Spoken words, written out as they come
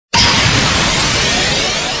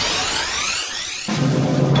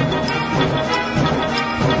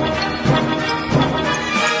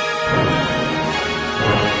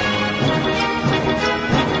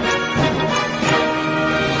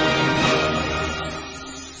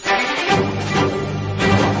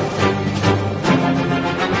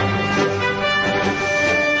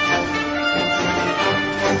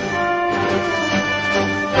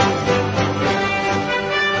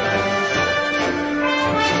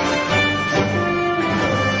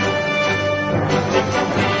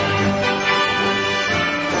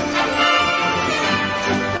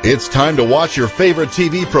It's time to watch your favorite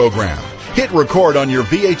TV program. Hit record on your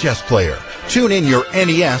VHS player. Tune in your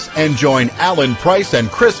NES and join Alan Price and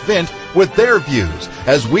Chris Vint with their views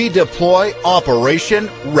as we deploy Operation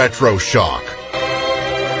Retro Shock.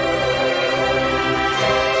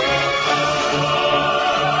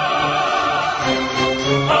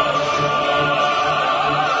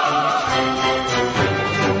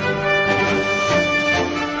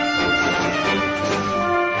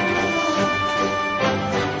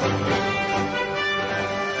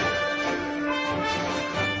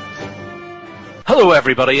 Hello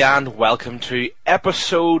everybody and welcome to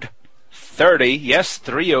episode 30, yes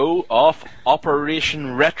 30, of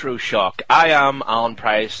Operation Retro Shock. I am Alan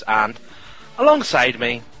Price and alongside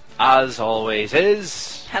me, as always,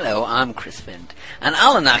 is... Hello, I'm Chris Vint. And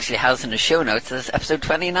Alan actually has in the show notes this episode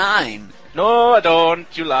 29. No, I don't,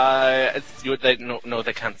 you lie. No,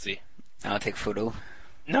 they can't see. I'll take a photo.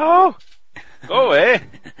 No! Go away.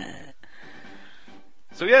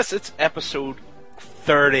 So yes, it's episode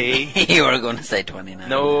 30. You were going to say 29.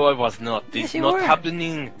 No, I was not. It's Yes, not were.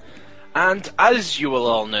 happening. And as you will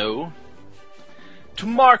all know, to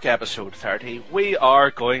mark episode 30, we are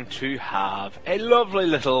going to have a lovely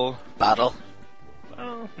little... Battle.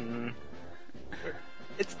 Well,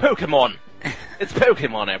 it's Pokemon. It's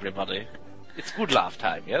Pokemon, everybody. It's good laugh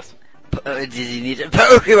time, yes? Did you need a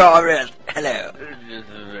Pokemon? Hello.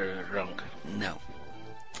 Wrong. No.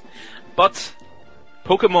 But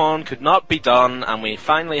Pokemon could not be done, and we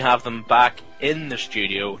finally have them back in the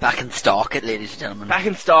studio. Back in stock, ladies and gentlemen. Back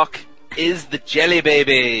in stock is the Jelly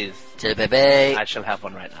Babies. Jelly baby. I shall have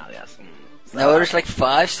one right now, yes. No, there's like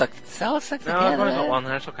 5 stuck. So stuck No, I've together. only got one,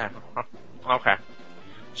 that's okay. Okay.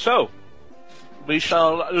 So, we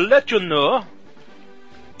shall let you know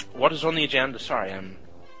what is on the agenda. Sorry,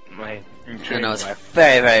 my... I know it's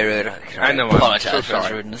very, very rude. I know, I'm apologize so for his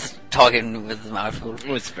sorry. rudeness. Talking with his mouth full.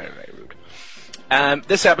 It's very, very rude.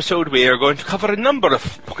 This episode we are going to cover a number of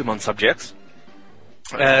Pokemon subjects.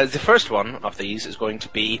 The first one of these is going to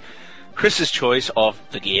be Chris's choice of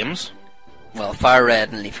the games. Well, Fire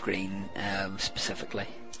Red and Leaf Green, specifically.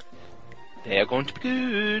 They are going to be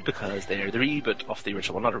good because they're the reboot of the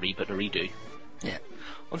original. Well, not a reboot, a redo. Yeah.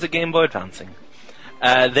 Once a Game Boy Advancing.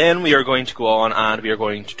 Then we are going to go on and we are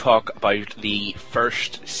going to talk about the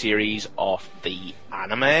first series of the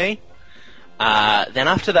anime. Then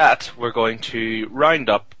after that, we're going to round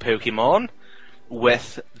up Pokemon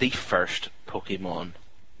with the first Pokemon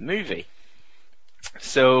movie.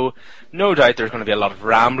 So, no doubt there's going to be a lot of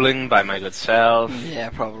rambling by my good self. Yeah,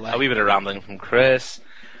 probably. A wee bit of rambling from Chris.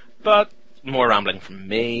 But more rambling from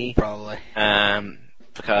me. Probably.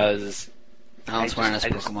 Because... Alan's wearing his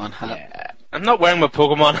Pokemon hat. Yeah. I'm not wearing my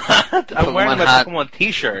Pokemon hat. I'm wearing my hat. Pokemon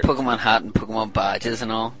t-shirt. Pokemon hat and Pokemon badges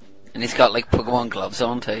and all. And he's got like Pokemon gloves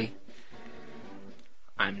on too.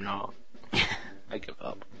 I'm not. I give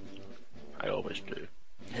up. I always do.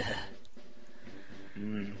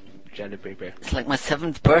 Jelly baby. It's like my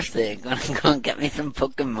 7th birthday. Gonna go and get me some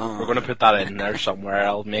Pokemon. We're gonna put that in there somewhere.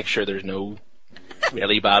 I'll make sure there's no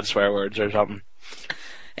really bad swear words or something.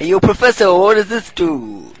 Hey, yo, Professor, what does this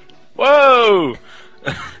do? Whoa!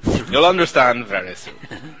 You'll understand very soon.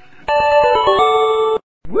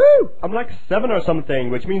 Woo! I'm like 7 or something,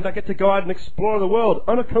 which means I get to go out and explore the world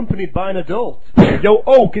unaccompanied by an adult. Yo,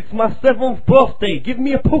 Oak, it's my 7th birthday. Give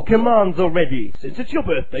me a Pokemons already. Since it's your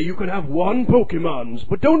birthday, you can have 1 Pokemons,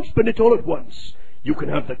 but don't spend it all at once. You can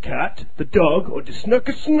have the cat, the dog, or the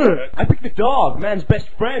snurk. I picked the dog, man's best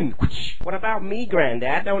friend. What about me,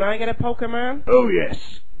 Granddad? Don't I get a Pokemon? Oh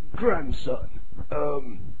yes, grandson.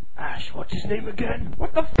 Ash, what's his name again?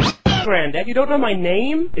 What the f***, Granddad? You don't know my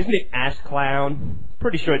name? Isn't it Ash Clown?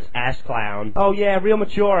 Pretty sure it's Ash Clown. Oh yeah, real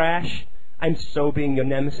mature, Ash. I'm so being your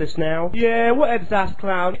nemesis now. Yeah, whatevs, Ash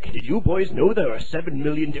Clown. Did you boys know there are 7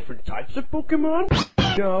 million different types of Pokemon?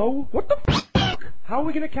 No. What the f***? How are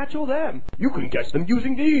we gonna catch all them? You can catch them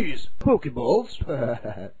using these Pokeballs.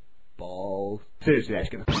 Balls. Seriously, Ash,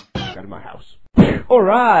 get the f*** out of my house.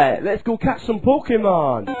 Alright, let's go catch some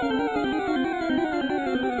Pokemon.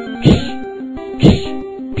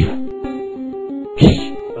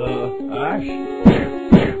 Ash?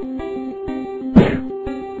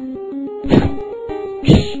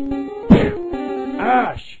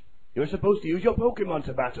 Ash! You're supposed to use your Pokemon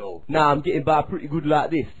to battle. Nah, I'm getting by pretty good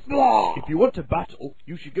like this. If you want to battle,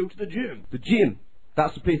 you should go to the gym. The gym.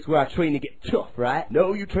 That's the place where I train to get tough, right?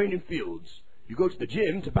 No, you train in fields. You go to the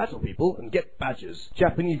gym to battle people and get badges.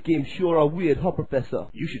 Japanese games sure are weird, huh, Professor?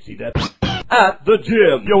 You should see that at the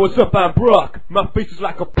gym. Yo, what's up, I'm Brock. My face is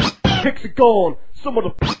like a hexagon. Some of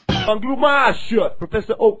the glue my eyes shut.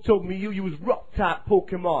 Professor Oak told me you use rock-type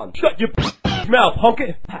Pokemon. Shut your Smell,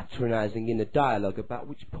 punky! Patronizing in the dialogue about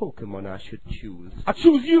which Pokemon I should choose. I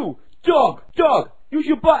choose you! Dog! Dog! Use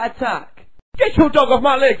your butt attack! Get your dog off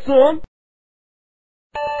my leg, son!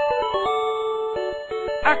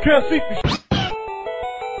 I can't see for shit.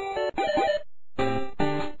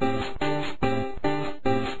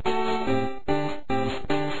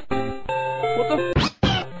 What the f?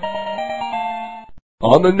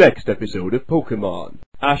 On the next episode of Pokemon,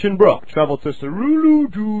 Ash and Brock travel to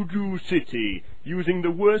Cerulou City using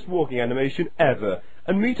the worst walking animation ever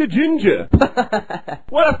and meet a ginger.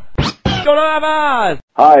 What a f*** don't have eyes!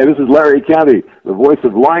 Hi, this is Larry County, the voice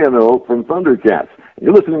of Lion-O from Thundercats.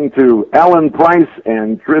 You're listening to Alan Price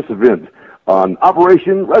and Chris Vint on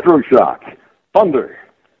Operation Retroshock. Thunder,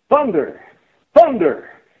 thunder,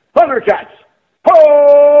 thunder, Thundercats!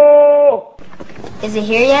 Ho! Is it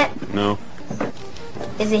here yet? No.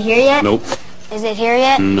 Is it here yet? Nope. Is it here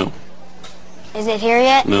yet? No. Is it here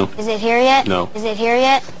yet? No. Is it here yet? No. Is it here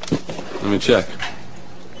yet? Let me check.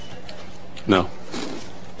 No.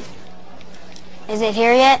 Is it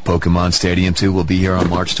here yet? Pokemon Stadium 2 will be here on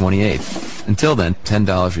March 28th. Until then,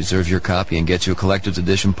 $10 reserves your copy and gets you a collector's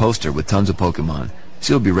edition poster with tons of Pokemon.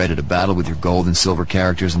 So you'll be ready to battle with your gold and silver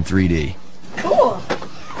characters in 3D. Cool.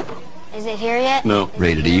 Is it here yet? No.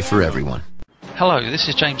 Rated E for everyone. Hello, this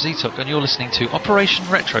is James Etok and you're listening to Operation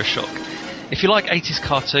Retroshock. If you like 80s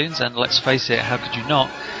cartoons, and let's face it, how could you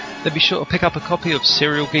not, then be sure to pick up a copy of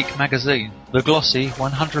Serial Geek magazine, the glossy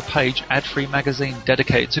 100-page ad-free magazine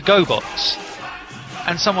dedicated to GoBots.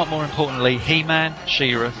 And somewhat more importantly, He-Man,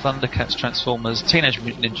 She-Ra, Thundercats, Transformers, Teenage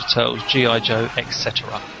Mutant Ninja Turtles, G.I. Joe,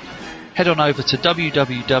 etc. Head on over to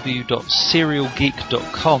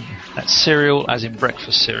www.serialgeek.com. That's cereal as in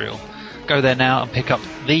breakfast cereal. Go there now and pick up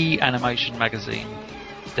the animation magazine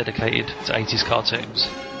dedicated to 80s cartoons.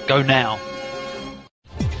 Go now.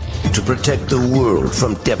 To protect the world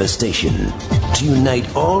from devastation. To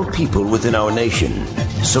unite all people within our nation.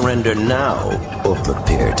 Surrender now or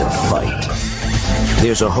prepare to fight.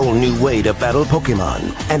 There's a whole new way to battle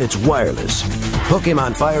Pokemon, and it's wireless.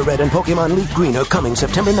 Pokemon Fire Red and Pokemon Leaf Green are coming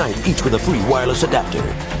September 9th, each with a free wireless adapter.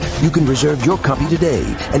 You can reserve your copy today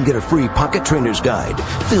and get a free pocket trainer's guide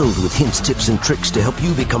filled with hints, tips, and tricks to help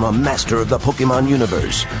you become a master of the Pokemon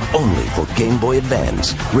universe. Only for Game Boy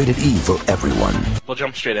Advance. Rated E for everyone. We'll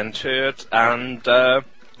jump straight into it and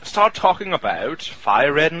start talking about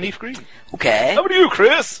Fire Red and Leaf Green. Okay. How about you,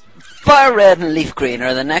 Chris? Fire Red and Leaf Green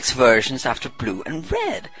are the next versions after Blue and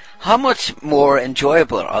Red. How much more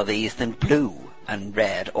enjoyable are these than Blue and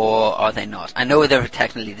Red, or are they not? I know they're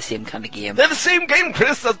technically the same kind of game. They're the same game,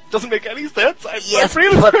 Chris. That doesn't make any sense. Yes, my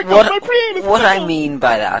brain is but what I mean mean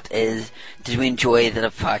by that is, did we enjoy the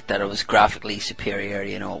fact that it was graphically superior?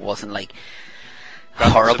 You know, it wasn't like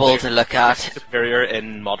horrible to look at. Superior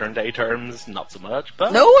in modern day terms, not so much.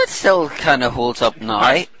 But no, it still kind of holds up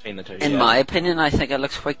now. Between the two, in my opinion, I think it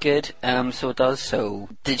looks quite good. So it does. So,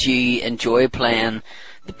 did you enjoy playing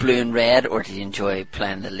the Blue and Red, or did you enjoy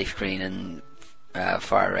playing the Leaf Green and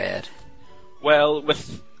Fire Red? Well,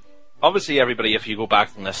 with obviously everybody, if you go back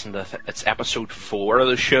and listen to it's episode 4 of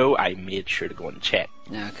the show, I made sure to go and check.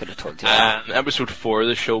 Yeah, I could have told you that. Episode 4 of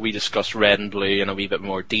the show, we discussed Red and Blue in a wee bit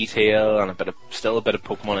more detail and still a bit of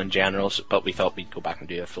Pokemon in general, but we thought we'd go back and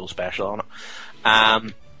do a full special on it.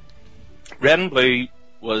 Red and Blue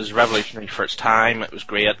was revolutionary for its time. It was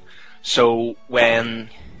great. So when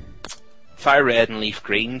Fire Red and Leaf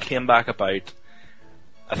Green came back about,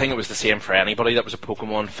 I think it was the same for anybody that was a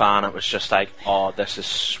Pokemon fan. It was just like, oh, this is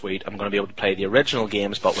sweet. I'm going to be able to play the original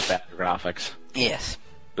games, but with better graphics. Yes.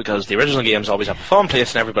 Because the original games always have a fun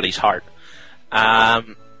place in everybody's heart.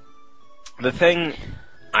 The thing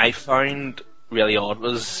I found really odd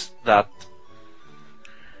was that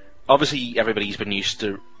obviously everybody's been used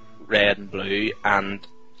to Red and Blue, and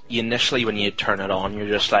initially when you turn it on, you're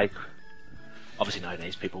just like, obviously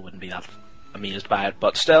nowadays people wouldn't be that amazed by it,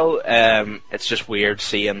 but still, it's just weird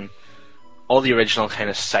seeing all the original kind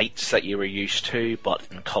of sights that you were used to, but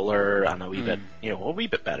in colour and a wee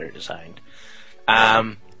bit better designed.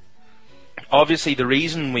 Obviously, the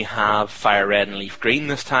reason we have Fire Red and Leaf Green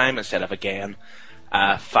this time instead of again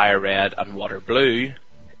Fire Red and Water Blue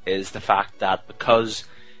is the fact that because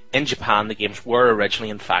in Japan the games were originally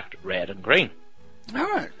in fact red and green.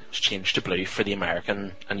 Alright. It's changed to blue for the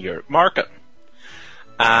American and Europe market.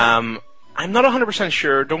 I'm not 100%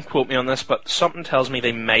 sure, don't quote me on this, but something tells me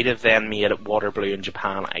they might have then made it Water Blue in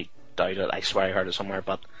Japan. I doubt it, I swear I heard it somewhere,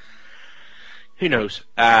 but who knows.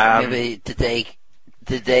 Maybe did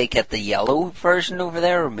they get the yellow version over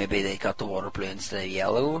there, or maybe they got the Water Blue instead of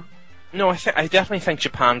yellow? No, I definitely think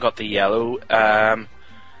Japan got the yellow,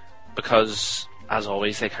 because as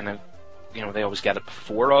always they kind of they always get it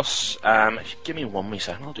before us. If you give me 1 wee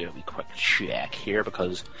second, I'll do a wee quick check here,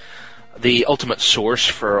 because the ultimate source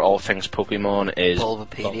for all things Pokemon is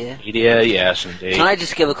Bulbapedia. Yes, indeed. Can I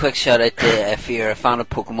just give a quick shout out to, if you're a fan of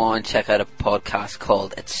Pokemon, check out a podcast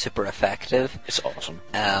called It's Super Effective. It's awesome.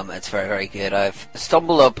 It's very, very good. I've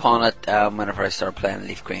stumbled upon it whenever I started playing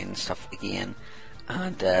Leaf Green and stuff again,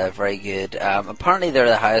 and very good. Apparently they're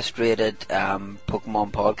the highest rated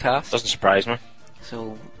Pokemon podcast. Doesn't surprise me.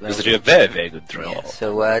 So because they do a very, very good thrill. Yeah,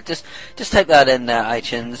 so just type that in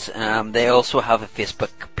iTunes. They also have a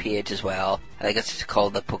Facebook page as well. I think it's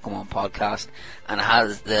called the Pokemon Podcast, and it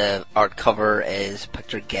has the art cover is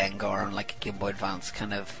picture Gengar on like a Game Boy Advance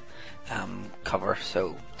kind of cover.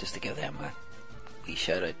 So just to give them a wee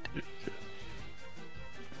shout out.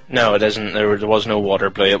 No, it isn't. There was no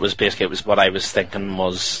water blue. It was what I was thinking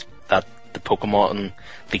was that the Pokemon,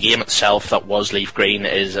 the game itself that was Leaf Green,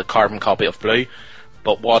 is a carbon copy of Blue.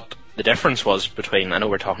 But what the difference was between, I know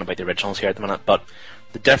we're talking about the originals here at the minute, but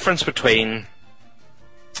the difference between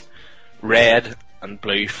Red and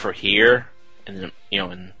Blue for here, in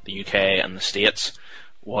the UK and the States,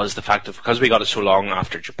 was the fact that because we got it so long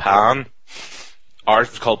after Japan, ours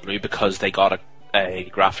was called Blue because they got a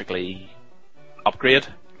graphically upgrade.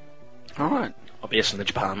 Alright. Obviously the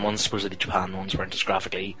Japan ones, supposedly the Japan ones weren't as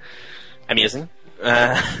graphically amazing.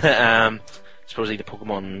 Supposedly the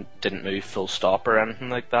Pokemon didn't move full stop or anything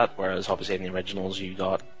like that, whereas obviously in the originals you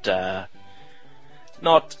got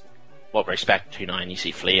not what we're expecting to now, and you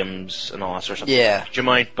see flames and all that sort of huge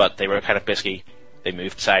amount, but they were kind of basically, they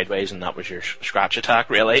moved sideways and that was your scratch attack,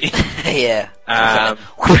 really. Yeah.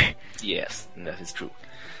 Yes, that is true.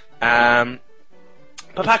 But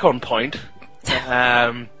back on point,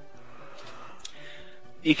 I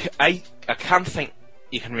can't think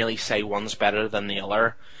you can really say one's better than the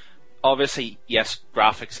other. Obviously, yes,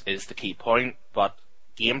 graphics is the key point, but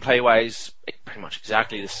gameplay-wise, pretty much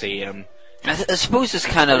exactly the same. I suppose it's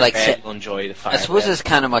kind of like... enjoy the fire. I suppose it's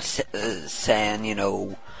kind of much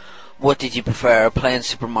saying, what did you prefer, playing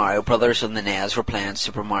Super Mario Brothers on the NES or playing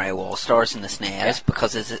Super Mario All-Stars on the SNES?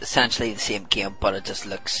 Because it's essentially the same game, but it just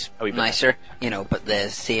looks nicer, but the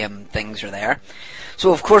same things are there.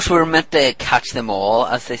 So, of course, we were meant to catch them all,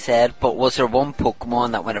 as they said, but was there one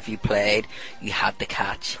Pokemon that whenever you played, you had to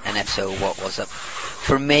catch? And if so, what was it?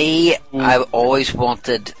 For me, I always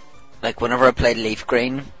wanted, like, whenever I played Leaf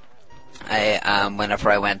Green, whenever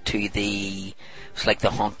I went to it's like the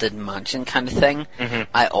Haunted Mansion kind of thing,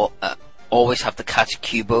 I always have to catch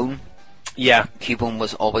Cubone. Yeah. Cubone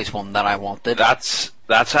was always one that I wanted.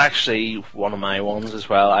 That's actually one of my ones as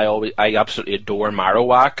well. I absolutely adore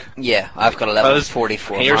Marowak. Yeah, I've got a level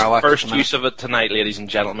 44 Here's Marowak. The first use of it tonight, ladies and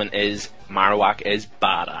gentlemen, is Marowak is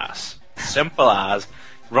badass. Simple as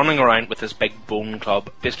running around with this big bone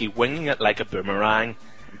club, basically winging it like a boomerang.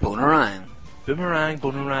 Boomerang.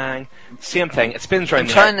 Boomerang. Same thing. It spins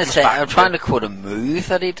around. I'm trying to quote a move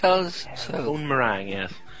that he does. So. Boomerang,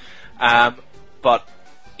 yes. But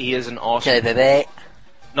he is an awesome. Okay, baby.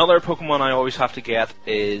 Another Pokemon I always have to get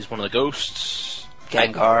is one of the ghosts.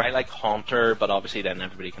 Gengar. I like Haunter, but obviously then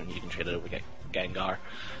you can trade it over Gengar.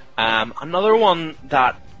 Another one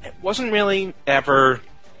that it wasn't really ever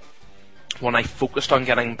one I focused on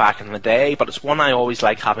getting back in the day, but it's one I always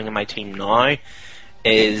like having in my team now,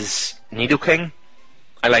 is Nidoking.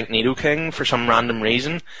 I like Nidoking for some random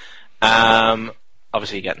reason.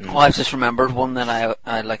 Obviously getting... Oh, I've just remembered one that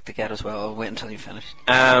I'd like to get as well. I'll wait until you finish.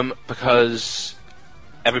 Because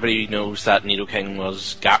everybody knows that Nidoking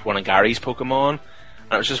was one of Gary's Pokemon,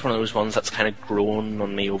 and it was just one of those ones that's kind of grown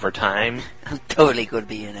on me over time. I'm totally going to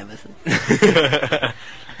be your nemesis.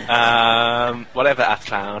 Whatever, that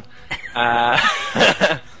clown.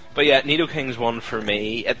 But yeah, Nidoking's one for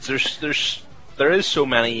me. There is so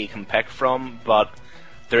many you can pick from, but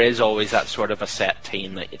there is always that sort of a set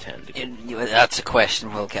team that you tend to get. That's a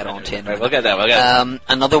question we'll get on to in a minute. We'll get that.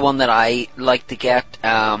 Another one that I like to get,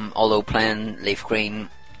 although playing Leaf Green,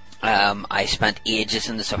 I spent ages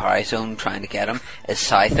in the Safari Zone trying to get him, is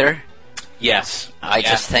Scyther. Yes. I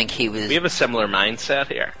just think he was... We have a similar mindset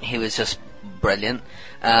here. He was just brilliant.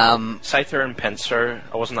 Scyther and Pinsir,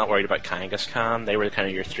 I wasn't that worried about Kangaskhan. They were kind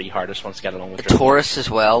of your three hardest ones to get along with. Taurus as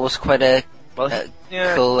well was quite a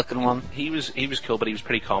cool looking one. He was cool, but he was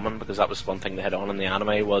pretty common because that was one thing they had on in the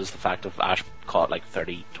anime was the fact of Ash caught like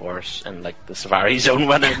 30 Taurus in like the Safari Zone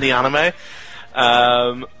when in the anime.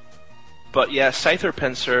 But yeah, Scyther,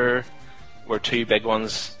 Pinsir were two big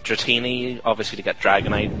ones. Dratini, obviously to get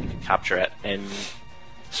Dragonite, you could capture it in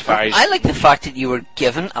Safari Zone. I like the fact that you were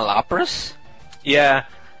given a Lapras. Yeah,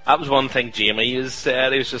 That was one thing Jamie has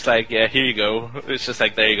said. He was just like, "Yeah, here you go." It's just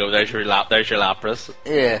like, "There you go. There's your Lapras."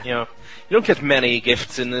 Yeah. You know, you don't get many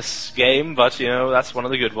gifts in this game, but you know that's one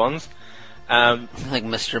of the good ones. Like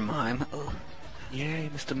Mr. Mime. Oh. Yay,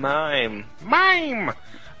 Mr. Mime.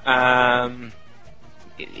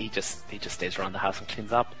 He just stays around the house and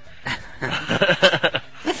cleans up.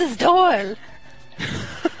 Mrs. Doyle.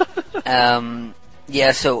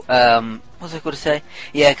 Yeah. So, what was I going to say?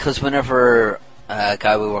 Yeah, because whenever a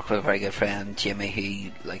guy we work with, a very good friend, Jimmy,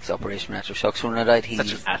 who likes Operation Retro Shock, when it out, he's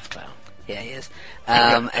such an ass clown. Yeah, he is.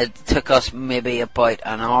 It took us maybe about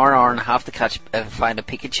an hour and a half to find a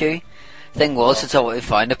Pikachu. Thing was, it's always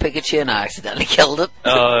found a Pikachu and I accidentally killed it.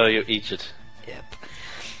 Oh, you eat it. Yep.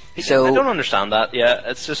 So I don't understand that. Yeah,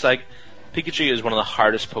 it's just like Pikachu is one of the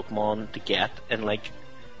hardest Pokemon to get in like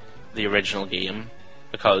the original game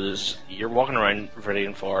because you're walking around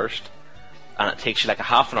Viridian Forest and it takes you like a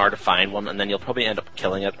half an hour to find one, and then you'll probably end up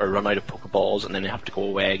killing it or run out of Pokeballs, and then you have to go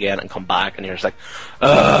away again and come back, and you're just like,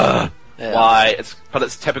 why? But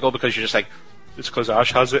it's typical because you're just like, it's because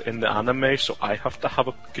Ash has it in the anime, so I have to have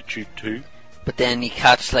a Pikachu too. But then you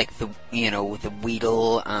catch like the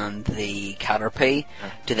Weedle and the Caterpie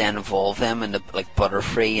to then evolve them into like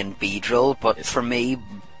Butterfree and Beedrill. But for me,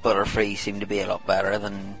 Butterfree seemed to be a lot better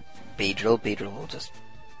than Beedrill. Beedrill will just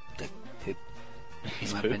like poop.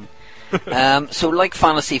 In my opinion. So like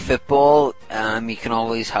fantasy football, you can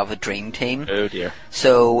always have a dream team. Oh dear.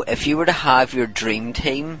 So if you were to have your dream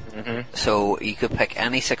team, so you could pick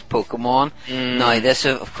any 6 Pokemon. Now this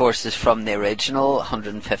of course is from the original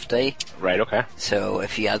 150. Right, okay. So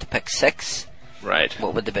if you had to pick 6, right,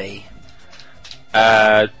 what would they be?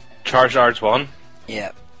 Charizard's one.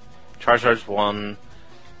 Yeah. Charizard's one.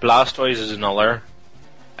 Blastoise is another.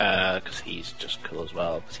 Because he's just cool as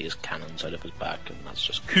well, because he has cannons out of his back, and that's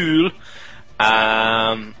just cool.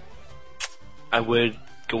 I would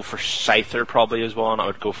go for Scyther probably as one. I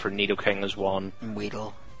would go for Nidoking as one.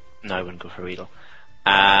 Weedle. No, I wouldn't go for Weedle.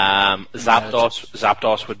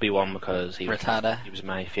 Zapdos would be one because he was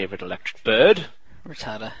my favourite electric bird.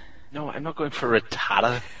 Rattata. No, I'm not going for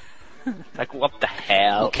Rattata. Like, what the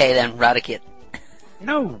hell? Okay then, Raticate.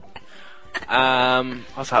 No.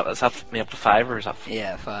 What's that? Is that me up to 5 or is that?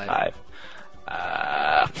 Yeah, 5.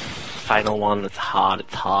 Final one. It's hard.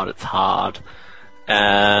 Drawing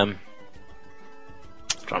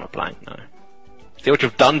a blank now. See what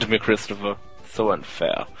you've done to me, Christopher. So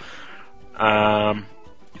unfair.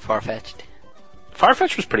 Farfetch'd.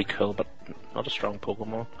 Farfetch'd was pretty cool, but not a strong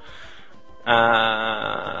Pokemon.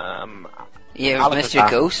 Yeah, Mr.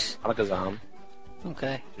 Ghost. Alakazam.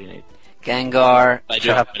 Okay. What do you need? Gengar. I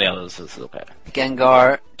do have many others, so it's okay.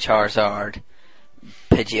 Gengar, Charizard,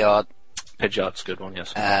 Pidgeot. Pidgeot's a good one,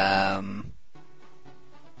 yes.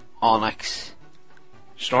 Onix.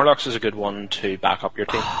 Snorlax is a good one to back up your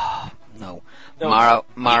team. No.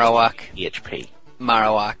 Marowak. HP.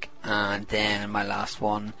 Marowak, and then my last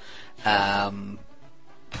one. I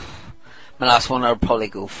would probably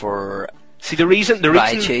go for. See, the reason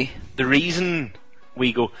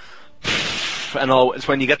we go and all is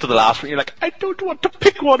when you get to the last one, you're like, I don't want to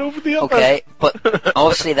pick one over the other. Okay, but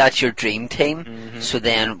obviously that's your dream team. So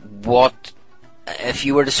then, what if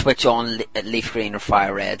you were to switch on Leaf Green or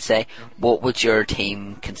Fire Red? Say, what would your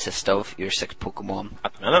team consist of? Your 6 Pokemon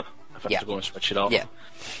at the minute. If I have to go and switch it off. Yeah.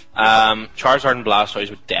 Charizard and Blastoise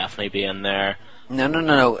would definitely be in there.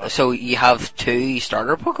 No. So you have 2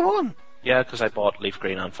 starter Pokemon? Yeah, because I bought Leaf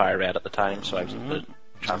Green and Fire Red at the time, so I was able to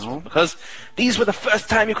transfer because these were the first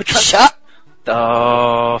time you could transfer. Shut.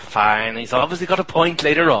 Oh, fine. He's obviously got a point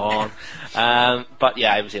later on. But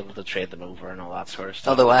yeah, I was able to trade them over and all that sort of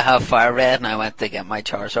stuff. Although I have Fire Red and I went to get my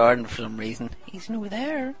Charizard and for some reason he's no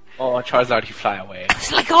there. Oh, Charizard, you fly away.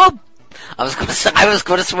 It's like, oh, I was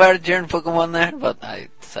going to swear during Pokemon there, but I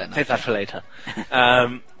decided not. Save that for later.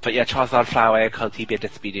 But yeah, Charizard fly away because he'd be a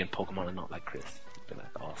disobedient Pokemon and not like Chris. He'd be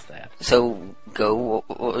like, oh, sad. So, go.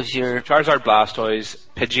 What was your Charizard, Blastoise,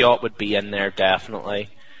 Pidgeot would be in there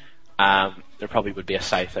definitely. There probably would be a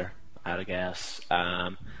Scyther, I'd guess.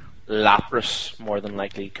 Lapras more than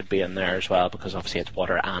likely could be in there as well because obviously it's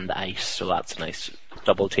water and ice, so that's a nice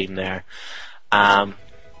double team there.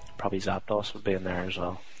 Probably Zapdos would be in there as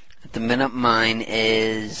well. At the minute, mine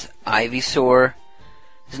is Ivysaur.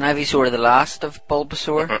 Isn't Ivysaur the last of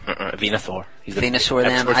Bulbasaur? Venusaur. Venusaur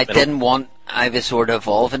then. I didn't want Ivysaur to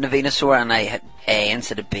evolve into Venusaur and I hit A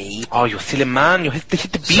instead of B. Oh, you silly man. You hit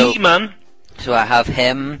the B, man. So I have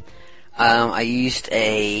him. I used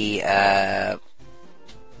a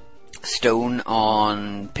stone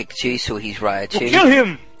on Pikachu, so he's Raichu. Kill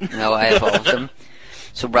him! No, I evolved him.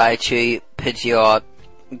 So Raichu, Pidgeot,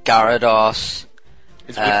 Gyarados,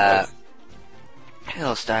 Who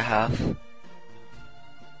else do I have?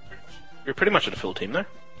 You're pretty much at a full team there.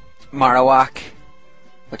 Marowak,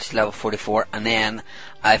 which is level 44, and then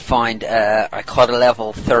I found I caught a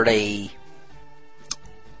level 30.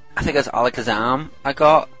 I think it's Alakazam I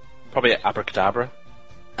got. Probably Abracadabra.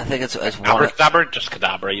 I think it's one. Abracadabra, just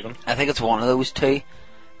Kadabra even. I think it's one of those two,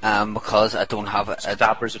 because I don't have it.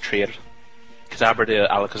 Kadabra's a trade. Kadabra to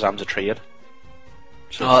Alakazam's a trade.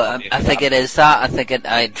 So I think it is that. I think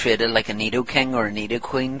I traded like a Nidoking or a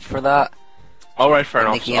Nidoqueen for that. Alright, fair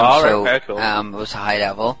enough. Game, so, okay, cool. It was a high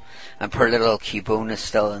level, and poor little Cubone is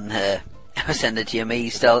still in the. I was in the gym.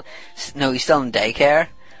 He's still in daycare.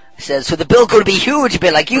 I said, so the bill could be huge. He'd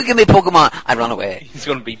be like, you give me Pokemon. I'd run away. He's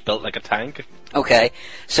going to be built like a tank. Okay,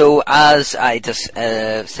 so as I just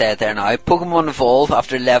said there now, Pokemon evolve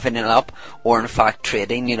after leveling up, or in fact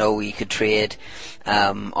trading. You know, you could trade.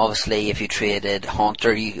 Obviously, if you traded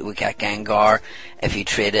Haunter, you would get Gengar. If you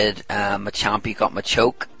traded Machamp, you got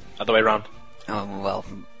Machoke. Other way around. Well,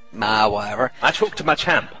 whatever. Machoke to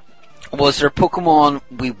Machamp. Was there Pokemon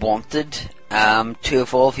we wanted to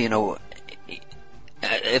evolve? You know,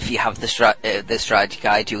 if you have the strategy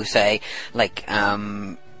guide, you say like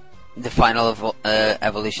the final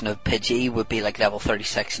evolution of Pidgey would be like level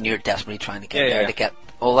 36, and you're desperately trying to get there to get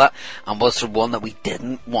all that. And was there one that we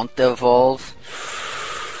didn't want to evolve?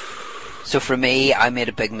 So for me, I made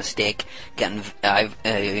a big mistake getting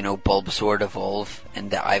Bulbasaur to evolve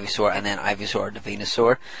into Ivysaur, and then Ivysaur to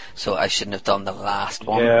Venusaur. So I shouldn't have done the last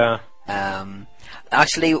one. Yeah.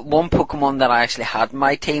 Actually, one Pokemon that I actually had in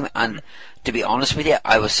my team, and to be honest with you,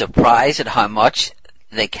 I was surprised at how much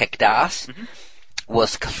they kicked ass,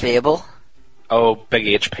 was Clefable. Oh, big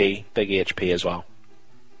HP as well.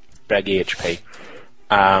 Big HP.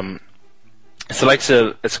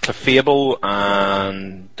 It's Clefable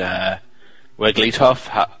and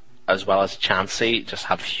Wigglytuff, as well as Chansey, just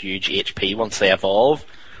have huge HP once they evolve.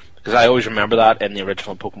 Because I always remember that in the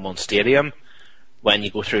original Pokemon Stadium, when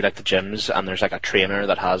you go through like the gyms and there's like a trainer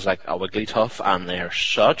that has like a Wigglytuff, and they're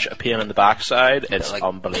such a pain in the backside. It's like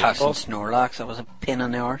unbelievable. Catching Snorlax, that was a pain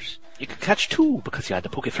in the arse. You could catch two because you had the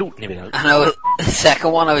Pokeflute and everything. And the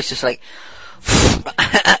second one, I was just like,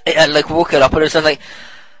 I like woke it up and it was just like,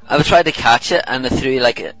 I was trying to catch it and I threw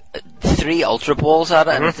like 3 Ultra Balls at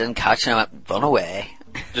it and it didn't catch it, and I went, run away.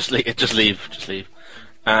 Just leave.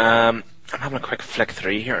 I'm having a quick flick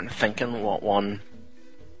through here and thinking what one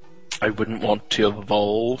I wouldn't want to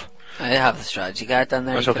evolve. I have the strategy guide down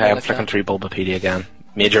there. It's okay, I'm flicking through Bulbapedia again.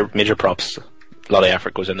 Major props. A lot of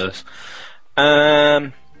effort goes into this.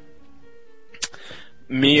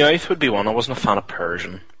 Meowth would be one. I wasn't a fan of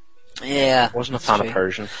Persian. Yeah. I wasn't a fan of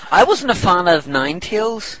Persian. I wasn't a fan of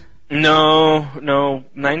Ninetales. No.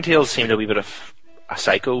 Ninetales seemed to be a bit of a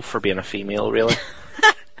psycho for being a female, really.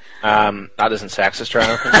 That isn't sexist or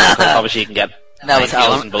anything. Obviously you can get That was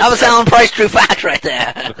Alan Price true fact right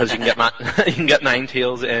there. Because you can get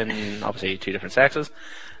Ninetales in obviously 2 different sexes.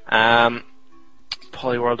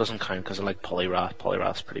 Poliwhirl doesn't count because I like Poliwrath.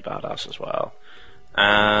 Poliwrath's pretty badass as well.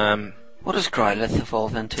 What does Growlithe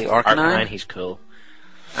evolve into? Arcanine, he's cool.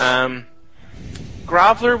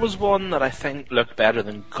 Graveler was one that I think looked better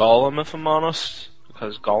than Golem, if I'm honest,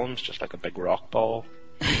 because Golem's just like a big rock ball.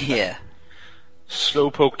 Yeah.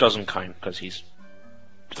 Slowpoke doesn't count because he's...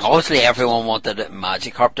 Obviously everyone wanted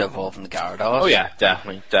Magikarp to evolve in the Gyarados. Oh yeah,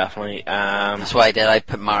 definitely. That's why I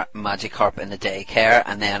put Magikarp in the daycare,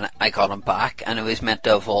 and then I got him back, and it was meant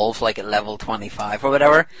to evolve like at level 25 or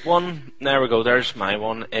whatever. There we go, there's my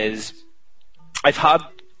one, is...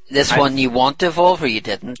 One you want to evolve, or you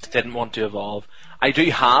didn't? Didn't want to evolve. I do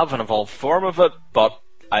have an evolved form of it, but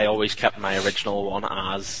I always kept my original one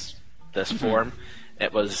as this form.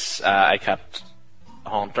 It was, I kept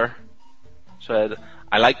Haunter. So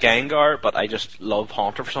I like Gengar, but I just love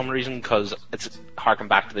Haunter for some reason, because it's harking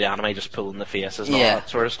back to the anime, just pulling the faces and all that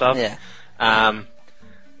sort of stuff. Yeah.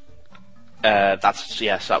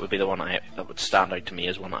 That would be the one that would stand out to me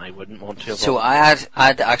as one I wouldn't want to evolve. So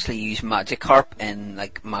I'd actually use Magikarp in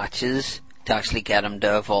like matches to actually get him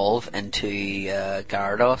to evolve into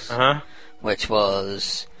Gyarados, which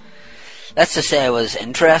was, let's just say, it was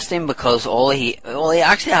interesting because he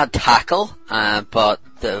actually had tackle, but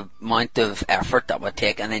the amount of effort that would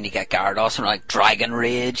take, and then you get Gyarados and like Dragon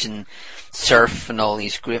Rage and Surf and all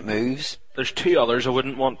these great moves. There's 2 others I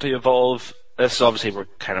wouldn't want to evolve. This is obviously we're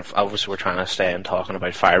trying to stay and talking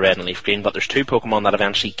about Fire Red and Leaf Green, but there's 2 Pokemon that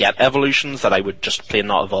eventually get evolutions that I would just plain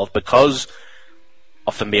not evolve because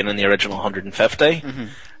of them being in the original 150.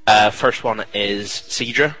 First one is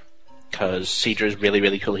Seadra, because Seadra is really,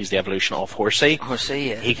 really cool. He's the evolution of Horsea. Horsea,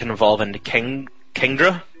 yeah. He can evolve into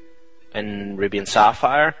Kingdra in Ruby and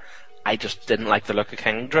Sapphire. I just didn't like the look of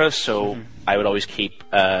Kingdra, so I would always keep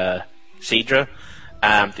Seadra.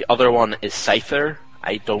 The other one is Scyther.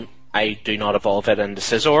 I do not evolve it into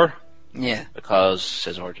Scizor. Yeah. Because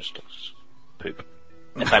Scizor just looks poop,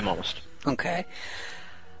 if I'm honest. Okay.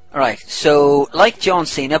 Alright, so, like John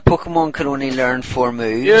Cena, Pokemon can only learn 4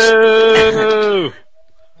 moves. Yo!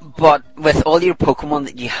 But with all your Pokemon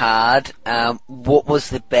that you had, what was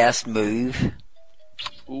the best move?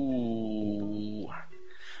 Ooh,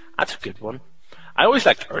 that's a good one. I always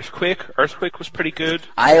liked Earthquake. Earthquake was pretty good.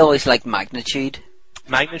 I always liked Magnitude.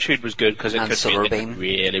 Magnitude was good because it could Solar Beam.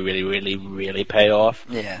 really pay off.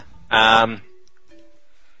 Yeah.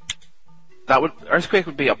 Earthquake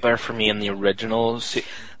would be up there for me in the originals.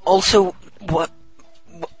 Also, while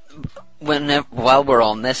we're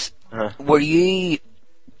on this, were you,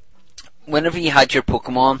 whenever you had your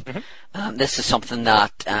Pokemon, this is something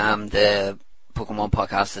that the Pokemon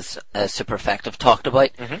podcast is Super Effective talked about.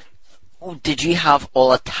 Did you have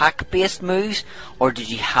all attack-based moves, or did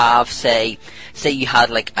you have, say you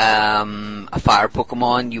had like a fire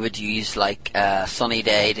Pokemon, you would use like Sunny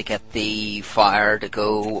Day to get the fire to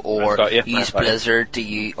go, or use Blizzard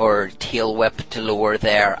or Tail Whip to lower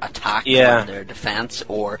their attack or their defense,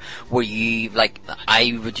 or were you like,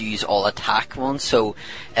 I would use all attack ones? So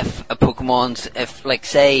if a Pokemon's, if like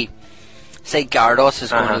say Gyarados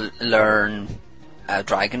is going to learn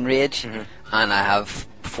Dragon Rage, and I have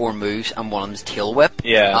 4 moves and one of them's Tail Whip,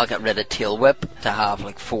 I'll get rid of Tail Whip to have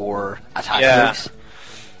like 4 attack moves.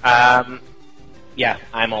 I'm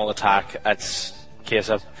all attack. It's a case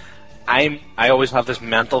of I always have this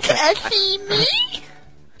mental thing.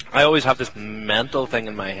 I always have this mental thing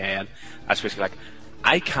in my head. That's basically like,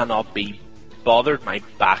 I cannot be bothered my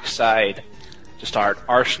backside to start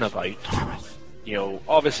arsing about. You know,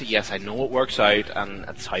 obviously, yes, I know it works out, and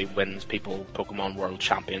it's how it wins people Pokemon World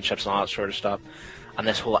Championships and all that sort of stuff. And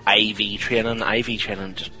this whole IV training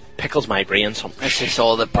just pickles my brain. It's just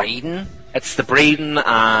all the breeding? It's the breeding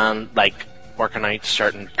and, like, working out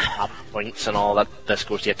certain points and all that. This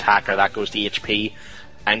goes to attack or that goes to HP.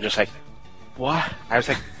 I'm just like, what? I was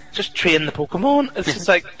like, just train the Pokemon? It's just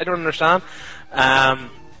like, I don't understand. But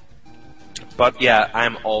yeah,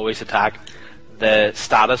 I'm always attack. The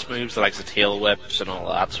status moves, the likes of Tail Whips and all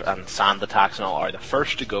that, and Sand Attacks and all, are the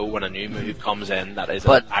first to go when a new move comes in that is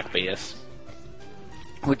an attack base.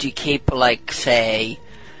 Would you keep, like, say,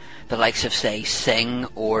 the likes of, say, Sing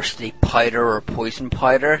or Sleep Powder or Poison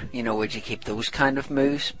Powder? You know, would you keep those kind of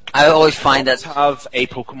moves? I always find that... I have a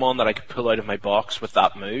Pokemon that I could pull out of my box with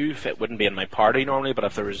that move. It wouldn't be in my party normally, but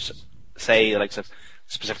if there was, say, like,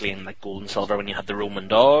 specifically in, like, Gold and Silver, when you had the Roman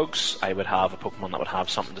Dogs, I would have a Pokemon that would have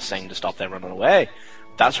something to sing to stop them running away.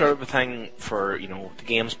 That sort of a thing for, you know, the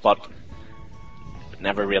games, but would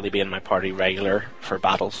never really be in my party regular for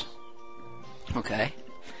battles. Okay.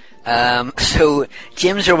 So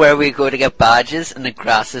gyms are where we go to get badges, and the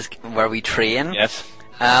grass is where we train. Yes.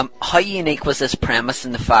 How unique was this premise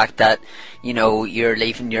in the fact that, you know, you're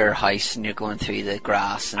leaving your house and you're going through the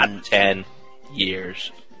grass and... At 10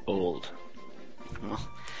 years old. Oh.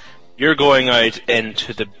 You're going out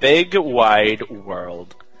into the big wide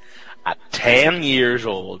world at 10 years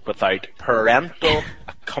old without parental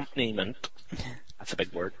accompaniment. That's a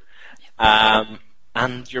big word.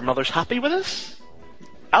 And your mother's happy with us?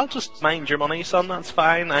 I'll just mind your money, son, that's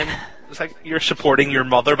fine. It's like you're supporting your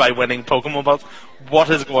mother by winning Pokemon Balls. What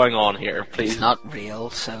is going on here, please? It's not real,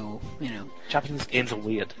 so, you know. Japanese games are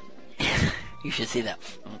weird. You should see that.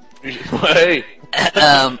 Wait.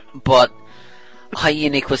 But how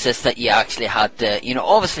unique was this that you actually had to, you know,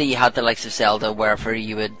 obviously you had the likes of Zelda, wherever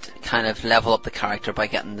you would kind of level up the character by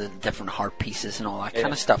getting the different heart pieces and all that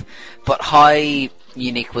kind of stuff. But how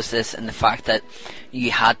unique was this in the fact that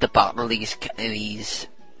you had to battle these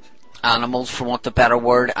animals, for want of a better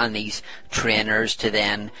word, and these trainers to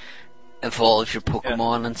then evolve your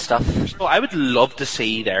Pokemon and stuff? So I would love to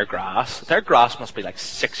see their grass. Their grass must be like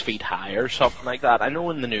 6 feet high or something like that. I know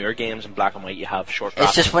in the newer games in Black and White you have short grass.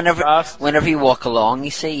 It's just whenever you walk along, you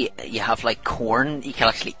see, you have like corn you can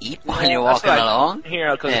actually eat while you're walking along.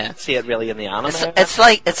 Here, because you can see it really in the anime. It's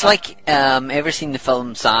like ever seen the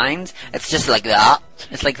film Signs? It's just like that.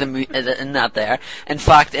 It's like in that there. In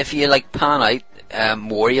fact, if you like pan out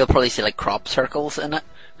more, you'll probably see like crop circles in it.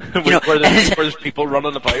 You know, where there's people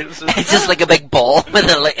running about. It's just like a big ball with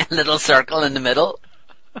a little circle in the middle.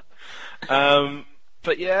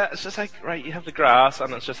 But yeah, it's just like, right, you have the grass,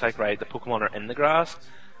 and it's just like, right, the Pokemon are in the grass.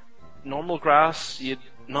 Normal grass, you'd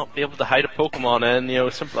not be able to hide a Pokemon in, you know,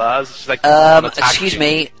 simple as. It's just like, excuse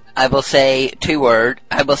me, I will say 3 words,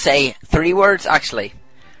 actually.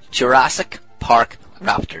 Jurassic Park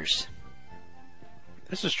Raptors.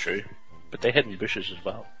 This is true, but they hid in bushes as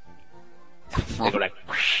well. They go like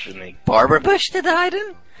whoosh, and they... Barber bush to hide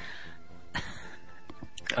in?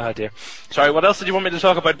 Oh dear. Sorry, what else did you want me to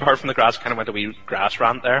talk about apart from the grass? Kind of went a wee grass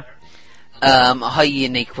rant there. How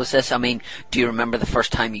unique was this? I mean, do you remember the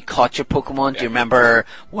first time you caught your Pokemon? Do you remember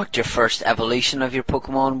what your first evolution of your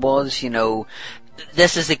Pokemon was? You know,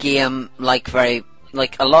 this is a game like a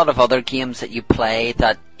lot of other games that you play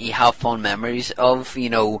that you have fond memories of. You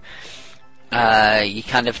know, you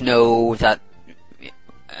kind of know that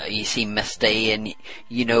you see Misty, and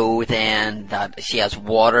you know then that she has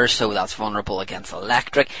water, so that's vulnerable against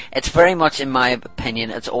electric. It's very much, in my opinion,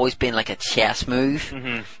 it's always been like a chess move.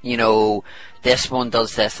 Mm-hmm. You know, this one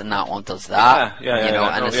does this and that one does that. You know,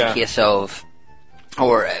 and it's a case of,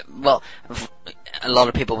 or a lot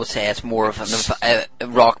of people would say it's more of a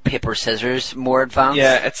rock paper scissors, more advanced.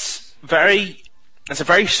 Yeah, it's a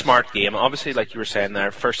very smart game. Obviously, like you were saying there,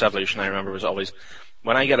 first evolution I remember was always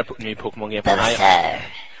when I get a new Pokemon game.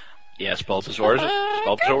 Yes, Bulbasaur.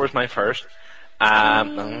 Bulbasaur was my first.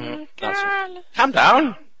 Calm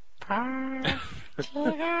down.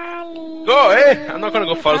 Go away. I'm not going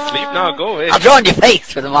to go fall asleep now. Go away. I'll draw on your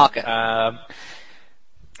face for the market.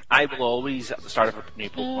 I will always, at the start of a new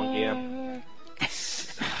Pokemon game,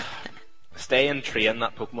 stay and train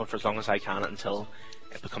that Pokemon for as long as I can until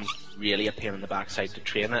it becomes really a pain in the backside to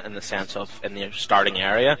train it, in the sense of in the starting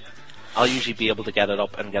area. I'll usually be able to get it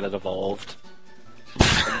up and get it evolved.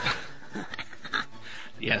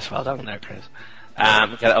 Yes, well done there, Chris.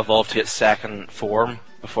 Get it evolved to its second form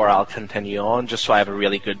before I'll continue on, just so I have a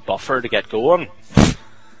really good buffer to get going.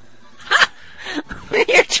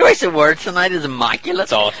 Your choice of words tonight is immaculate.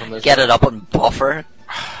 It's awesome. Get it up and buffer.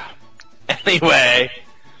 Anyway,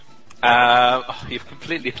 you've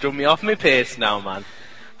completely thrown me off my pace now, man.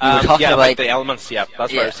 You were talking about the elements. Yeah,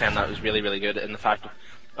 that's why I was saying that was really, really good. In the fact of,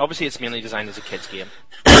 obviously, it's mainly designed as a kids' game.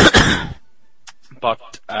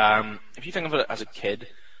 But if you think of it as a kid,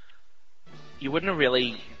 you wouldn't have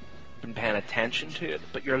really been paying attention to it,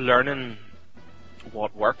 but you're learning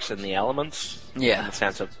what works in the elements. Yeah. In the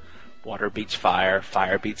sense of water beats fire,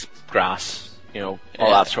 fire beats grass, you know,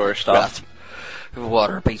 all that sort of stuff.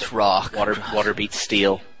 Water beats rock. Water beats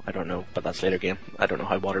steel. I don't know, but that's later game. I don't know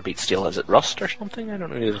how water beats steel. Is it rust or something? I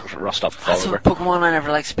don't know. Is rust up the fall over? Pokemon I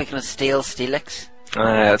never like. Speaking of steel, Steelix.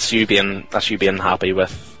 That's you being happy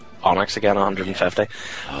with Onyx again, 150.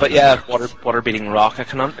 But yeah, water beating rock. I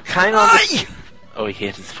can kind of. Oh, he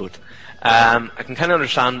hit his foot. I can kind of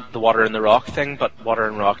understand the water and the rock thing, but water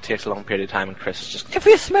and rock takes a long period of time, and Chris is just. If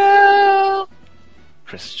you smell.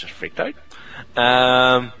 Chris is just freaked out.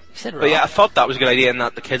 But yeah, I thought that was a good idea, in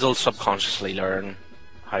that the kids will subconsciously learn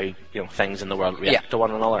how things in the world react to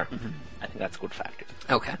one another. Mm-hmm. I think that's a good factor.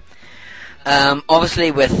 Okay.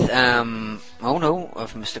 Obviously with oh no,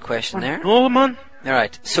 I've missed a question there. Oh man.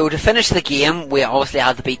 Alright, so to finish the game, we obviously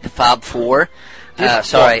had to beat the Fab Four.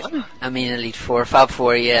 Sorry, I mean Elite Four. Fab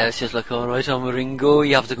Four, yeah, it's just like, alright, I'm a Ringo,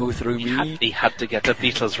 you have to go through me. He had to get the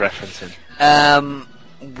Beatles reference in.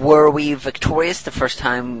 Were we victorious the first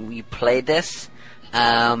time we played this?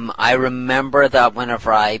 I remember that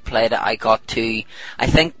whenever I played it, I got to, I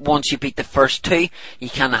think once you beat the first two, you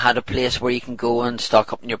kind of had a place where you can go and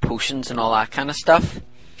stock up on your potions and all that kind of stuff.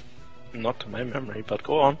 Not to my memory, but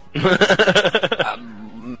go on.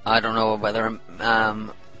 I don't know whether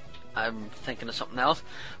I'm thinking of something else,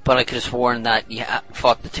 but I could have sworn that you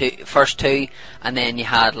fought the first two, and then you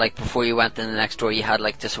had, like, before you went in the next door, you had,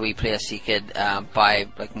 like, this wee place you could buy,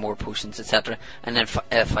 like, more potions, etc., and then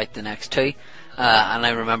fight the next two. And I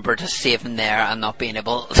remember just saving there and not being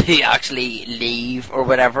able to actually leave or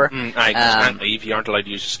whatever. I can't leave. You aren't allowed to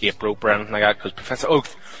use escape rope or anything like that, because Professor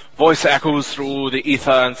Oak's voice echoes through the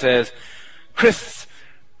ether and says, "Chris,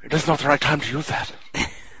 it is not the right time to use that."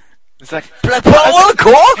 It's like,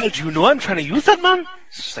 how do you know I'm trying to use that, man?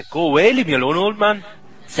 It's just like, go away, leave me alone, old man.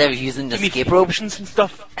 Instead of using the escape rope and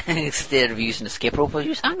stuff. Instead of using the escape rope, I'll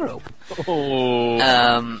use hang rope.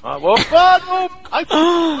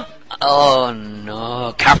 Oh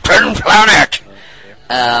no, Captain Planet!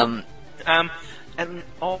 And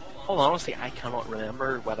all honesty, I cannot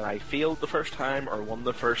remember whether I failed the first time or won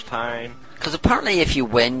the first time. Because apparently if you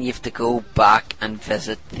win, you have to go back and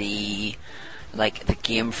visit the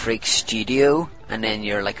Game Freak studio, and then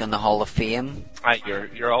you're like in the Hall of Fame.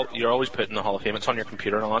 You're always put in the Hall of Fame. It's on your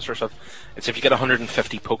computer and all that sort of stuff. It's if you get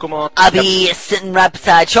 150 Pokemon. I'll be sitting right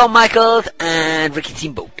beside Shawn Michaels and Ricky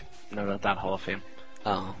Steamboat. No, not that Hall of Fame.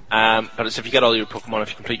 Oh. But it's if you get all your Pokemon, if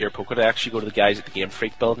you complete your Pokedex, you go to the guys at the Game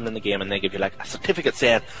Freak building in the game, and they give you like a certificate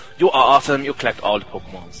saying you are awesome, you collect all the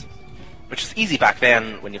Pokemons. Which is easy back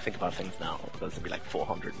then when you think about things now, because it'd be like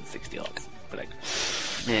 460 odd. But like,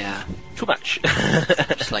 yeah, too much.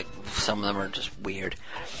 Just like some of them are just weird.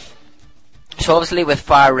 So obviously with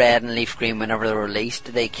Fire Red and Leaf Green, whenever they were released,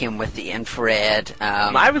 they came with the infrared.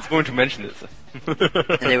 I was going to mention this.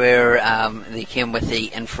 They came with the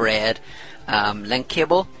infrared link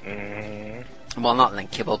cable. Well, not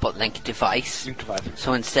link cable, but link device.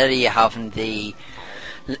 So instead of you having the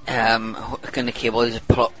kind of cable, you just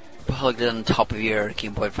plugged it on top of your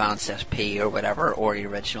Game Boy Advance SP or whatever, or the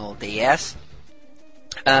original DS.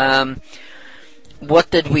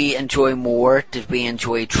 What did we enjoy more? Did we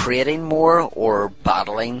enjoy trading more or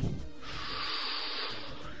battling?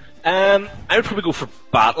 I would probably go for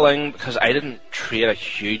battling because I didn't trade a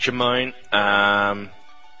huge amount.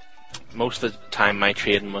 Most of the time my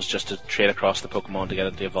trading was just to trade across the Pokemon to get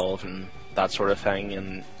it to evolve and that sort of thing.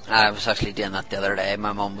 And I was actually doing that the other day.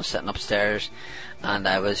 My mum was sitting upstairs and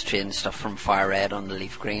I was trading stuff from Fire Red on the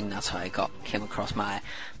Leaf Green. That's how I came across my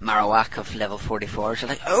Marowak of level 44. She's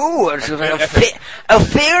like, oh, there's a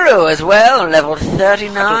Fearow as well on level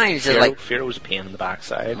 39. She's like, Fearow was a pain in the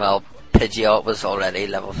backside. Well, Pidgeot was already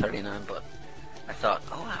level 39, but I thought,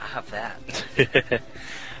 oh, I have that.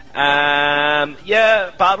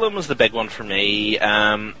 Yeah, battling was the big one for me.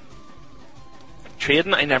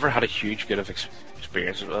 Trading, I never had a huge good of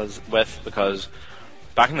experience with because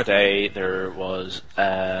back in the day there was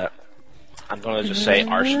I'm going to just say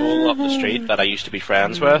Arsenal up the street that I used to be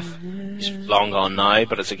friends with. He's long gone now,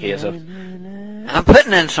 but it's a case of I'm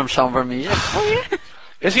putting in some somber music for you.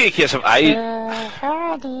 It's a case of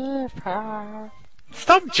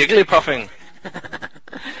stop jigglypuffing.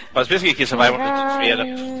 But it's basically a case of I wanted to trade it.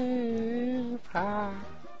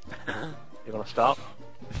 You want to stop?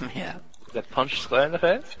 Yeah. Get punched square in the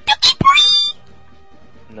face?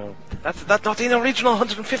 No. That's not the original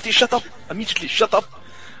 150, shut up! Immediately, shut up!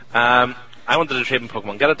 I wanted to trade in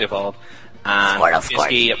Pokemon, get it to evolve, and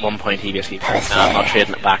basically at one point he basically told me, I'm not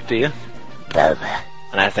trading it back to you. And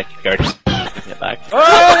I was like, you're just taking it back.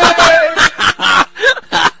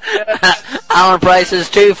 Alan Price is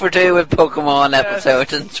 2 for 2 with Pokemon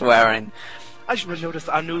episodes and swearing. I should have noticed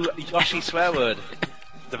our new Yoshi swear word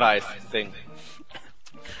device thing.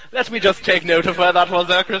 Let me just take note of where that was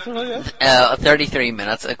there, Christopher. 33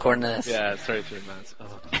 minutes, according to this. Yeah, it's 33 minutes.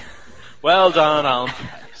 Oh. Well done, Alan.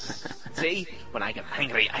 See, when I get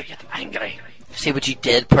angry, I get angry. See what you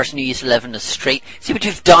did, person who used to live in the street. See what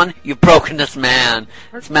you've done? You've broken this man.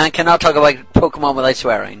 This man cannot talk about Pokemon without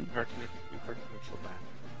swearing. You hurt me so bad.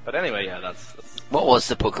 But anyway, yeah, that's... What was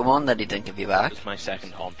the Pokemon that he didn't give you back? It was my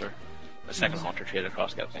second Haunter. My second Haunter traded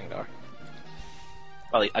across Gengar.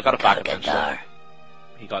 Well, I got it back eventually.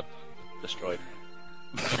 He got destroyed.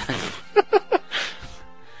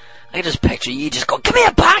 I can just picture you just go, give me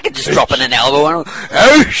a back, and just dropping an elbow and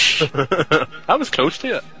Ouch! I was close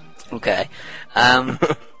to it. Okay.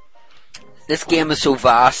 This game is so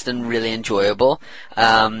vast and really enjoyable.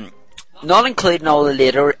 Not including all the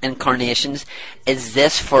later incarnations, is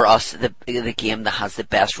this for us the game that has the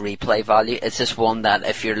best replay value? Is this one that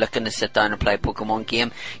if you're looking to sit down and play a Pokemon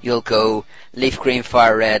game, you'll go Leaf Green,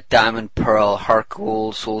 Fire Red, Diamond, Pearl, Heart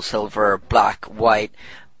Gold, Soul Silver, Black, White,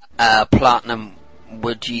 Platinum?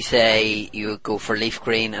 Would you say you would go for Leaf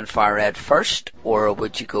Green and Fire Red first, or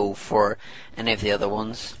would you go for any of the other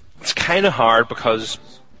ones? It's kind of hard because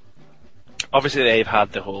obviously they've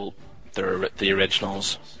had the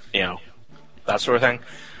originals, you know, that sort of thing.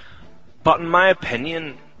 But in my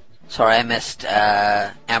opinion... Sorry, I missed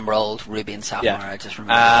Emerald, Ruby and Sapphire. Yeah. I just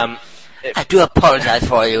remembered. I do apologise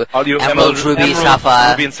for you. All you Emerald, Ruby,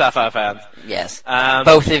 Sapphire. Ruby and Sapphire fans. Yes.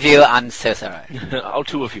 Both of you, I'm so sorry. All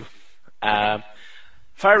two of you.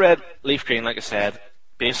 Fire Red, Leaf Green, like I said,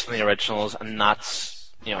 based on the originals, and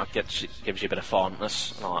that's, you know, it gives you a bit of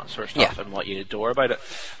fondness and all that sort of stuff, and what you adore about it.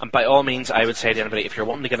 And by all means, I would say to anybody, if you're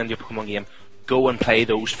wanting to get into a Pokemon game, go and play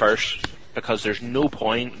those first, because there's no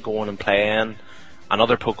point going and playing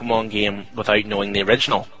another Pokemon game without knowing the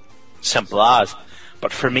original. Simple as.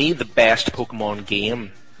 But for me, the best Pokemon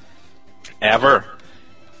game ever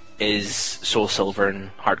is Soul Silver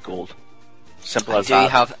and Heart Gold. Simple as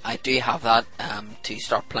that. I do have that to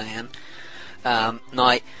start playing. Now,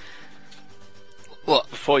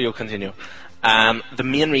 before you continue, the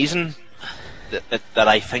main reason that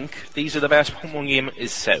I think these are the best Pokemon game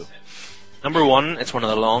is so. Number one, it's one of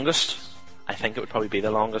the longest. I think it would probably be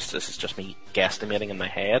the longest. This is just me guesstimating in my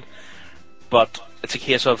head. But it's a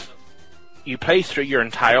case of you play through your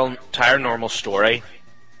entire normal story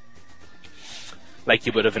like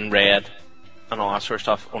you would have in Red and all that sort of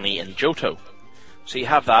stuff, only in Johto. So you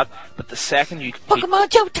have that, but the second you complete... Pokemon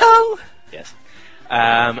Johto! Yes.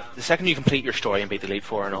 The second you complete your story and beat the Elite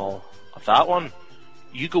Four and all of that one,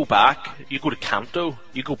 you go back, you go to Kanto,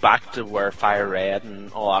 you go back to where Fire Red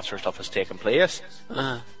and all that sort of stuff has taken place,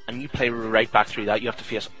 and you play right back through that. You have to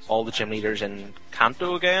face all the gym leaders in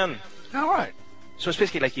Kanto again. Alright. So it's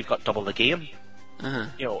basically like you've got double the game.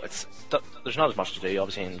 You know, there's not as much to do,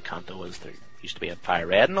 obviously, in Kanto as there used to be at Fire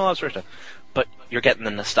Red and all that sort of stuff. But you're getting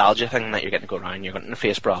the nostalgia thing that you're getting to go around, you're getting to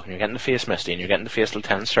face Brock, and you're getting to face Misty, and you're getting to face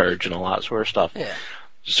Lieutenant Surge and all that sort of stuff. Yeah.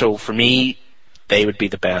 So for me, they would be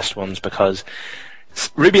the best ones, because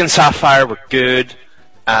Ruby and Sapphire were good,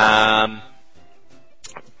 but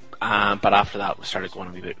after that we started going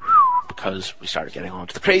a wee bit, because we started getting on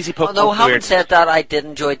to the crazy Pokemon. Although, having said that, I did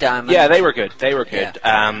enjoy Diamond. Yeah, they were good.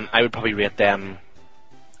 Yeah. I would probably rate them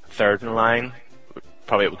third in line.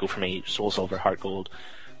 Probably it would go for me Soul Silver, Heart Gold,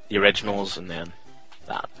 the originals, and then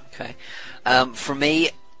that. Okay. For me,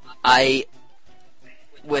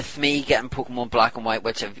 with me getting Pokemon Black and White,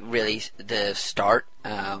 which I've really the start,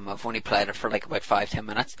 I've only played it for like about 5-10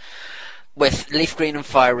 minutes. With Leaf Green and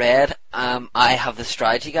Fire Red, I have the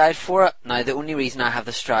strategy guide for it. Now, the only reason I have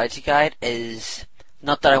the strategy guide is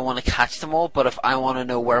not that I want to catch them all, but if I want to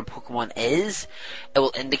know where a Pokemon is, it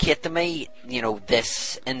will indicate to me, you know,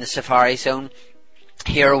 this in the Safari Zone.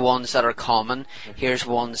 Here are ones that are common. Here's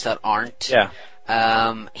ones that aren't. Yeah.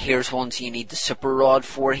 Here's ones you need the Super Rod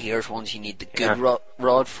for. Here's ones you need the good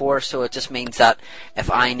rod for. So it just means that if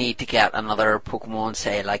I need to get another Pokemon,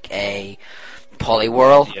 say like a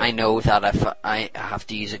Poliwhirl, I know that if I have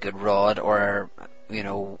to use a good rod or, you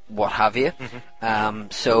know, what have you.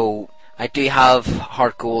 So I do have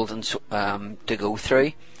Heart Gold and to go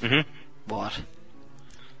through. What?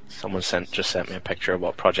 Someone just sent me a picture of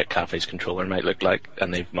what Project Cafe's controller might look like,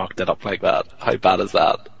 and they've mocked it up like that. How bad is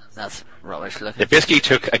that? That's rubbish looking. They basically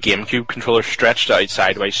took a GameCube controller, stretched out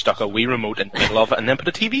sideways, stuck a Wii remote in the middle of it, and then put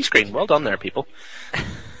a TV screen. Well done there, people.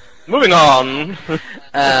 Moving on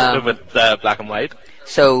with Black and White.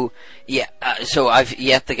 So yeah, so I've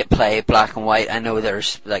yet to play Black and White. I know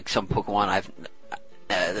there's like some Pokemon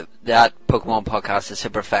that Pokemon podcast is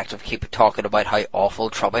super effective. Keep talking about how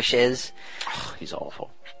awful Trubbish is. Oh, he's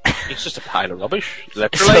awful. He's just a pile of rubbish.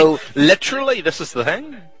 Literally, this is the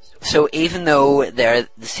thing. So even though they're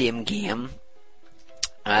the same game,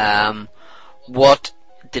 what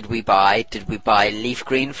did we buy? Did we buy Leaf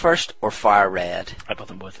Green first or Fire Red? I bought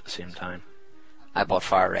them both at the same time. I bought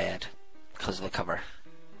Fire Red because of the cover.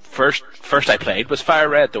 First I played was Fire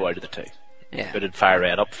Red, though, out of the two. Yeah. I did Fire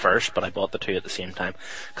Red up first, but I bought the two at the same time.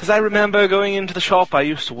 Because I remember going into the shop I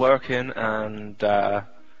used to work in, and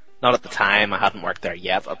not at the time, I hadn't worked there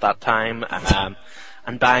yet at that time,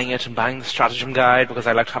 and buying it and buying the stratagem guide, because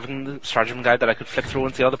I liked having the stratagem guide that I could flick through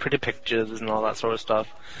and see all the pretty pictures and all that sort of stuff.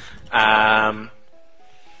 But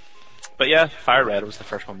yeah, Fire Red was the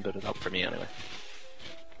first one booted up for me anyway.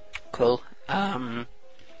 Cool. Yeah,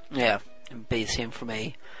 it'd be the same for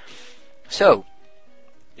me. So,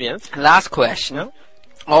 yes. Last question. No?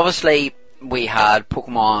 Obviously, we had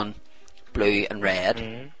Pokemon Blue and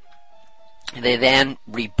Red. They then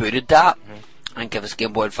rebooted that and give us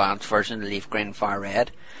Game Boy Advance version of Leaf Green and Fire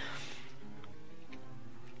Red.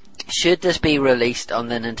 Should this be released on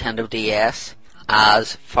the Nintendo DS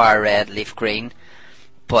as Fire Red, Leaf Green,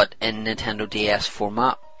 but in Nintendo DS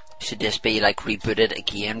format? Should this be like rebooted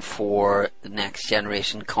again for the next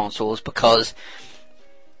generation consoles? Because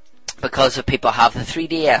if people have the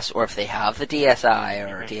 3DS, or if they have the DSi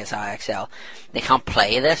or DSi XL, they can't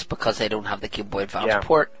play this because they don't have the Game Boy Advance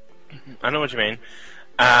port. I know what you mean.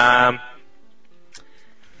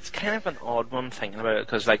 It's kind of an odd one thinking about it,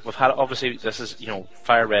 because like we've had, obviously this is, you know,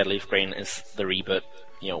 Fire Red, Leaf Green is the reboot,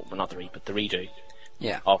 you know, well, not the reboot, the redo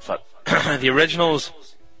of it. The originals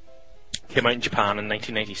came out in Japan in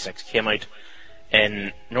 1996, came out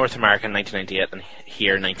in North America in 1998, and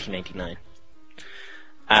here in 1999.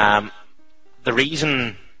 The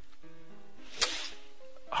reason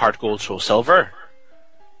Heart Gold, Soul Silver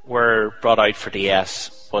were brought out for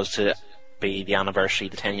DS was to be the anniversary,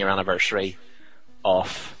 the 10-year anniversary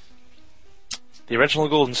of the original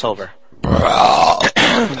Gold and Silver.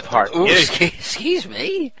 Ooh, excuse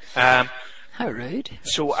me. How rude.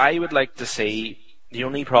 So I would like to see, the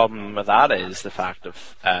only problem with that is the fact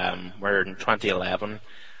of we're in 2011.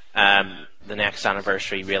 The next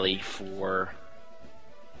anniversary really for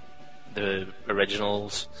the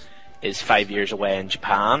originals is 5 years away in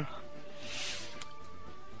Japan.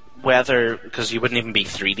 Whether, because you wouldn't even be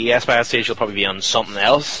 3DS by that stage, you'll probably be on something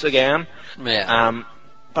else again. Yeah.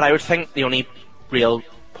 But I would think the only real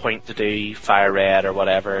point to do Fire Red or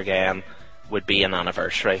whatever again would be an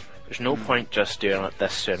anniversary. There's no point just doing it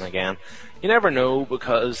this soon again. You never know,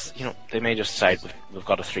 because, you know, they may just decide we've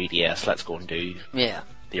got a 3DS, let's go and do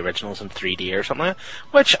the originals in 3D or something like that.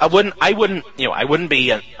 Which I wouldn't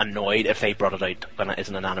be annoyed if they brought it out when it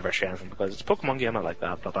isn't an anniversary or anything, because it's a Pokemon game, I like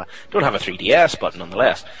that, blah blah. Don't have a 3DS, but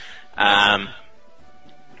nonetheless.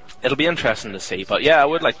 It'll be interesting to see, but yeah, I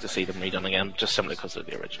would like to see them redone again, just simply because of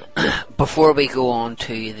the original. Before we go on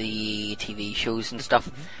to the TV shows and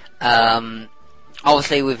stuff,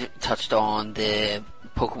 obviously we've touched on the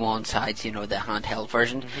Pokemon sides, you know, the handheld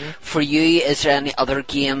version. For you, is there any other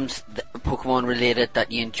games Pokemon related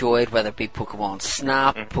that you enjoyed, whether it be Pokemon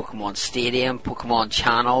Snap, Pokemon Stadium, Pokemon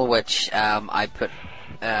Channel, which I put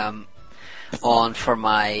on for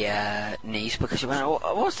my niece, because she went, oh,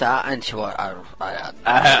 what's that? And she went, I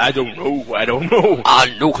don't know. I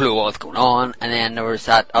have no clue what's going on. And then there was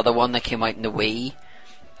that other one that came out in the Wii,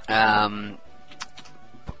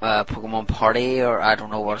 Pokemon Party, or I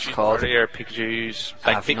don't know what it's called. Party or Pikachu's.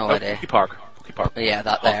 I have no idea. Pokepark. Yeah,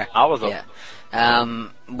 that there. I was up. Yeah.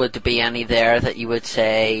 Would there be any there that you would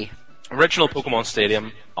say? Original Pokemon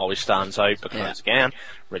Stadium always stands out because, again,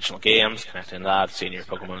 original games, connecting that, Senior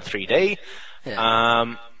Pokemon 3D.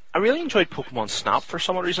 Yeah. I really enjoyed Pokemon Snap for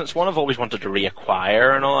some reason. It's one I've always wanted to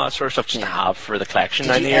reacquire and all that sort of stuff, just to have for the collection.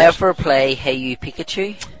 Did you ever play Hey You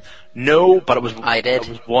Pikachu? No, but I did. It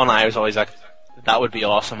was one I was always like, that would be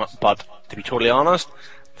awesome. But to be totally honest,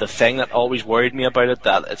 the thing that always worried me about it,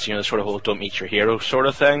 that it's, you know, the sort of whole don't meet your hero sort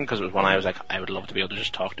of thing, because it was one I was like, I would love to be able to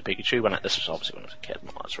just talk to Pikachu. This was obviously when I was a kid and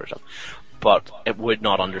all that sort of stuff. But it would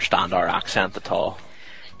not understand our accent at all.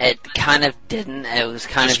 It kind of didn't. It was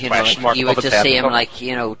kind Just of, you know, question you would just see him, like,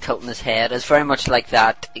 you know, tilting his head. It's very much like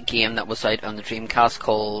that game that was out on the Dreamcast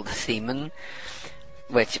called Seaman,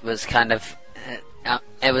 which was kind of,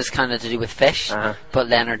 it was kind of to do with fish, but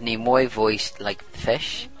Leonard Nimoy voiced, like,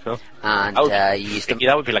 fish. Cool. And you used to,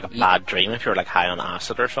 that would be like a bad dream if you were like high on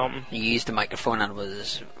acid or something. You used the microphone and it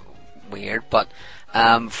was weird, but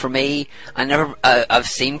for me, I've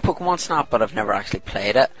seen Pokemon Snap, but I've never actually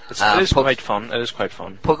played it. It is quite fun. It is quite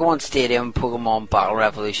fun. Pokemon Stadium, Pokemon Battle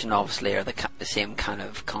Revolution, obviously, are the same kind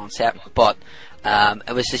of concept, but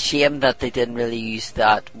it was a shame that they didn't really use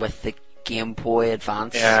that with the Game Boy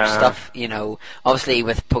Advance stuff. You know, obviously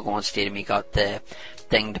with Pokemon Stadium, you got the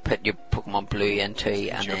thing to put your Pokemon Blue into,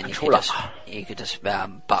 and then you could just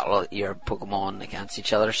battle your Pokemon against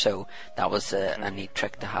each other. So that was a neat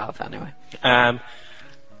trick to have, anyway.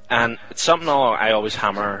 And it's something I always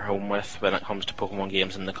hammer home with when it comes to Pokemon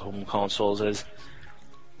games and the home consoles is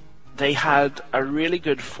they had a really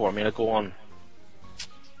good formula going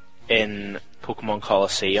in Pokemon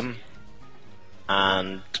Colosseum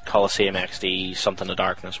and Colosseum XD, something of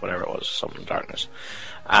darkness, whatever it was, something of darkness.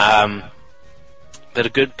 They had a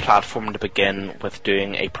good platform to begin with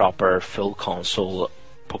doing a proper full console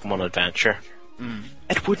Pokemon adventure.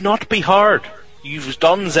 It would not be hard. You've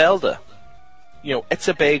done Zelda. You know, it's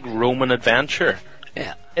a big Roman adventure.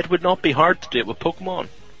 Yeah. It would not be hard to do it with Pokemon.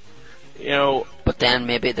 You know. But then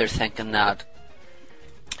maybe they're thinking that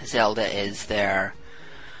Zelda is their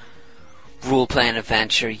role-playing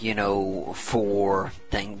adventure, you know, for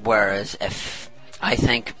thing. Whereas if, I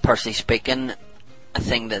think, personally speaking, a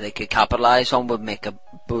thing that they could capitalise on would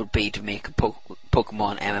be to make a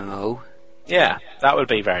Pokemon MMO. Yeah, that would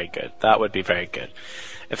be very good. That would be very good.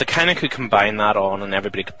 If they kind of could combine that on and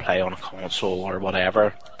everybody could play on a console or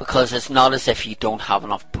whatever. Because it's not as if you don't have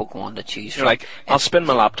enough Pokemon to choose from. Like, I'll spin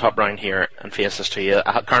my laptop round here and face this to you.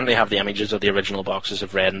 I currently have the images of the original boxes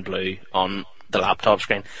of Red and Blue on the laptop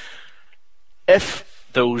screen. If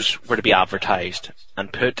those were to be advertised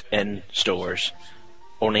and put in stores,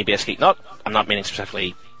 only basically, I'm not meaning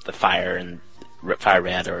specifically the Fire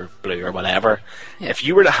Red or Blue or whatever. Yeah. If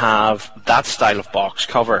you were to have that style of box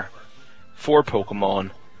cover for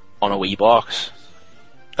Pokemon on a Wii box,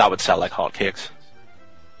 that would sell like hotcakes.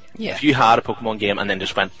 Yeah. If you had a Pokemon game and then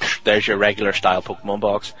just went, there's your regular style Pokemon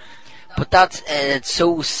box. But it's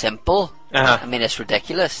so simple. I mean, it's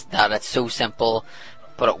ridiculous that it's so simple,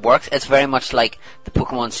 but it works. It's very much like the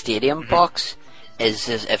Pokemon Stadium box. Is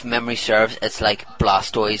if memory serves, it's like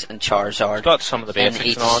Blastoise and Charizard. It's got some of the basics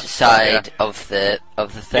in each and all. side of the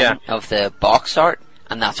thing of the box art,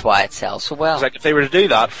 and that's why it sells so well. It's like if they were to do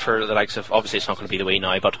that for the likes of, obviously it's not going to be the Wii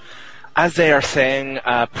now, but as they are saying,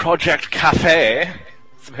 Project Cafe.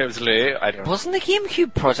 It was Lou. I don't know. Wasn't the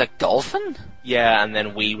GameCube Project Dolphin? Yeah, and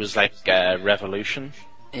then Wii was like Revolution.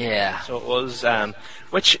 Yeah. So it was,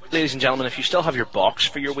 which, ladies and gentlemen, if you still have your box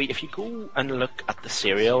for your Wii, if you go and look at the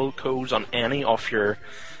serial codes on any of your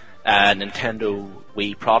Nintendo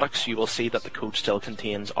Wii products, you will see that the code still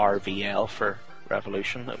contains RVL for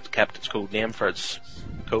Revolution. It's kept its code name for its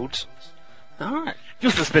codes. Alright.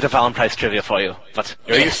 Just a bit of Alan Price trivia for you, but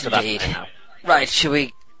you're used to that by now. Right, should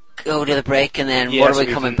we go to the break, and then Yeah, what are so we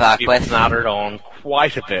we've coming been- back we've with? Nattered on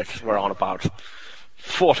quite a bit. We're on about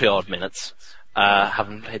 40 odd minutes.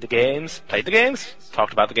 Haven't played the games. Played the games.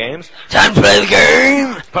 Talked about the games. Time to play the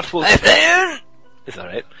game! But we'll... I play it! Is that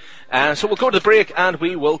right? So we'll go to the break, and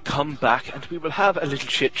we will come back, and we will have a little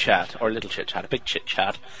chit-chat, or a little chit-chat, a big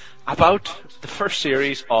chit-chat, about the first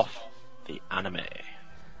series of the anime.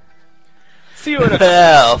 See you in a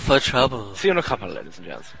Hell for trouble. See you in a couple, ladies and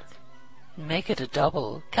gents. Make it a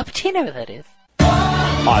double. Cappuccino, that is.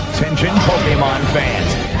 Attention Pokemon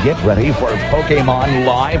fans, get ready for Pokemon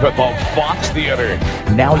Live at the Fox Theater.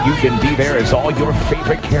 Now you can be there as all your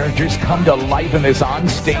favorite characters come to life in this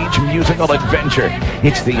on-stage musical adventure.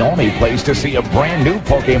 It's the only place to see a brand new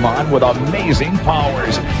Pokemon with amazing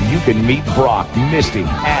powers. You can meet Brock, Misty,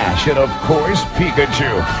 Ash, and of course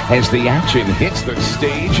Pikachu as the action hits the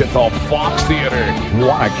stage at the Fox Theater.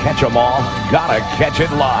 Wanna catch 'em all? Gotta catch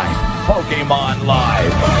it live. Pokemon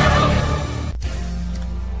Live.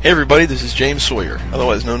 Hey everybody, this is James Sawyer,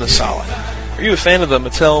 otherwise known as Sala. Are you a fan of the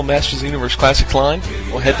Mattel Masters of the Universe Classics line?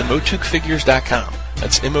 Well, head to motucfigures.com.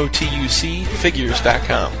 That's M-O-T-U-C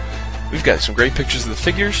figures.com. We've got some great pictures of the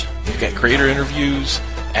figures, we've got creator interviews,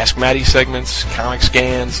 Ask Maddie segments, comic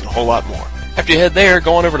scans, and a whole lot more. After you head there,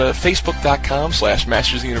 go on over to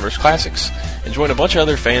facebook.com/Masters of the Universe Classics and join a bunch of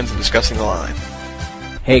other fans in discussing the line.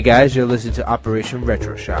 Hey guys, you're listening to Operation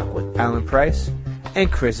Retro Shock with Alan Price and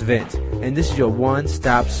Chris Vint, and this is your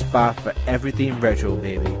one-stop spot for everything retro,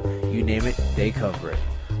 baby. You name it, they cover it.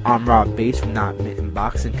 I'm Rob Bates from Not Mitten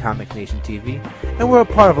Box and Comic Nation TV, and we're a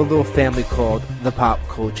part of a little family called the Pop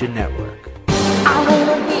Culture Network. I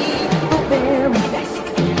wanna be the very best,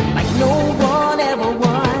 like no one ever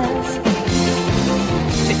was.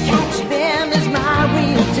 To catch them is my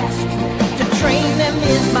real test, to train them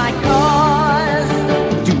is my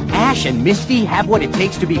cause. Do Ash and Misty have what it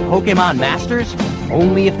takes to be Pokemon Masters?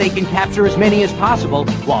 Only if they can capture as many as possible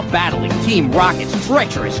while battling Team Rocket's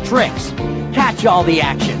treacherous tricks. Catch all the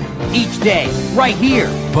action, each day, right here.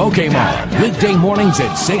 Pokemon, weekday mornings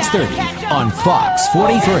at 6:30 on Fox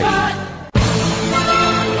 43.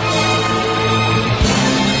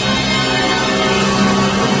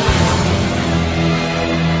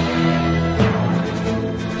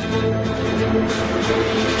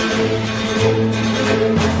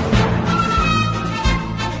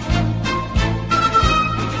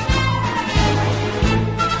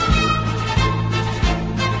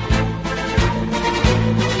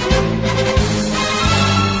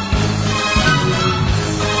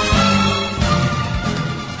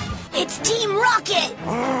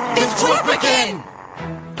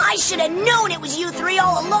 I should have known it was you three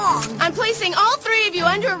all along. I'm placing all three of you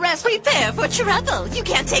under arrest. Prepare for trouble. You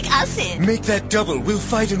can't take us in. Make that double. We'll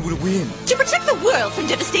fight and we'll win. To protect the world from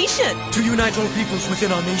devastation. To unite all peoples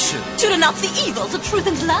within our nation. To denounce the evils of truth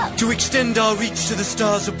and love. To extend our reach to the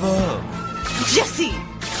stars above. Jesse.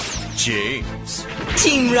 James.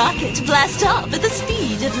 Team Rocket, blast off at the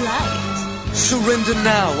speed of light. Surrender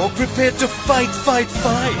now or prepare to fight, fight,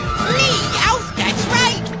 fight. That's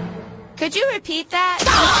right. Could you repeat that?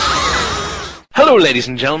 Hello, ladies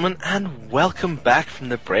and gentlemen, and welcome back from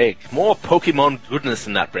the break. More Pokemon goodness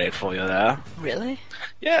in that break for you there. Really?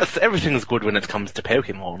 Yes, everything's good when it comes to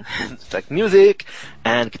Pokemon. It's like music,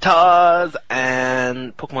 and guitars,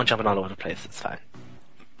 and Pokemon jumping all over the place. It's fine.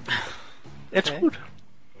 It's good.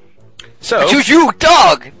 So... You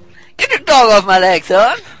dog! Get your dog off my leg,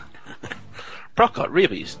 son! Brock got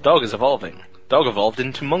rabies. Dog is evolving. Dog evolved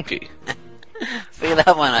into monkey. Figure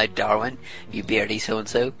that one out, Darwin. You beardy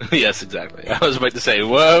so-and-so. Yes, exactly. I was about to say,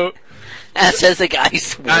 whoa. That says the guy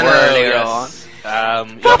swore earlier on.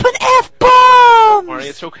 Dropping F-bombs! Don't worry,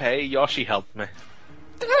 it's okay. Yoshi helped me.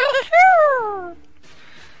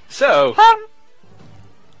 So...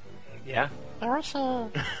 yeah?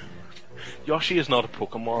 Yoshi is not a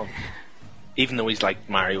Pokemon. Even though he's like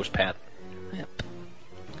Mario's pet. Yep.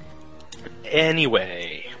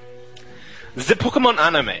 Anyway. The Pokemon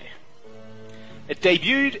anime. It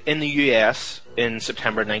debuted in the US in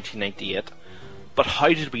September 1998, but how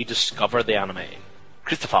did we discover the anime?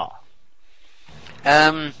 Christopher.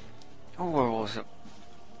 Where was it?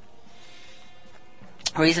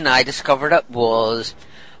 The reason I discovered it was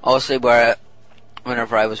obviously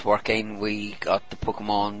whenever I was working, we got the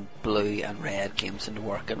Pokemon Blue and Red games into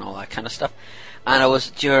work and all that kind of stuff. And it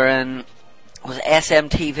was during, was it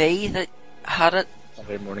SMTV that had it?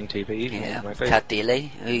 Saturday morning TV. Yeah, Cat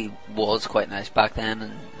Daly, who was quite nice back then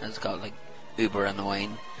and has got like uber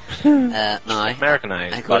annoying now.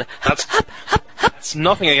 Americanized. That's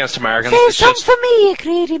nothing against Americans. Say it's something just, for me,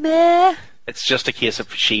 greedy man. It's just a case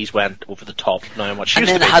of she's went over the top now and what she And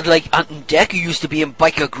used then to it be. had like Ant and Dec, who used to be in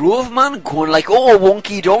Biker Grove, man, going like, oh,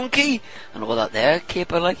 wonky donkey, and all that there,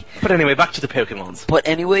 caper like. But anyway, back to the Pokemons. But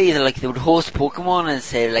anyway, they would host Pokemon and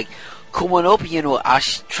say like, come on up, you know,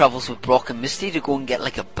 Ash travels with Brock and Misty to go and get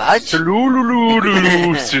like a badge.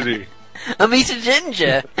 City. I meet a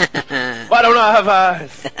ginger. Why don't I have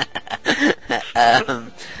eyes?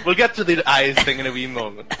 We'll get to the eyes thing in a wee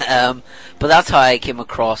moment. But that's how I came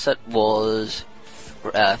across it, was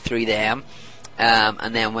through them.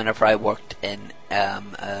 And then whenever I worked in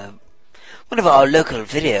one of our local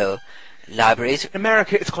video libraries. In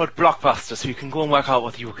America, it's called Blockbuster, so you can go and work out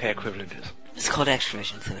what the UK equivalent is. It's called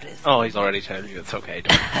Extravision, so it is. Oh, he's already telling you it's okay.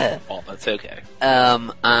 Don't oh, that's okay.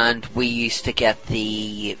 And we used to get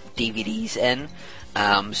the DVDs in.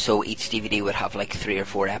 So each DVD would have like 3 or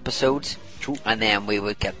 4 episodes. True. And then we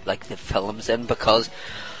would get like the films in, because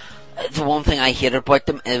the one thing I hated about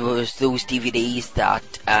them, it was those DVDs that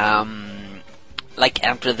like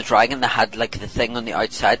Enter the Dragon, that had like the thing on the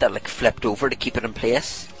outside that like flipped over to keep it in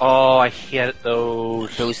place. Oh, I hate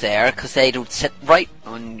those. Those there, because they don't sit right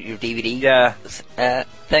on your DVD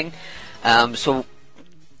thing. So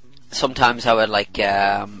sometimes I would like,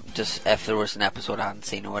 just if there was an episode I hadn't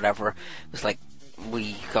seen or whatever, it was like,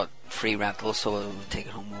 we got free rentals, so we would take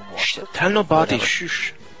it home and watch it. Tell nobody, whatever.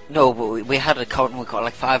 shush. No, but we had an account and we got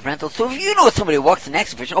like 5 rentals. So if you know somebody who works in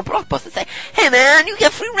Exhibition or Blockbuster, say, hey man, you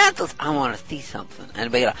get free rentals. I want to see something.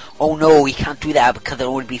 And be like, oh no, we can't do that because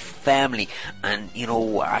it would be family. And, you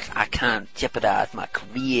know, I can't jeopardize my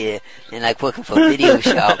career in like working for a video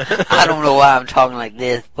shop. I don't know why I'm talking like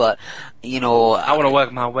this, but, you know. I want to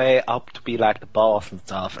work my way up to be like the boss and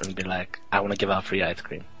stuff and be like, I want to give out free ice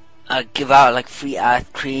cream. Give out like free ice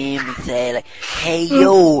cream and say like, hey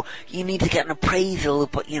yo, you need to get an appraisal,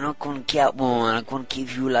 but you're not going to get one. I'm going to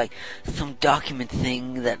give you like some document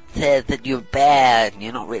thing that says that you're bad, and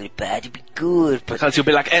you're not really bad, you'd be good. But because you'll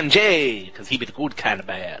be like MJ, because he'd be the good kind of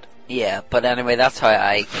bad. Yeah, but anyway, that's how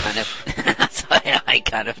I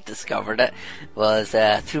kind of discovered it, was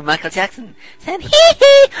through Michael Jackson saying, hee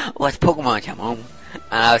hee, what's Pokemon, come home?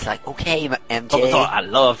 And I was like, okay, MJ. Oh, I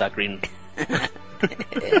love that green.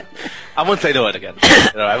 I won't say no it again.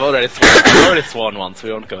 No, I've already sworn once.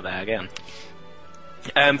 We won't go there again.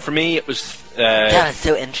 For me, it was. That is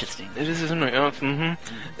so interesting. It is, isn't it?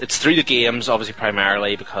 It's through the games, obviously,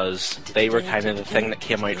 primarily because they were kind of the thing that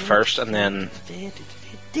came out first, and then.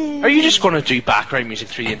 Are you just going to do background music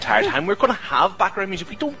through the entire time? We're going to have background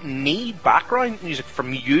music. We don't need background music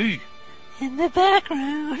from you. In the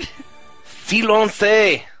background. Silence.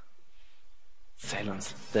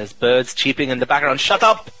 Silence. There's birds cheeping in the background. Shut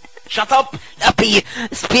up! Shut up! That be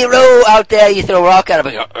Spiro out there. You throw a rock at him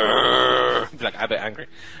and go, be like, I'm a bit angry.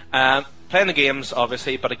 Playing the games,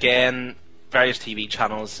 obviously, but again, various TV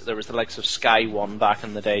channels. There was the likes of Sky One back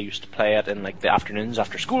in the day. Used to play it in like the afternoons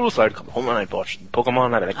after school. So I'd come home and I'd watch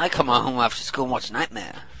Pokemon. I'd be like, I come home after school and watch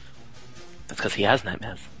Nightmare. That's because he has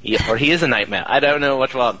nightmares. Or he is a nightmare. I don't know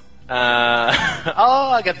which one.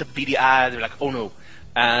 I get the beady eyes. They're like, oh no.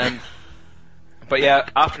 But yeah,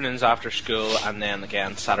 afternoons after school, and then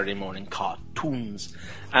again Saturday morning cartoons.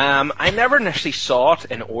 I never initially saw it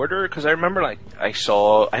in order, because I remember like I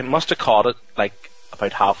must have caught it like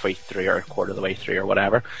about halfway through or a quarter of the way through or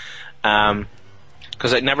whatever,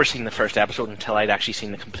 because I'd never seen the first episode until I'd actually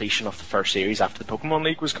seen the completion of the first series after the Pokemon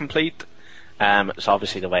League was complete. It's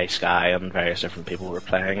obviously the way Sky and various different people were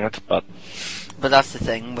playing it, but that's the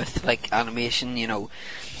thing with like animation, you know.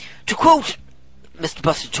 To quote Mr.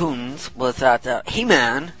 Buster Toons, was that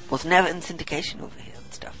He-Man was never in syndication over here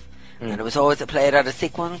and stuff. And it was always played out of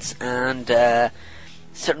sequence, and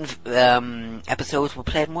certain episodes were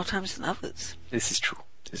played more times than others. This is true.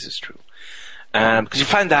 Because you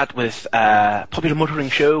find that with a popular motoring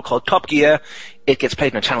show called Top Gear. It gets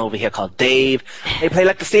played on a channel over here called Dave. They play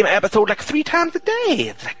like the same episode like 3 times a day.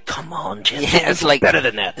 It's like, come on, Jim. Yeah, it's like better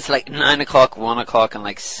than that. It's like 9 o'clock, 1 o'clock, and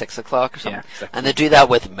like 6 o'clock or something. Yeah, exactly. And they do that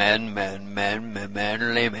with men.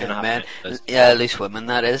 Yeah, loose women,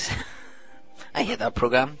 that is. I hate that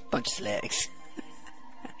program. Bunch of slags.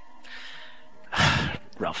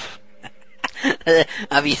 Rough.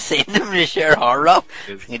 Have you seen them to share horror up?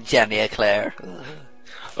 Jenny Eclair.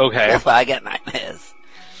 Okay. That's why I get nightmares.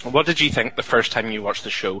 What did you think the first time you watched the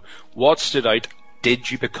show? What stood out? Did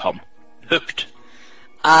you become hooked?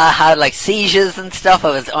 I had like seizures and stuff. I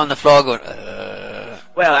was on the floor going,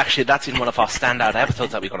 Well, actually, that's in one of our standout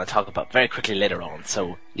episodes that we're going to talk about very quickly later on,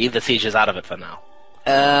 so leave the seizures out of it for now.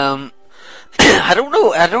 I don't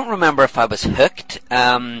know. I don't remember if I was hooked.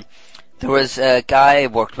 There was a guy I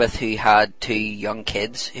worked with who had 2 young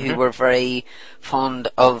kids who were very fond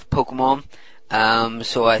of Pokemon.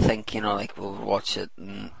 So I think, like, we'll watch it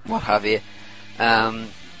and what have you. I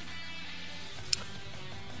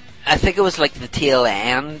think it was like the tail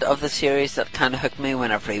end of the series that kind of hooked me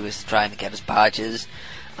whenever he was trying to get his badges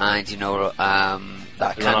and,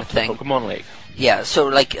 that kind of thing. Pokemon League. Yeah, so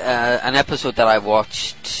like an episode that I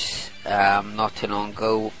watched not too long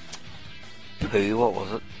ago. What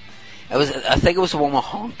was it? I think it was the one with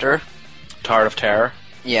Haunter. Tower of Terror.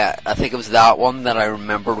 Yeah, I think it was that one that I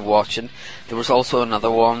remembered watching. There was also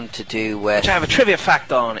another one to do with... Which I have a trivia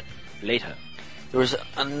fact on it later. There was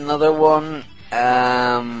another one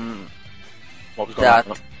what was going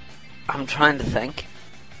on? I'm trying to think.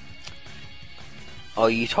 Oh,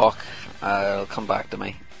 you talk. It'll come back to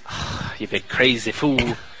me. You big crazy fool.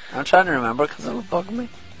 I'm trying to remember because it'll bug me.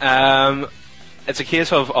 It's a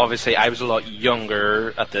case of, obviously, I was a lot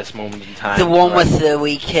younger at this moment in time. The one with the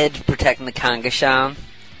wee kid protecting the Kangaskhan.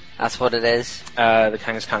 That's what it is. The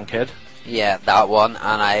Kangaskhan kid? Yeah, that one.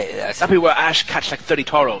 And that'd be where Ash catch like 30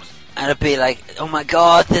 Tauros. And it'd be like, oh my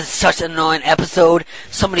god, this is such an annoying episode.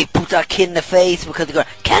 Somebody put that kid in the face because they go,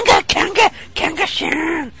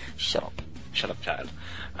 Kangaskhan. Shut up. Shut up, child.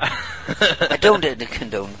 I don't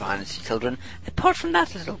condone violence to children, apart from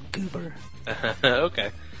that little goober.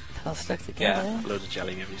 Okay. I'll stick together. Yeah, loads of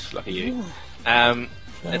jelly babies. Lucky you.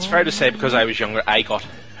 It's fair to say, because I was younger, I got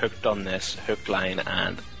hooked on this hook, line,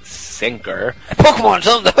 and sinker. Pokemon's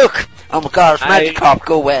on the hook! Oh my god, it's Magikarp,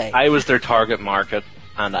 go away. I was their target market,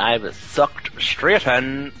 and I was sucked straight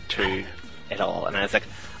in to it all. And I was like,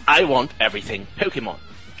 I want everything Pokemon.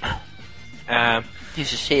 You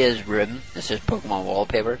should see his room. This is Pokemon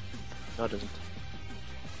wallpaper. No, it doesn't.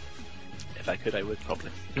 If I could, I would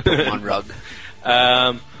probably. Pokemon rug.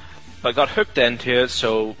 But I got hooked into it,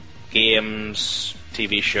 so games,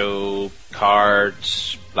 TV show,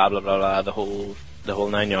 cards, blah blah blah blah, the whole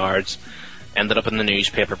 9 yards. Ended up in the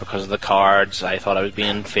newspaper because of the cards. I thought I was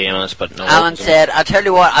being famous, but no. Alan said, "I'll tell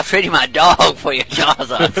you what, I'll trade you my dog for your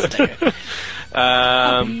Charizard sticker."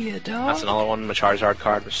 That's another one. My Charizard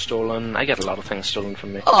card was stolen. I get a lot of things stolen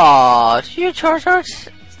from me. Aw, do you Charizards?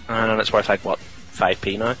 And it's worth like what,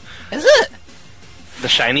 5p now? Is it? The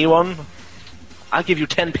shiny one? I'll give you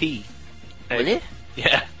 10p. Will you?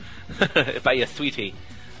 Yeah. Buy you a sweetie.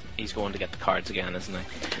 He's going to get the cards again, isn't he?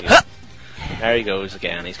 There he goes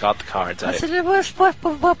again. He's got the cards out.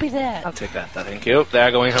 What be that? I'll take that. Thank you.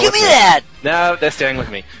 They're going home. Give me that! No, they're staying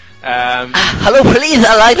with me. Hello, police.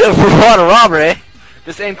 I'd like to report a robbery.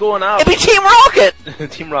 This ain't going out. It'd be Team Rocket.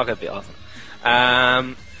 Team Rocket would be awesome.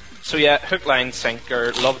 So yeah, hook, line,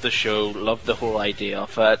 sinker. Loved the show. Loved the whole idea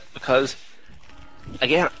of it because,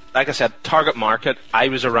 again, like I said, target market. I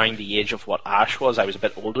was around the age of what Ash was. I was a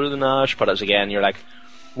bit older than Ash, but as again, you're like,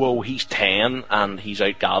 whoa, he's 10 and he's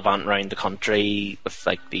out gallivanting around the country with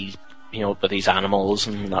like these, with these animals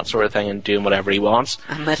and that sort of thing and doing whatever he wants.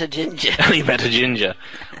 I met a ginger. And he met a ginger.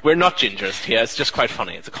 We're not gingers here. It's just quite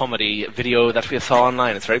funny. It's a comedy video that we saw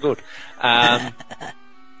online. It's very good.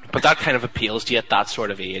 But that kind of appeals to you at that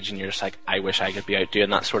sort of age, and you're just like, I wish I could be out doing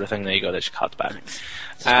that sort of thing. There you go. There's your cut back.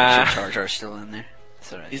 Charger's still in there.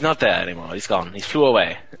 That's right. He's not there anymore. He's gone. He flew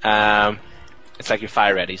away. It's like your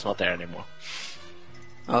Fire Red. He's not there anymore.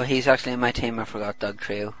 Oh, he's actually in my team. I forgot Doug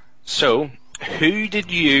Trio. So, who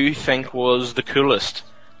did you think was the coolest,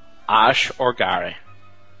 Ash or Gary?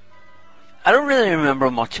 I don't really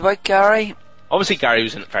remember much about Gary. Obviously, Gary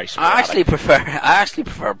was very sporadic. I actually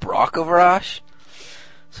prefer Brock over Ash.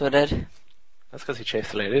 So I did. That's because he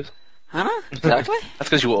chased the ladies. Huh? Exactly. That's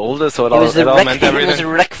because you were older, so it all meant everything. He was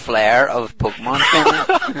Ric Flair of Pokemon.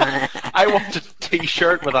 I want a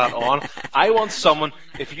t-shirt with that on. I want someone,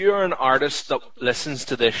 if you're an artist that listens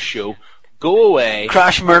to this show, go away.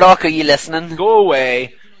 Crash Murdoch, are you listening? Go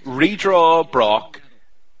away, redraw Brock,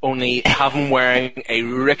 only have him wearing a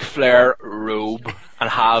Ric Flair robe and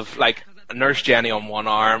have like Nurse Jenny on one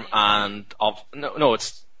arm and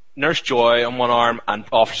it's Nurse Joy on one arm and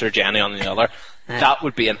Officer Jenny on the other. That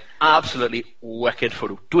would be an absolutely wicked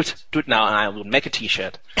photo. Do it now, and I will make a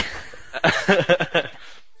t-shirt.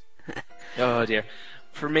 Oh dear.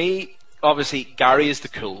 For me, obviously, Gary is the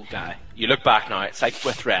cool guy. You look back now, it's like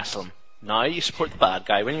with wrestling. Now you support the bad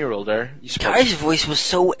guy when you're older. Gary's voice was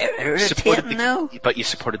so irritating now. But you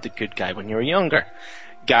supported the good guy when you were younger.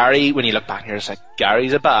 Gary, when you look back here, it's like,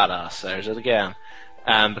 Gary's a badass. There's it again.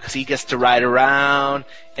 Because he gets to ride around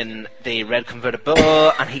in the red convertible,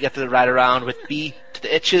 and he gets to ride around with B to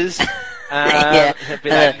the itches. Yeah.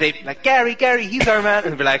 They'd be like, Gary, he's our man.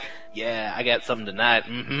 And he'd be like, yeah, I get something tonight.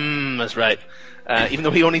 That's right. Even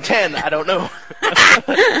though he only 10, I don't know.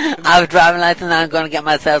 I have a driving license and I'm going to get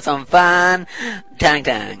myself some fun. Tang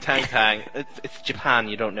tang. Tang tang. It's Japan,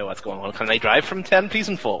 you don't know what's going on. Can I drive from 10? Please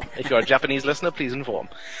inform. If you're a Japanese listener, please inform.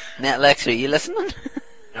 Netflix, are you listening?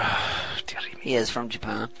 He is from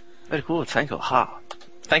Japan. Very cool, thank you. Ha.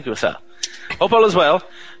 Thank you, sir. Hope all is well.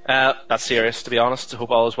 That's serious, to be honest.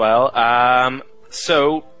 Hope all is well.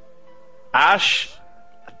 So, Ash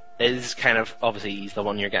is kind of, obviously, he's the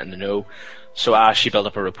one you're getting to know. So Ash you build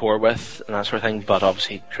up a rapport with, and that sort of thing, but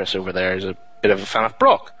obviously Chris over there is a bit of a fan of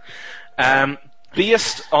Brock.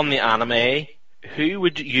 Based on the anime, who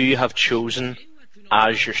would you have chosen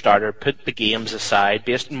as your starter? Put the games aside,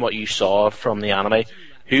 based on what you saw from the anime,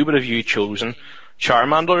 who would have you chosen?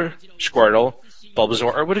 Charmander, Squirtle,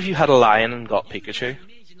 Bulbasaur, or would have you had a lion and got Pikachu?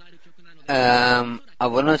 I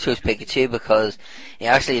wouldn't have chose Pikachu because he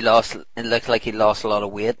actually lost. It looked like he lost a lot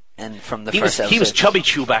of weight, and from the first episode, he was Chubby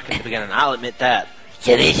Chew back in the beginning. I'll admit that.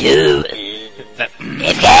 Chubby Chew.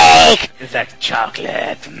 It's cake. It's like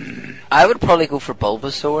chocolate. I would probably go for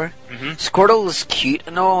Bulbasaur. Mm-hmm. Squirtle is cute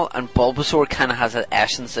and all, and Bulbasaur kind of has an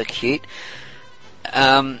essence of cute.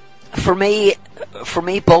 For me,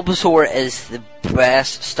 Bulbasaur is the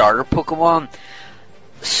best starter Pokemon.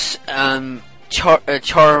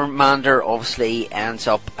 Charmander obviously ends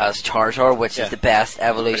up as Charizard, which is the best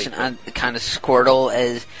evolution, and kind of Squirtle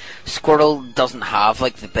doesn't have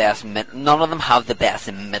like the best none of them have the best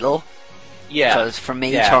in middle. Yeah. Because for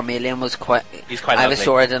me, Charmeleon was quite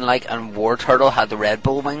Ivysaur I didn't like, and War Turtle had the Red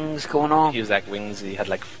Bull wings going on. He was like wings. He had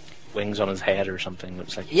like wings on his head or something. It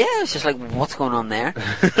was like it was just like, what's going on there?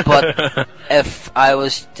 But if I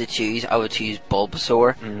was to choose, I would choose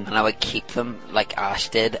Bulbasaur, and I would keep them like Ash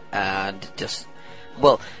did, and just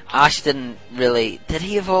Ash didn't really. Did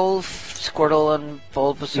he evolve Squirtle and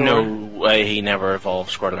Bulbasaur? No, he never evolved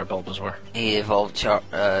Squirtle or Bulbasaur. He evolved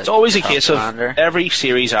it's always a case of every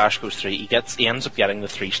series Ash goes through, he ends up getting the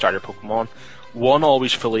 3 starter Pokemon. One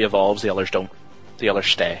always fully evolves, the others don't. The others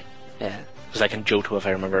stay. Yeah. Because like in Johto, if I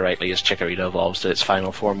remember rightly, his Chikorita evolves to its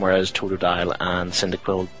final form, whereas Totodile and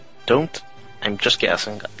Cyndaquil don't. I'm just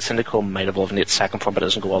guessing. Cyndaquil might evolve into its second form, but it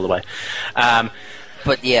doesn't go all the way.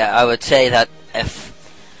 But yeah, I would say that if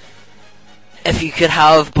you could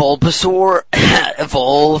have Bulbasaur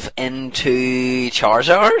evolve into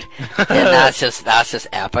Charizard, then that's just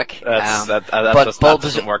epic. That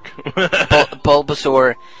doesn't work.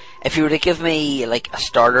 Bulbasaur, if you were to give me like a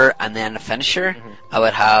starter and then a finisher, I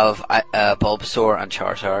would have Bulbasaur and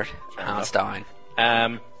Charizard, hands down.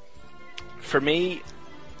 For me,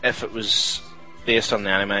 if it was based on the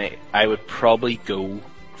anime, I would probably go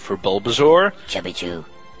for Bulbasaur. Chubby Chew.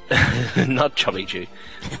 Not Chubby Chew.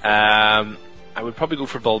 I would probably go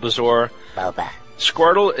for Bulbasaur. Bulba.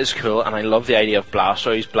 Squirtle is cool, and I love the idea of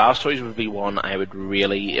Blastoise. Blastoise would be one I would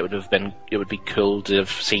really. It would be cool to have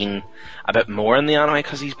seen a bit more in the anime,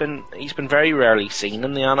 because he's been very rarely seen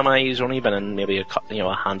in the anime. He's only been in maybe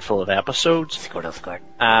a handful of episodes. Squirt.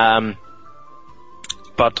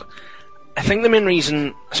 But I think the main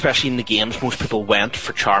reason, especially in the games, most people went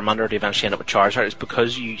for Charmander to eventually end up with Charizard is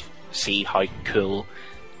because you see how cool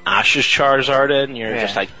Ash's Charizard is, and you're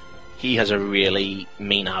just like, he has a really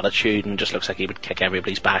mean attitude and just looks like he would kick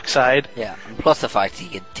everybody's backside. Yeah, and plus the fact that you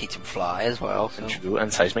could teach him fly as well. So. True,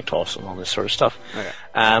 and seismic toss and all this sort of stuff. Okay.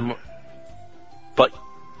 But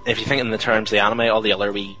if you think in the terms of the anime, all the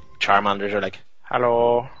other wee Charmanders are like,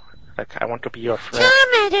 hello, like, I want to be your friend.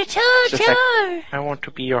 Charmander, Char. I want to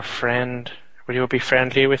be your friend. Will you be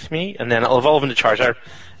friendly with me? And then it'll evolve into Charizard.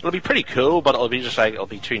 It'll be pretty cool, but it'll be just like, it'll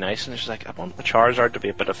be too nice, and it's just like, I want the Charizard to be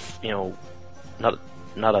a bit of,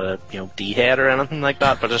 not a D-head or anything like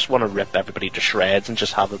that, but I just want to rip everybody to shreds and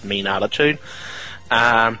just have a mean attitude.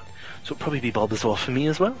 So it'll probably be Bulbasaur for me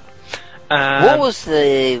as well. What was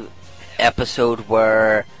the episode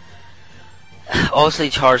where obviously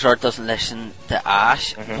Charizard doesn't listen to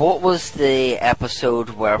Ash? What was the episode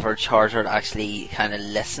where Charizard actually kind of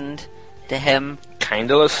listened to him?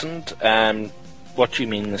 Kind of listened? What do you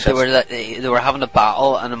mean? They were having a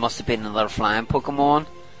battle, and it must have been another flying Pokemon.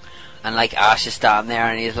 And like Ash is standing there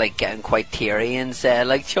and he's like getting quite teary and said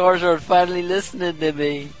like, Charizard finally listening to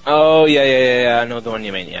me. Oh yeah, I know the one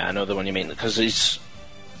you mean. Yeah, I know the one you mean, because he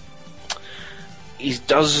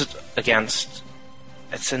does it against,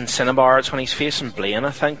 it's in Cinnabar, it's when he's facing Blaine, I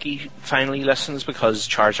think he finally listens, because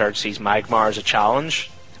Charizard sees Magmar as a challenge.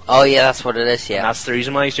 Oh yeah, that's what it is, yeah. And that's the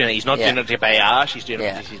reason why he's doing it. He's not doing it to buy Ash, he's doing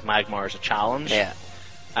it because he sees Magmar as a challenge. Yeah.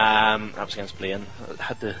 That was against Blaine. I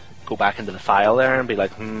had to go back into the file there and be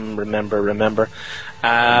like, remember. Rumble.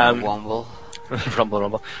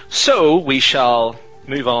 Rumble. So, we shall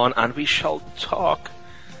move on and we shall talk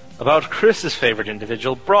about Chris's favourite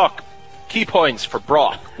individual, Brock. Key points for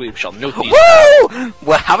Brock. We shall note these. Woo!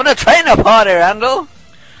 We're having a training party, Randall.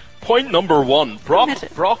 Point number 1.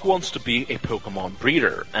 Brock wants to be a Pokemon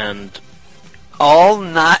breeder, and all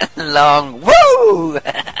night long. Woo!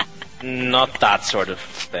 Not that sort of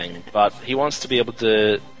thing, but he wants to be able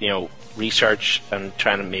to, research and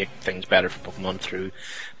try and make things better for Pokemon through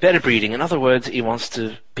better breeding. In other words, he wants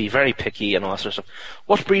to be very picky and all that sort of stuff.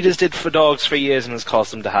 What breeders did for dogs for years and has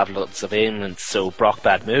caused them to have lots of ailments, so Brock,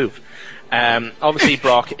 bad move. Obviously,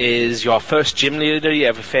 Brock is your first gym leader you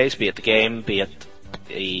ever face, be it the game, be it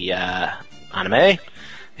the anime.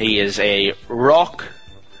 He is a rock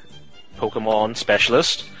Pokemon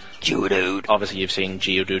specialist. Geodude. Obviously, you've seen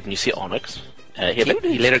Geodude and you see Onix.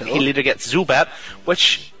 He later gets Zubat,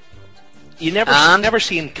 which you never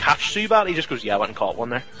see him catch Zubat. He just goes, yeah, I went and caught one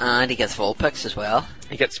there. And he gets Vulpix as well.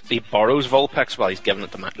 He borrows Vulpix while he's giving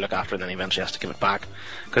it to look after, and then he eventually has to give it back.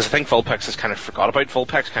 Because I think Vulpix has kind of forgot about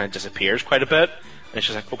Vulpix, kind of disappears quite a bit. And it's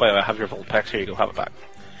just like, oh, by the way, I have your Vulpix, here you go, have it back.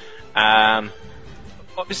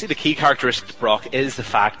 Obviously, the key characteristic of Brock is the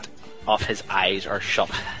fact of his eyes are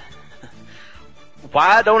shut.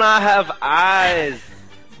 Why don't I have eyes?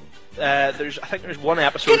 I think there's one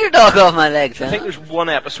episode. Get your dog off my legs. I think there's one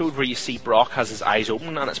episode where you see Brock has his eyes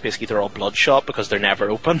open, and it's basically they're all bloodshot because they're never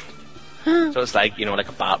open. So it's like like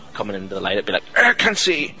a bat coming into the light. It'd be like, I can't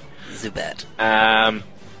see. Zubat.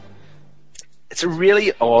 It's a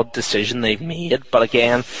really odd decision they've made, but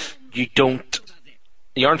again, you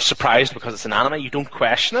aren't surprised because it's an anime. You don't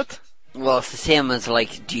question it. Well, it's the same as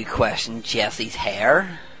do you question Jesse's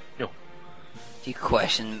hair? No. Do you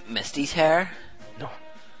question Misty's hair? No.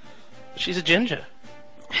 She's a ginger.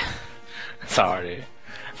 Sorry.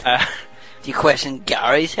 Do you question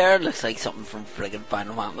Gary's hair? It looks like something from friggin'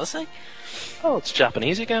 Final Fantasy. Oh, it's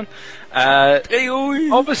Japanese again.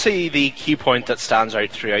 Obviously, the key point that stands out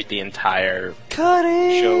throughout the entire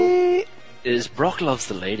show is Brock loves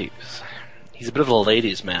the ladies. He's a bit of a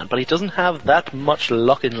ladies' man, but he doesn't have that much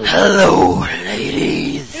luck in life. Hello,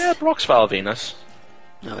 ladies! Yeah, Brock's Val Venus.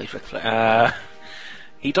 No, he's Ric Flair.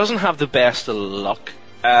 He doesn't have the best of luck.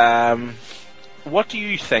 What do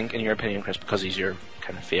you think, in your opinion, Chris, because he's your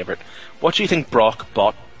kind of favourite, what do you think Brock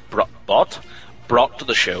brought to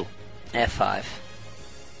the show? F5.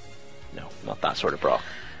 No, not that sort of Brock.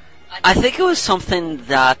 I think it was something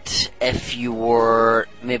that if you were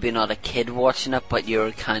maybe not a kid watching it, but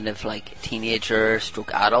you're kind of like teenager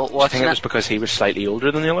stroke adult watching it. I think it was because he was slightly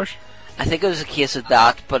older than the others? I think it was a case of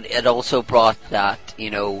that, but it also brought that,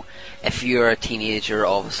 if you're a teenager,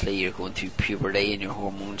 obviously you're going through puberty and your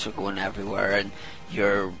hormones are going everywhere and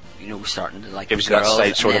you're, starting to like gives girls. That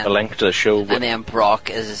slight sort of a link to the show. And then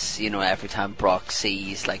Brock is, every time Brock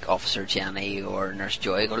sees like Officer Jenny or Nurse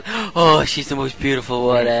Joy going, oh, she's the most beautiful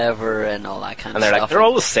whatever, and all that kind of stuff. And they're like, they're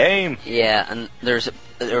all the same. Yeah, and there's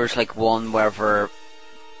like one wherever,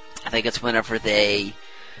 I think it's whenever they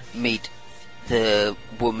meet the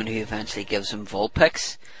woman who eventually gives him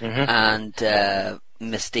Vulpix, and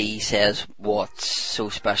Misty says what's so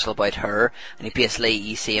special about her, and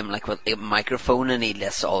you see him like with a microphone and he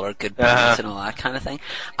lists all her good points and all that kind of thing.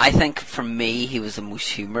 I think for me he was the most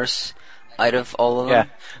humorous out of all of them.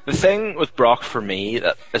 Yeah, the thing with Brock for me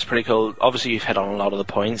that is pretty cool, obviously you've hit on a lot of the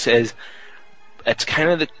points, is it's kind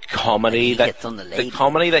of the comedy that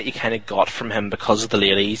you kind of got from him because of the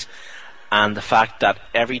ladies, and the fact that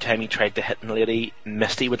every time he tried to hit a lady,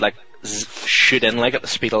 Misty would like shoot in like at the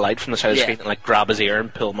speed of light from the side of the screen and like grab his ear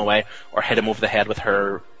and pull him away, or hit him over the head with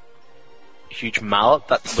her huge mallet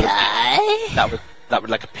that would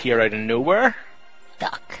like appear out of nowhere.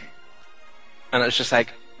 Duck. And it's just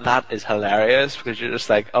like, that is hilarious, because you're just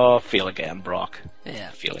like, oh, feel again, Brock. Yeah.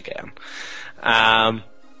 Feel again.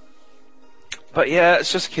 But yeah,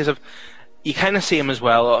 it's just a case of, you kind of see him as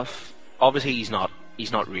well. Obviously, he's not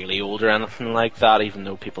really old or anything like that, even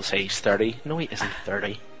though people say he's 30. No, he isn't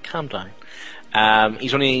 30. Calm down.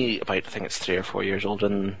 He's only about, I think it's 3 or 4 years older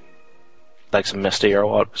than like some Misty or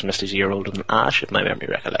what, because Misty's a year older than Ash, if my memory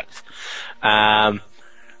recollects.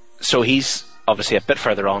 So he's obviously a bit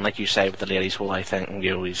further on, like you say, with the ladies. Well, I think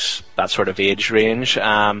he's that sort of age range.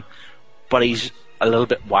 But he's a little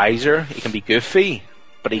bit wiser. He can be goofy,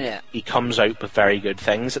 but he comes out with very good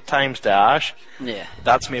things at times to Ash. Yeah.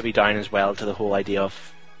 That's maybe down as well to the whole idea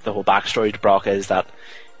of the whole backstory to Brock, is that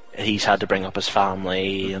he's had to bring up his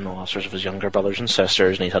family and all sorts of his younger brothers and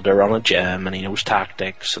sisters, and he's had to run a gym, and he knows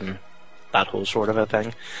tactics and that whole sort of a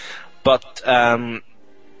thing. But and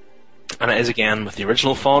it is again with the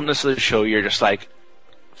original fondness of the show, you're just like,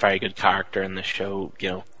 very good character in the show,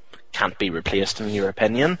 can't be replaced in your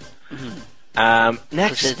opinion.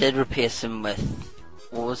 Next, they did replace him with,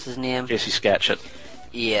 what was his name? JC Sketchit.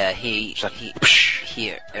 Yeah, he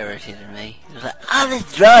irritated me. He was like,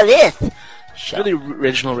 let's draw this! The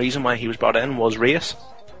original reason why he was brought in was race.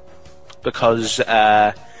 Because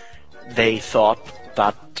they thought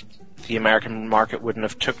that the American market wouldn't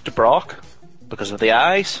have took to Brock because of the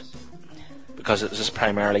eyes. Because it was a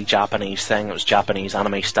primarily Japanese thing, it was Japanese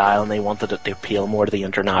anime style, and they wanted it to appeal more to the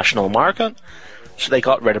international market. So they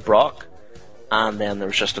got rid of Brock, and then there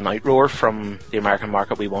was just an outroar from the American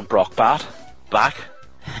market, we want Brock back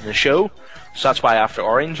in the show. So that's why after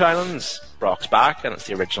Orange Islands, Brock's back, and it's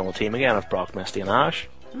the original team again of Brock, Misty, and Ash.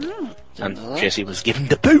 And Jesse was given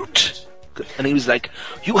the boot. And he was like,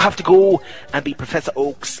 you have to go and be Professor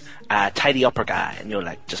Oak's tidy upper guy. And you're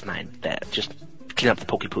like, just mind that, just clean up the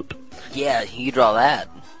pokey poop. Yeah, you draw that.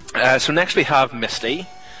 So next we have Misty.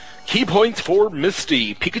 Key points for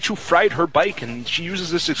Misty. Pikachu fried her bike, and she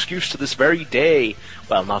uses this excuse to this very day.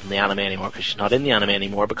 Well, not in the anime anymore, because she's not in the anime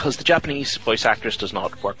anymore, because the Japanese voice actress does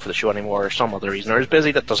not work for the show anymore, or some other reason, or is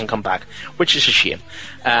busy that doesn't come back, which is a shame.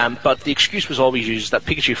 But the excuse was always used that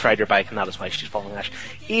Pikachu fried her bike, and that is why she's following Ash.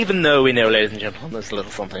 Even though we know, ladies and gentlemen, there's a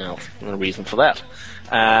little something else, and a reason for that.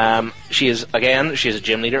 She is a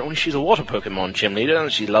gym leader, only she's a water Pokemon gym leader,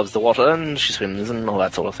 and she loves the water, and she swims, and all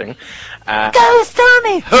that sort of thing. Go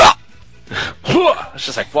Stormy! It's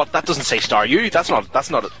just like, what? That doesn't say Staryu. That's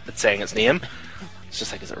not it saying its name. It's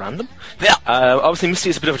just like, is it random? Yeah. Obviously,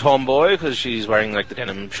 Misty is a bit of a tomboy because she's wearing like the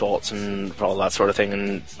denim shorts and all that sort of thing,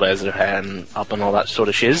 and wears her hair up and all that sort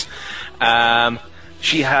of shiz.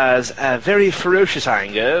 She has a very ferocious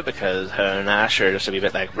anger because her and Ash are just a wee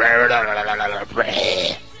bit like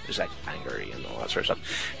just like angry and all that sort of stuff.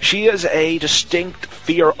 She has a distinct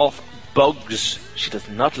fear of bugs. She does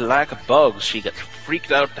not like bugs. She gets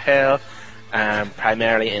freaked out to hell.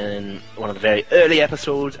 Primarily in one of the very early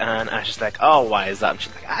episodes, and Ash is like, oh, why is that? And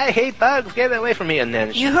she's like, I hate bugs, get away from me. And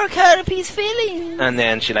then you hurt Caterpie's feelings. And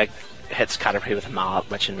then she like hits Caterpie with a mallet,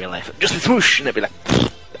 which in real life would just be smoosh, and it'd be like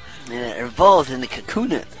and it evolves in the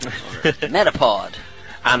Kakuna Metapod.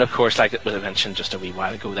 And of course, like it was mentioned just a wee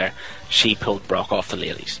while ago there, she pulled Brock off the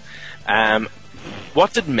ladies.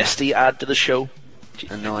 What did Misty add to the show?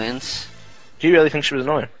 Annoyance. Do you really think she was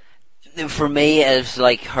annoying? For me, it's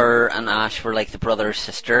like her and Ash were like the brother or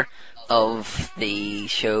sister of the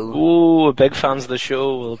show. Ooh, big fans of the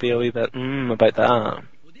show will be a wee bit about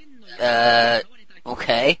that.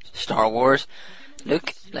 Okay, Star Wars.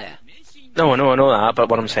 Luke, No, I know that, but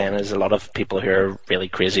what I'm saying is a lot of people who are really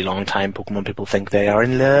crazy long-time Pokemon people think they are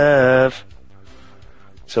in love.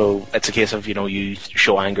 So it's a case of, you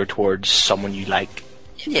show anger towards someone you like.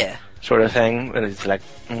 Yeah. Sort of thing, and it's like,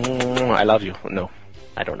 I love you. No.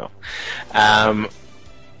 I don't know.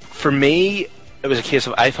 For me, it was a case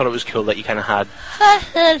of I thought it was cool that you kind of had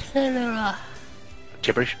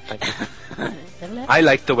gibberish. Thank you. I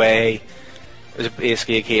liked the way it was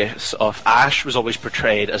basically a case of Ash was always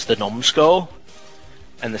portrayed as the numbskull,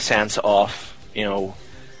 in the sense of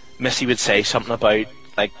Misty would say something about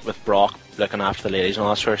like with Brock looking after the ladies and all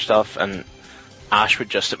that sort of stuff, and Ash would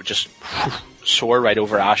just soar right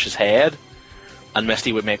over Ash's head, and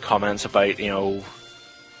Misty would make comments about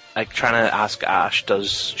like trying to ask Ash,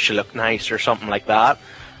 does she look nice or something like that,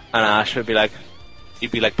 and Ash would be like,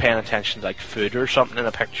 you'd be like paying attention to like food or something in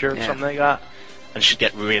a picture or something like that, and she'd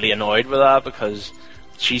get really annoyed with that because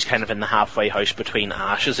she's kind of in the halfway house between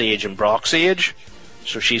Ash's age and Brock's age,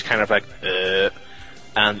 so she's kind of like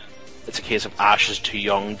and it's a case of Ash is too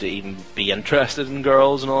young to even be interested in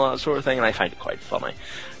girls and all that sort of thing, and I find it quite funny.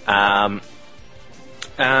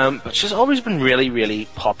 But she's always been really, really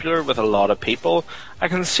popular with a lot of people. I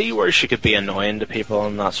can see where she could be annoying to people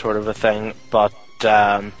and that sort of a thing, but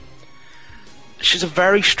she's a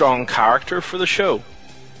very strong character for the show.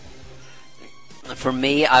 For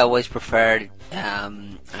me, I always preferred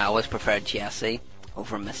Jessie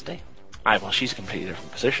over Misty. Well, she's a completely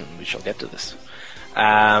different position. We shall get to this.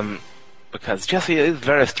 Because Jessie is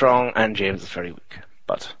very strong and James is very weak.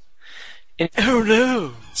 But oh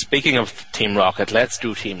no! Speaking of Team Rocket, let's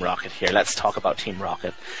do Team Rocket here. Let's talk about Team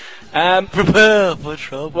Rocket. Prepare for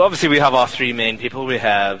trouble. Well, obviously, we have our three main people. We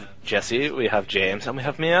have Jessie, we have James, and we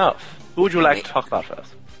have Meowth. Who would you like to talk about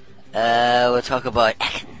first? We'll talk about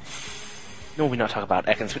Ekans. No, we're not talking about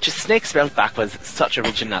Ekans, which is snake spelled backwards. Such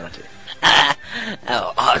originality.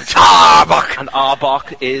 Arbok! And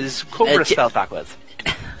Arbok is Cobra spelled backwards.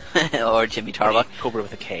 Or Jimmy Tarbuck. Cobra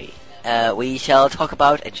with a K. We shall talk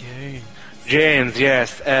about James. James,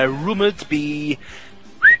 yes. Rumoured to be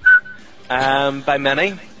by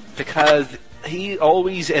many, because he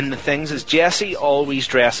always, in the things, is Jessie always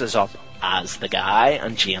dresses up as the guy,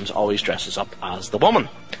 and James always dresses up as the woman.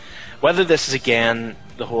 whether this is again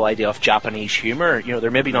the whole idea of Japanese humor, you know,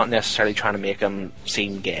 they're maybe not necessarily trying to make him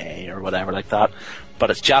seem gay or whatever like that,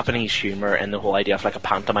 but it's Japanese humor and the whole idea of like a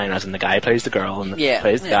pantomime, as in the guy plays the girl and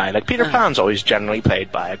plays the guy. Like Peter Pan's always generally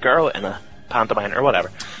played by a girl in a pantomime or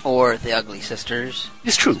whatever. Or the Ugly Sisters.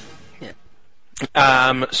 It's true.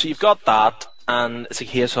 Yeah. So you've got that, and it's a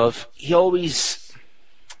case of he has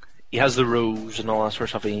the rose and all that sort of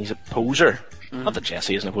stuff, and he's a poser. Not that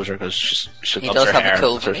Jessie isn't a poser, because she loves her hair.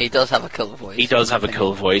 He does have a cool voice. He does have a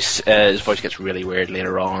cool voice. His voice gets really weird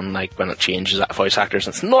later on, like when it changes at voice actors,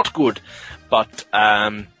 and it's not good. But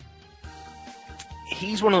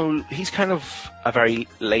he's kind of a very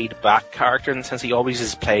laid-back character in the sense he always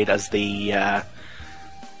is played as the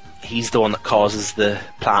he's the one that causes the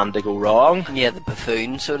plan to go wrong. Yeah, the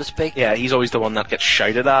buffoon, so to speak. Yeah, he's always the one that gets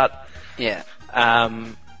shouted at. Yeah.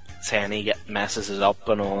 Saying he messes it up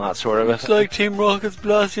and all that sort of It's like Team Rocket's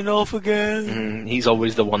blasting off again. He's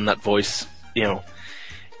always the one that voice, you know,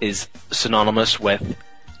 is synonymous with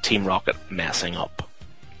Team Rocket messing up.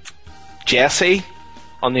 Jessie,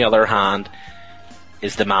 on the other hand,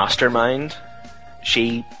 is the mastermind.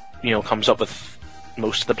 She, you know, comes up with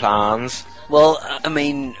most of the plans. Well, I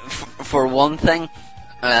mean, for one thing,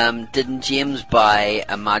 didn't James buy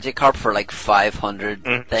a Magikarp for like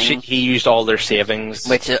 500 things? He used all their savings.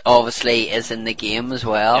 Which obviously is in the game as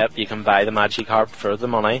well. Yep, you can buy the Magikarp for the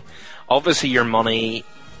money. Obviously your money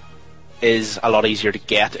is a lot easier to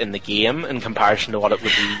get in the game in comparison to what it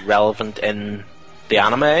would be relevant in the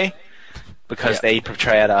anime, because they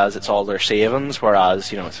portray it as it's all their savings,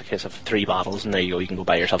 whereas, you know, it's a case of 3 battles and there you go, you can go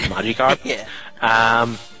buy yourself a Magikarp.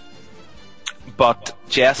 Yeah. But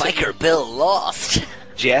Jessie... Biker Bill lost.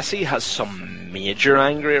 Jessie has some major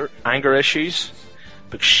anger issues,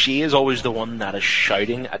 because she is always the one that is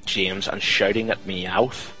shouting at James and shouting at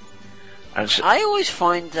Meowth. I always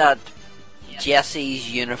find that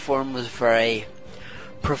Jessie's uniform was very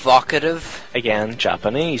provocative. Again,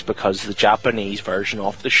 Japanese, because the Japanese version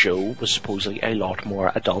of the show was supposedly a lot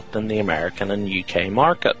more adult than the American and UK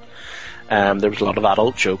market. There was a lot of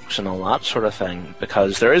adult jokes and all that sort of thing,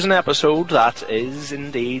 because there is an episode that is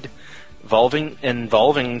indeed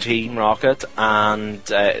involving Team Rocket, and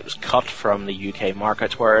it was cut from the UK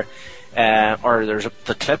market where, or there's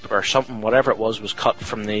the clip or something, whatever it was cut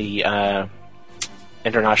from the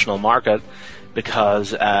international market,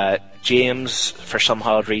 because James, for some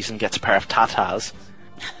odd reason, gets a pair of tatas.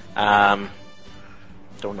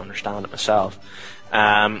 Don't understand it myself.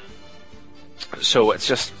 So it's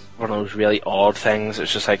just one of those really odd things.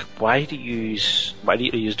 It's just like, why do you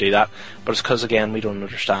do that? But it's because, again, we don't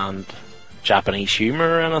understand Japanese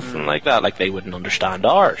humour or anything like that. Like, they wouldn't understand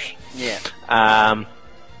ours. Yeah.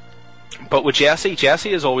 But with Jessie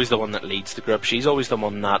is always the one that leads the group. She's always the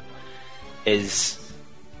one that is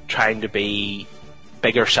trying to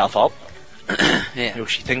big herself up. Yeah. You know,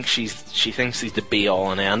 she thinks she's the be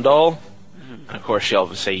all and end all. And of course, she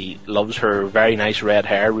obviously loves her very nice red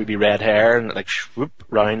hair, ruby red hair, and like swoop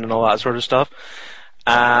round and all that sort of stuff.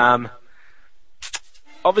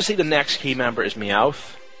 Obviously, the next key member is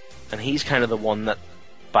Meowth, and he's kind of the one that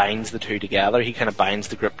binds the two together. He kind of binds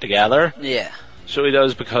the group together. Yeah. So he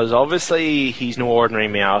does, because obviously he's no ordinary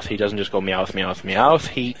Meowth. He doesn't just go Meowth, Meowth, Meowth.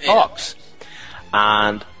 He talks.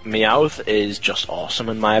 And Meowth is just awesome,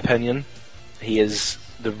 in my opinion. He is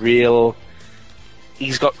the real...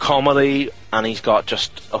 He's got comedy, and he's got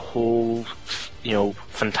just a whole, you know,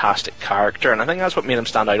 fantastic character. And I think that's what made him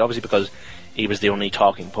stand out, obviously, because he was the only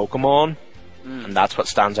talking Pokemon, and that's what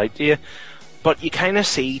stands out to you. But you kind of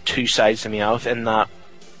see two sides to Meowth, in that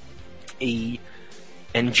he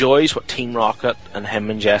enjoys what Team Rocket and him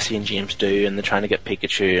and Jessie and James do, and they're trying to get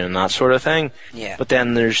Pikachu and that sort of thing. Yeah. But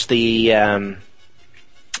then there's the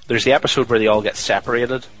episode where they all get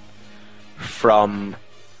separated from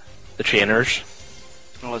the trainers.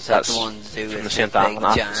 Was that the ones to do from with the St.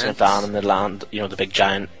 Anne and the land, you know, the big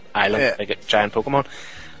giant island, big giant Pokemon.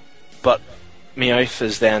 But Meowth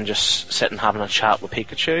is then just sitting having a chat with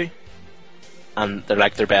Pikachu, and they're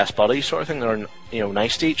like their best buddies sort of thing. They're, you know,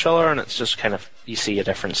 nice to each other, and it's just kind of, you see a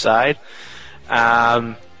different side.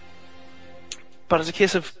 But as a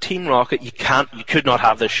case of Team Rocket, you could not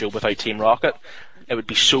have this show without Team Rocket. It would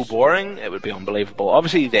be so boring, it would be unbelievable.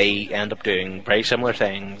 Obviously, they end up doing very similar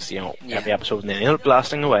things, you know, every episode, and they end up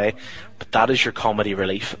blasting away. But that is your comedy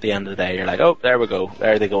relief at the end of the day. You're like, oh, there we go,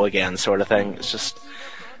 there they go again, sort of thing. It's just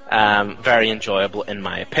very enjoyable, in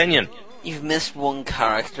my opinion. You've missed one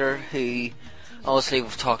character who, obviously,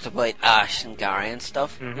 we've talked about Ash and Gary and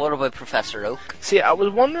stuff. Mm-hmm. What about Professor Oak? See, I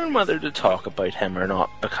was wondering whether to talk about him or not,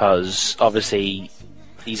 because obviously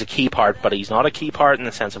he's a key part, but he's not a key part in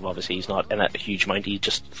the sense of obviously he's not in a huge amount. He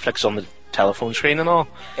just flicks on the telephone screen and all.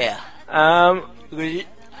 Yeah.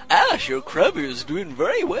 Ash, your Krabby is doing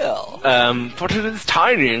very well. But it is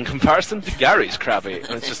tiny in comparison to Gary's Krabby.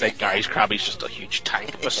 And it's just like Gary's Krabby's just a huge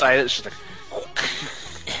tank beside it. It's just like.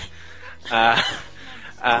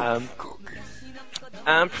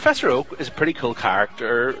 Professor Oak is a pretty cool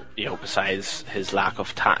character, you know, besides his lack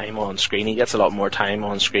of time on screen. He gets a lot more time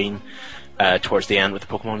on screen towards the end with the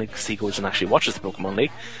Pokemon League, because he goes and actually watches the Pokemon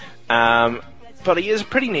League. But he is a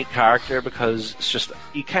pretty neat character because it's just,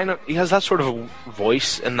 he has that sort of a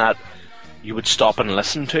voice in that you would stop and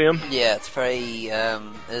listen to him. Yeah, it's very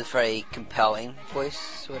compelling voice.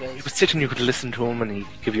 So it is. You would sit and you could listen to him and he'd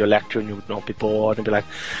give you a lecture and you would not be bored and be like,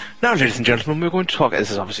 now ladies and gentlemen, we're going to talk, this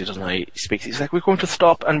is obviously doesn't how he speaks, he's like, we're going to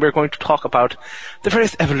stop and we're going to talk about the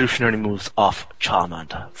various evolutionary moves of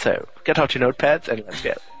Charmander. So, get out your notepads and let's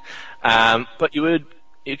get it. But you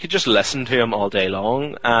could just listen to him all day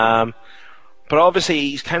long. But obviously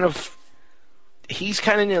he's kind of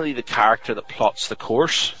nearly the character that plots the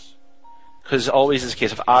course. Because always is a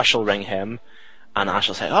case of Ash will ring him, and Ash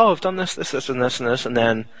will say, oh, I've done this, and this, and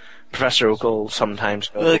then Professor Oak will sometimes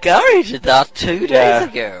go, well, Gary did that 2 days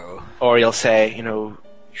ago. Or he'll say, you know,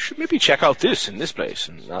 you should maybe check out this in this place,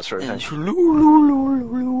 and that sort of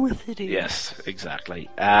thing. Yes, exactly. Is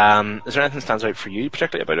there anything that stands out for you,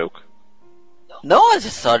 particularly about Oak? No, I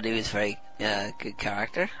just thought he was a very good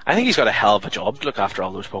character. I think he's got a hell of a job to look after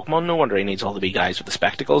all those Pokemon. No wonder he needs all the big guys with the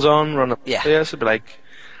spectacles on, run up the place. It'd be like,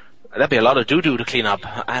 that'd be a lot of doo-doo to clean up. Do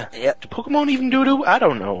Pokemon even doo-doo? I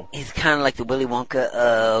don't know. He's kind of like the Willy Wonka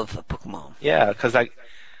of Pokemon. Yeah, because like,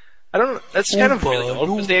 I don't know, it's kind of really odd,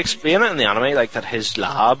 because they explain it in the anime, like, that his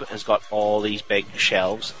lab has got all these big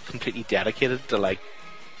shelves completely dedicated to, like,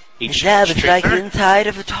 each His lab is trainer. like inside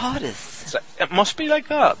of a tortoise. It must be like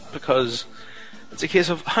that, because it's a case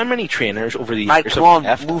of how many trainers over the Mike, years come have on,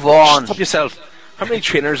 left. move on. Stop yourself. How many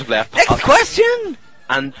trainers have left? Next question!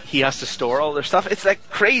 And he has to store all their stuff. It's like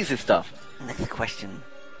crazy stuff. Next question.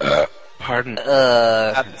 Pardon.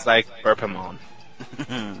 That's like Burpamon.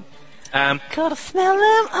 Gotta smell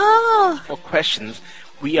them all. For questions,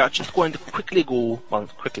 we are just going to quickly go, well,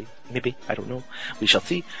 quickly, maybe, I don't know, we shall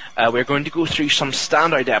see. We're going to go through some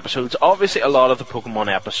standout episodes. Obviously, a lot of the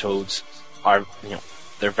Pokemon episodes are, you know,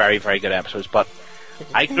 they're very, very good episodes, but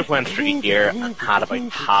I could have went through here and had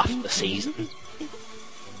about half the season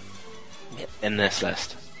in this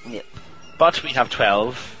list. Yep. But we have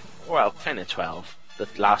 12, well, kind of 12. The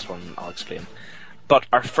last one I'll explain. But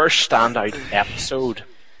our first standout episode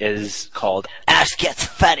is called Ash Gets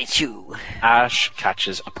Fatty Chew. Ash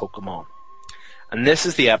Catches a Pokemon. And this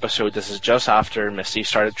is the episode, this is just after Misty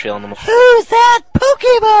started trailing him. Who's that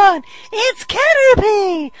Pokemon? It's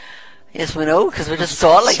Caterpie! Yes, we know, because we just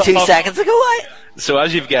saw it like 2 seconds ago. So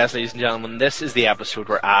as you've guessed, ladies and gentlemen, this is the episode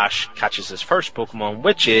where Ash catches his first Pokemon,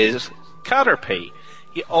 which is Caterpie.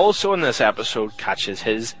 He also in this episode catches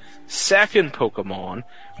his second Pokemon,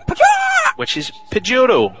 which is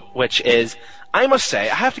Pidgeotto, which is, I must say,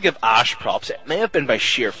 I have to give Ash props. It may have been by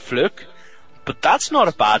sheer fluke, but that's not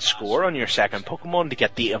a bad score on your second Pokemon to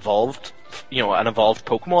get the evolved, you know, an evolved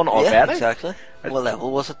Pokemon already. Yeah, exactly. What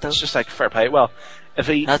level was it though? It's just like fair play. Well, if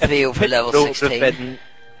he had to be over level 16,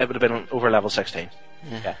 it would have been over level 16.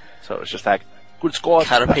 Yeah. So it was just like good score.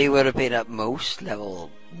 Caterpie would have been at most level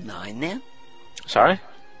 9 then. Sorry.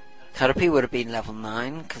 Caterpie would have been level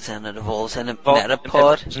 9 because then it evolves in a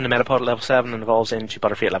Metapod. It's in the Metapod at level 7 and evolves into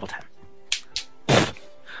Butterfree at level 10.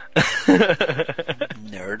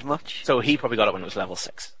 Nerd much. So he probably got it when it was level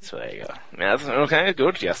 6. So there you go. Yeah, okay,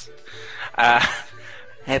 good. Yes.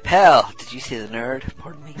 Hey pal, did you see the nerd?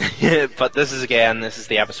 Pardon me. But this is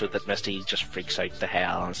the episode that Misty just freaks out to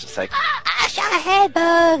hell, and it's just like, I shot a head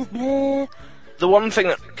bug. The one thing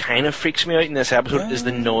that kind of freaks me out in this episode is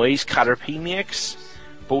the noise Caterpie makes,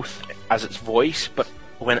 both as its voice, but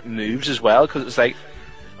when it moves as well, because it's like,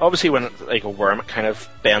 obviously when it, like a worm, it kind of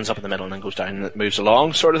bends up in the middle and then goes down and it moves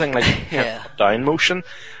along, sort of thing, like down motion,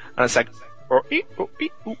 and it's like,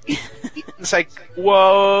 it's like,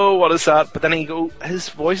 whoa, what is that? But then his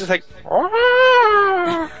voice is like,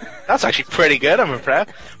 that's actually pretty good, I'm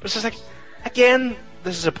impressed. But it's just like, again,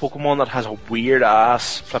 this is a Pokemon that has a weird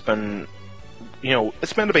ass flipping, you know,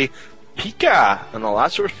 it's meant to be Pika and all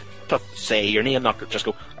that sort of stuff. Say your name, not just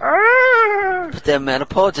go, but then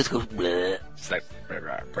Metapod just goes, bleh. It's like,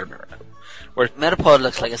 where Metapod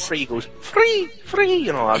looks like a free goes, free,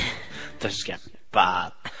 you know, this is getting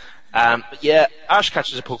bad. But yeah, Ash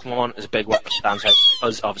catches a Pokemon is a big one that stands out,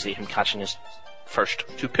 because obviously him catching his first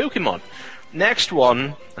 2 Pokemon. Next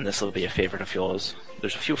one, and this will be a favourite of yours.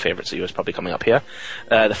 There's a few favourites of yours probably coming up here.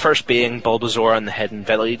 The first being Bulbasaur and the Hidden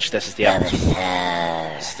Village. This is the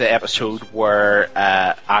episode where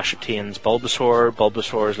Ash obtains Bulbasaur.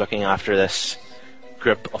 Bulbasaur is looking after this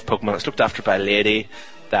group of Pokemon. It's looked after by a lady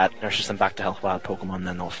that nurses them back to health, wild Pokemon, and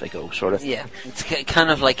then off they go, sort of. Yeah, it's kind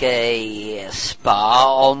of like a spa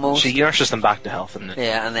almost. She nurses them back to health, and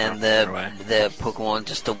then the Pokemon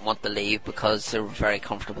just don't want to leave because they're very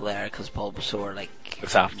comfortable there because Bulbasaur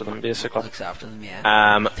looks after them, basically. Looks after them,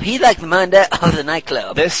 yeah. He like the man of the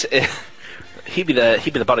nightclub. He'd be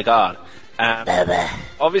the bodyguard.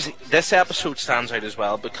 Obviously, this episode stands out as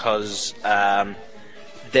well because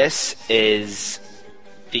this is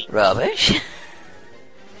the rubbish.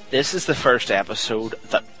 This is the first episode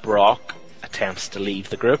that Brock attempts to leave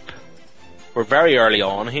the group. We're very early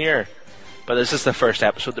on here, but this is the first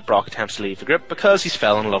episode that Brock attempts to leave the group because he's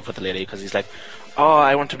fell in love with the lady, because he's like, oh,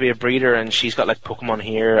 I want to be a breeder, and she's got like Pokemon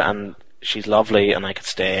here, and she's lovely, and I could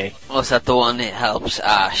stay. Oh, is that the one that helps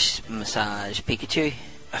Ash massage Pikachu?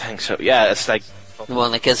 I think so, yeah, it's like... The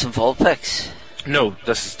one that gives him Vulpix? No,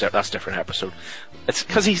 that's a different episode. It's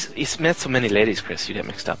because he's met so many ladies, Chris, you get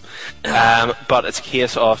mixed up. But it's a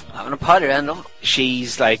case of... having a party random.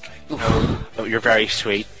 She's like, oh, you're very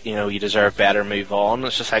sweet, you deserve better, move on.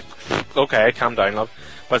 It's just like, okay, calm down, love.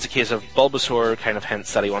 But it's a case of Bulbasaur kind of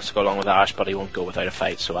hints that he wants to go along with Ash, but he won't go without a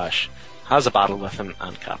fight, so Ash has a battle with him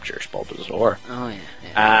and captures Bulbasaur. Oh,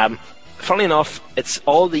 yeah. Funnily enough, it's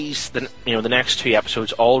all these, the next two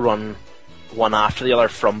episodes all run one after the other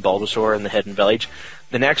from Bulbasaur and the Hidden Village.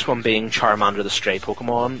 The next one being Charmander the Stray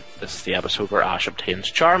Pokemon. This is the episode where Ash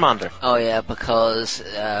obtains Charmander. Oh yeah, because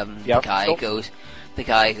the guy goes,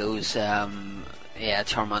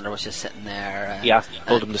 Charmander was just sitting there.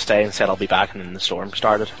 Told him to stay and said I'll be back, and then the storm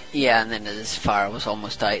started. Yeah, and then his fire was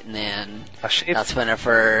almost out, and then that's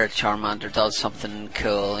whenever Charmander does something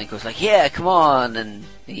cool, and he goes like, yeah, come on, and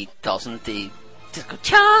he doesn't, he just goes,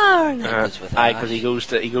 Char! And then goes with because he goes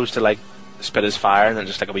to like spit his fire, and then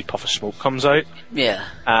just like a wee puff of smoke comes out. Yeah.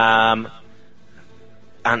 But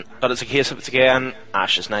it's a case of, it's again,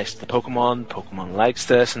 Ash is nice to the Pokemon likes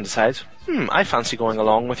this and decides, I fancy going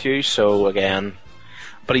along with you, so again,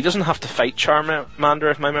 but he doesn't have to fight Charmander,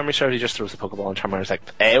 if my memory serves. He just throws the Pokeball and Charmander's like,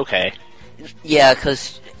 okay. Yeah,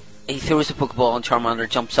 because he throws the Pokeball and Charmander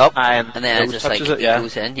jumps up, and then it just like it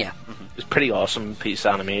goes in, yeah. Mm-hmm. It's a pretty awesome piece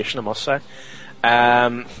of animation, I must say.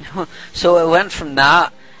 So it went from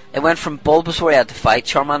that. It went from Bulbasaur, he had to fight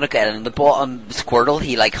Charmander, get in the bottom. Squirtle,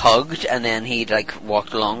 he like hugged, and then he like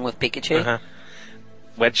walked along with Pikachu.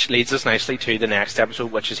 Which leads us nicely to the next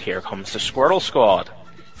episode, which is Here Comes the Squirtle Squad.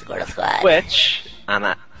 Squirtle Squad. Which,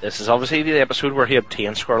 and this is obviously the episode where he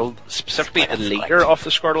obtains Squirtle, specifically the leader of the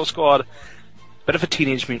Squirtle Squad. Bit of a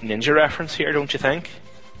Teenage Mutant Ninja reference here, don't you think?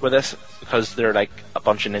 With this, because they're like a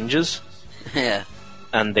bunch of ninjas. Yeah.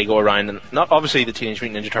 And they go around, and not obviously the Teenage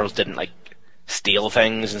Mutant Ninja Turtles didn't like steal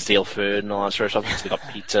things and steal food and all that sort of stuff. They got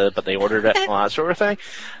pizza, but they ordered it and all that sort of thing.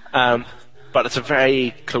 But it's a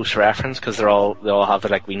very close reference because they all have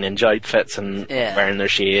their like wee ninja outfits and wearing their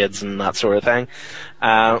shades and that sort of thing.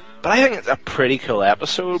 But I think it's a pretty cool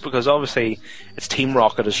episode because obviously it's Team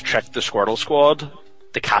Rocket has tricked the Squirtle Squad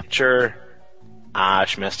to capture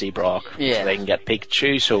Ash, Misty, Brock, so they can get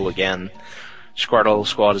Pikachu. So again, Squirtle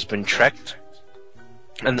Squad has been tricked.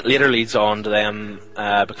 And it later leads on to them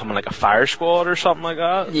becoming like a fire squad or something like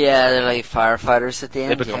that. Yeah, they're like firefighters at the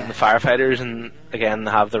end. They become the firefighters, and again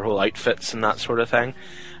they have their whole outfits and that sort of thing.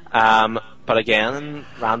 But again,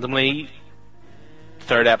 randomly,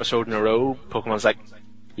 third episode in a row, Pokemon's like,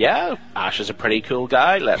 yeah, Ash is a pretty cool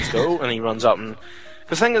guy, let's go. And he runs up and...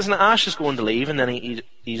 Because the thing is, Ash is going to leave, and then he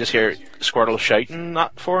just hear Squirtle shouting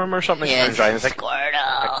that for him or something. Yeah, and he's like, Squirtle!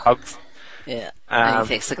 Like, hugs. Yeah, and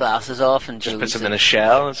he takes the glasses off and just puts them in a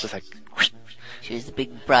shell, and it's just like... She's the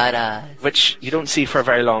big bright eyes. Which you don't see for a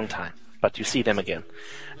very long time, but you see them again.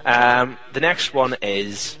 The next one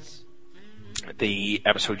is the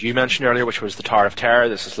episode you mentioned earlier, which was the Tower of Terror.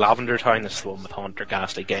 This is Lavender Town. This is the one with Haunter,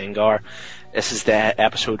 Ghastly, Gengar. This is the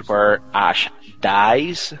episode where Ash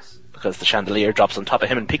dies because the chandelier drops on top of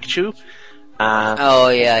him and Pikachu.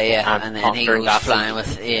 And then he goes flying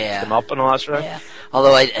with them up and all that sort of. Yeah.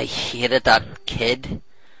 Although I hated that kid,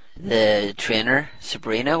 the trainer,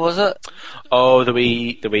 Sabrina, was it? Oh, the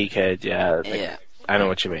wee kid, yeah. I know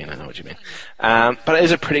what you mean. But it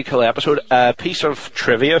is a pretty cool episode. A piece of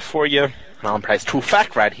trivia for you, Alan Price. True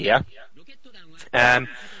fact right here. On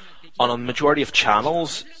a majority of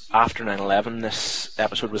channels after 9/11, this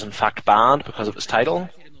episode was in fact banned because of its title,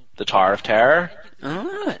 The Tower of Terror.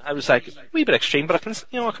 Oh, right. I was like, a wee bit extreme, but I can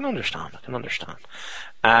understand.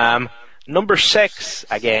 Number 6,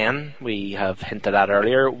 again, we have hinted at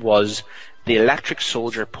earlier, was the Electric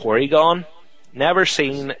Soldier Porygon. Never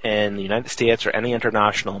seen in the United States or any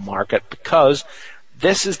international market, because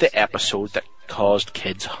this is the episode that caused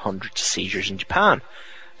kids hundreds of seizures in Japan.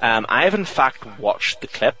 I have in fact watched the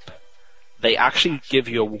clip. They actually give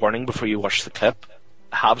you a warning before you watch the clip.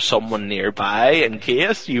 Have someone nearby in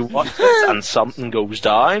case you watch this and something goes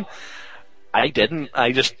down. I didn't.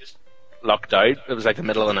 I just locked out. It was like the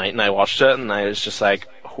middle of the night and I watched it and I was just like,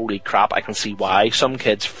 holy crap, I can see why some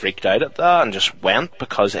kids freaked out at that and just went,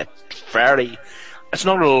 because it's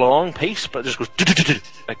not a long piece, but it just goes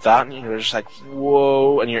like that, and you're just like,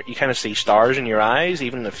 whoa, and you kind of see stars in your eyes,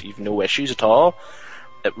 even if you've no issues at all.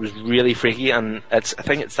 It was really freaky, and I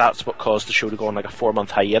think that's what caused the show to go on like a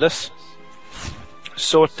 4-month hiatus.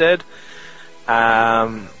 So it did.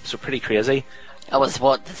 So pretty crazy. That was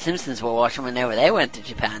what the Simpsons were watching whenever they went to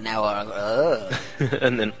Japan now.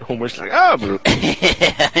 And then Homer's like, oh.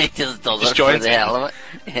 He just does it for the hell of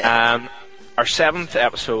it. Yeah. Our 7th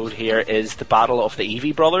episode here is the Battle of the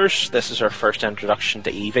Eevee Brothers. This is our first introduction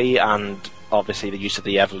to Eevee, and obviously the use of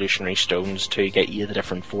the evolutionary stones to get you the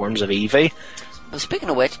different forms of Eevee. Well, speaking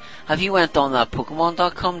of which, have you went on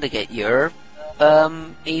Pokemon.com to get your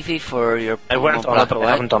Eevee for your Pokemon? I went on it, but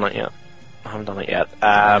I haven't done it yet.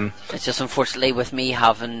 It's just unfortunately with me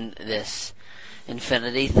having this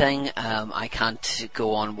Infinity thing, I can't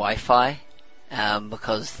go on Wi-Fi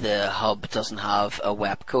because the hub doesn't have a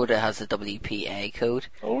web code. It has a WPA code.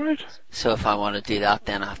 Alright. So if I want to do that,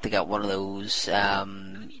 then I have to get one of those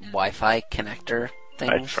Wi-Fi connector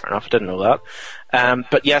things. Right, fair enough. I didn't know that.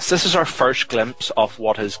 But yes, this is our first glimpse of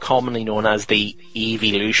what is commonly known as the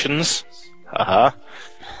Eeveelutions.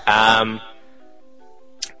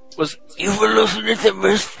 You were listening to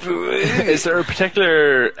Mystery. Is there a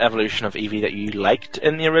particular evolution of Eevee that you liked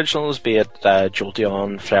in the originals, be it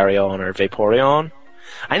Jolteon, Flareon, or Vaporeon?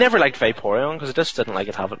 I never liked Vaporeon because I just didn't like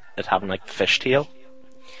it having like the fishtail.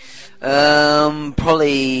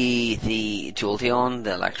 Probably the Jolteon,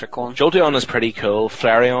 the electric one. Jolteon is pretty cool.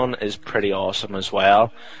 Flareon is pretty awesome as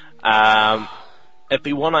well. It'd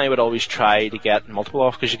be one I would always try to get multiple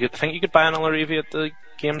off, because I think you could buy another Eevee at the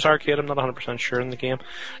Games Arcade. I'm not 100% sure in the game.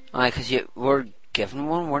 Because you were given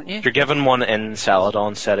one, weren't you? You're given one in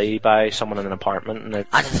Celadon City by someone in an apartment. And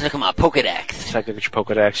just look at my Pokedex. It's like, look at your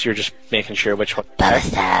Pokedex. You're just making sure which one.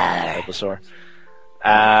 Bulbasaur.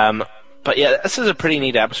 But yeah, this is a pretty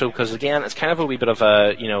neat episode, because again, it's kind of a wee bit of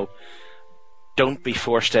a, don't be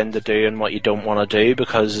forced into doing what you don't want to do,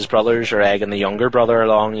 because his brothers are egging the younger brother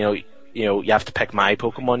along, you have to pick my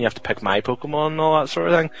Pokemon, and all that sort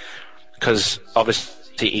of thing. Because obviously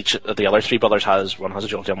each of the other 3 brothers one has a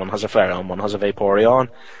Jolteon, one has a Flareon, one has a Vaporeon,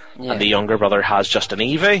 and the younger brother has just an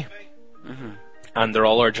Eevee. Mm-hmm. And they're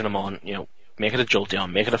all urging him on, make it a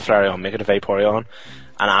Jolteon, make it a Flareon, make it a Vaporeon.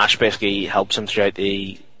 And Ash basically helps him throughout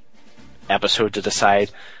the episode to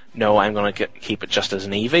decide, no, I'm going to keep it just as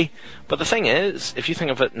an Eevee. But the thing is, if you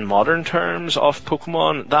think of it in modern terms of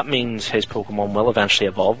Pokemon, that means his Pokemon will eventually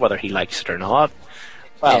evolve, whether he likes it or not.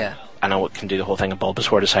 Well, yeah. I know it can do the whole thing of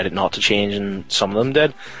Bulbasaur decided not to change, and some of them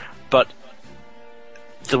did. But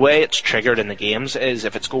the way it's triggered in the games is,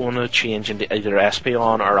 if it's going to change into either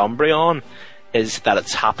Espeon or Umbreon, is that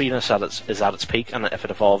its happiness is at its peak, and if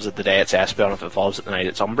it evolves at the day, it's Espeon. If it evolves at the night,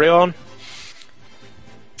 it's Umbreon.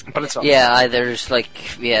 But it's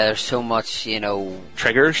there's so much,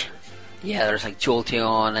 triggers. Yeah, there's like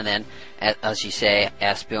Jolteon, and then, as you say,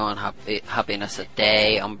 Espeon, happiness at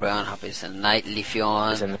day, Umbreon, happiness at night,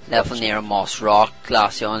 Leafeon, Leafeonier, Moss Rock,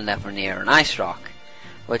 Glaceon, Leafeonier, and Ice Rock.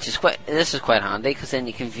 This is quite handy, because then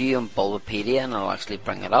you can view in Bulbapedia, and it'll actually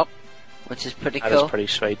bring it up, which is pretty cool. That is pretty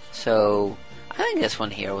sweet. So, I think this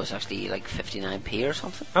one here was actually like 59p or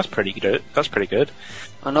something. That's pretty good.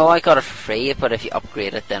 I know I got it for free, but if you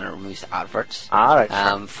upgrade it, then it removes the adverts. Right.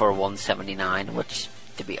 For $179, which,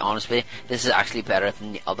 to be honest with you, this is actually better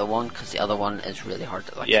than the other one, because the other one is really hard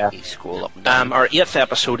to scroll up and down. Our 8th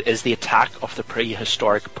episode is the Attack of the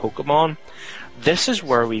Prehistoric Pokemon. This is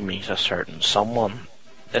where we meet a certain someone.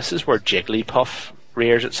 This is where Jigglypuff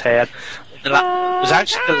rears its head. It was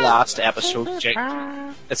actually the last episode.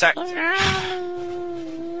 I was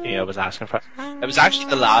asking for it. It was actually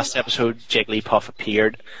the last episode Jigglypuff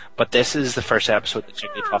appeared, but this is the first episode that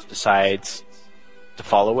Jigglypuff decides to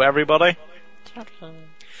follow everybody.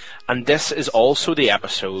 And this is also the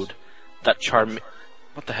episode that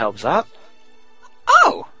What the hell was that?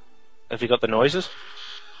 Oh! Have you got the noises?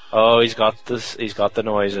 Oh, he's got the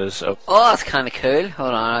noises. Oh, that's kind of cool.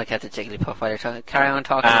 Hold on, I'll get the Jigglypuff while you're talking. Carry on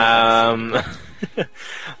talking. The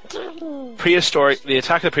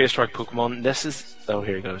Attack of the Prehistoric Pokemon. This is... Oh,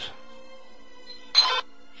 here he goes.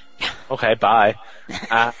 Okay, bye.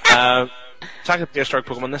 Attack of the Prehistoric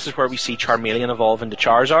Pokemon, this is where we see Charmeleon evolve into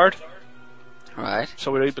Charizard. Right.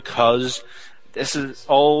 So we do, because this is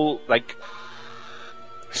all, like...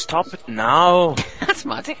 Stop it now! That's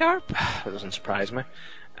Magikarp? That doesn't surprise me.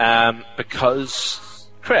 Because...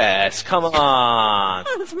 Chris, come on!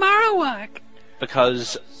 It's Marowak!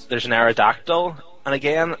 Because there's an Aerodactyl, and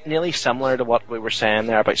again, nearly similar to what we were saying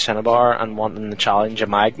there about Cinnabar and wanting to challenge a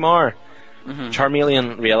Magmar.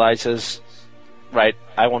 Charmeleon realizes, right,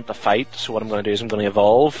 I want to fight, so what I'm going to do is I'm going to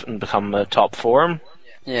evolve and become a top form.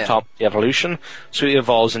 Yeah. Top evolution. So he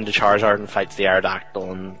evolves into Charizard and fights the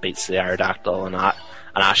Aerodactyl and beats the Aerodactyl, and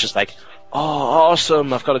Ash is like, oh,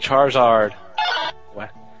 awesome, I've got a Charizard.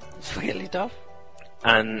 What? It's really tough.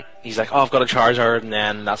 And he's like, oh, I've got a Charizard, and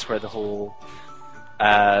then that's where the whole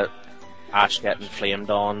Ash getting flamed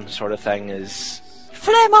on sort of thing is...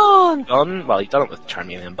 Flame on! Done. Well, he's done it with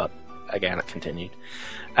Charmeleon, but again, it continued.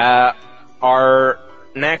 Our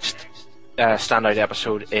next standout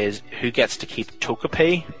episode is Who Gets to Keep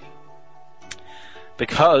Togepi?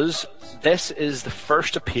 Because this is the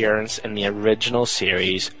first appearance in the original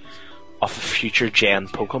series of a future gen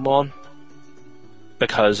Pokemon.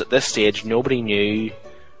 Because at this stage, nobody knew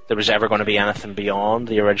there was ever going to be anything beyond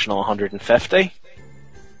the original 150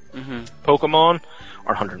 Pokemon,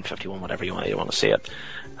 or 151, whatever you want to say it.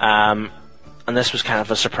 And this was kind of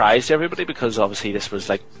a surprise to everybody, because obviously this was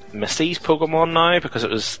like Misty's Pokemon now, because it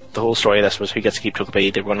was the whole story of this was who gets to keep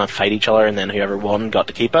Togepi. They were going to fight each other, and then whoever won got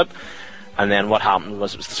to keep it. And then what happened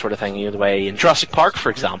was, it was the sort of thing, the way in Jurassic Park, for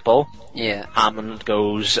example, Hammond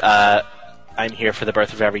goes, I'm here for the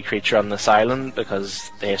birth of every creature on this island,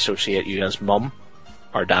 because they associate you as mum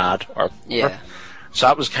or dad or whatever. So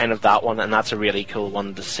that was kind of that one, and that's a really cool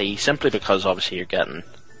one to see, simply because obviously you're getting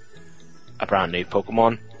a brand new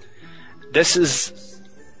Pokemon. This is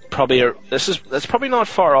probably it's probably not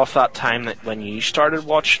far off that time that when you started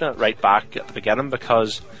watching it, right back at the beginning,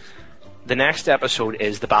 because the next episode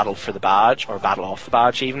is the Battle for the Badge, or Battle off the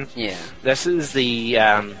Badge even. This is the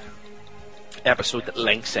episode that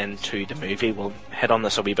links into the movie. We'll hit on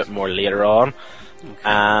this a wee bit more later on.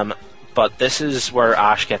 But this is where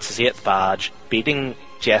Ash gets his 8th badge, beating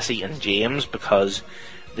Jesse and James, because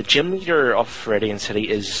the gym leader of Viridian City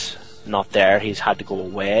is not there. He's had to go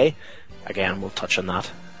away. Again, we'll touch on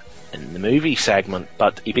that in the movie segment.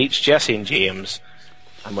 But he beats Jesse and James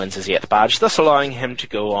and wins his 8th badge, thus allowing him to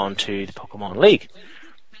go on to the Pokemon League.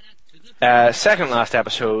 Second last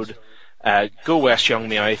episode, Go West Young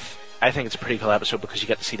Meowth. I think it's a pretty cool episode because you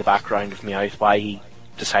get to see the background of Meowth, why he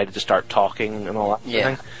decided to start talking and all that sort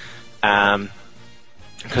of thing.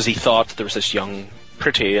 Because he thought there was this young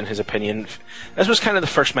Pretty, in his opinion. This was kind of the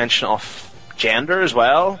first mention of gender as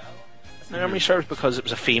well, if memory serves, because it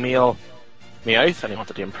was a female Meowth and he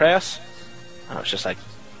wanted to impress. And I was just like,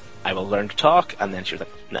 I will learn to talk, and then she was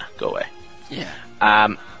like, nah, go away.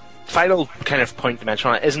 Final kind of point to mention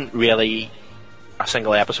on it isn't really a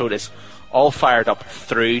single episode, it's all fired up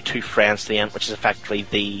through to Friends to the End, which is effectively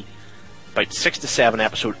the about 6 to 7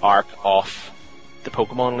 episode arc of the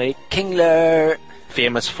Pokemon League. Kingler!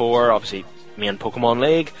 Famous for, obviously, main Pokemon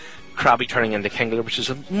League. Krabby turning into Kingler, which is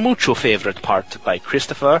a mucho favourite part by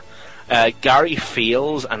Christopher. Gary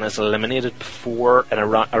fails and is eliminated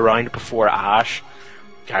around before Ash.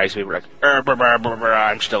 Gary's we were like,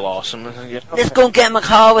 I'm still awesome. Let's go and get my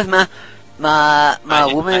car with my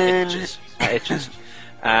woman. My itches.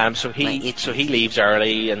 So he leaves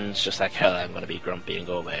early and is just like, hell, I'm going to be grumpy and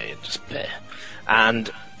go away and just bleh. And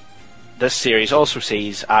this series also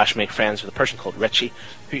sees Ash make friends with a person called Richie,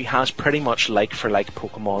 who has pretty much like-for-like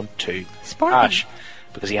Pokemon to Ash.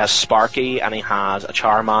 Because he has Sparky and he has a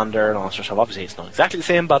Charmander and all that sort of stuff. Obviously it's not exactly the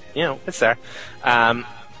same, but, it's there.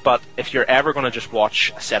 But if you're ever going to just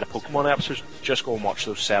watch a set of Pokemon episodes, just go and watch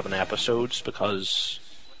those 7 episodes, because...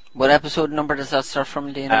 What episode number does that start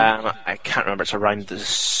from, do you know? I can't remember. It's around the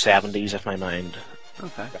 70s, if my mind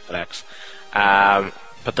recollects.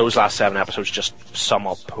 But those last 7 episodes just sum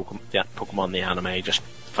up Pokemon the anime just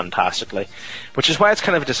fantastically. Which is why it's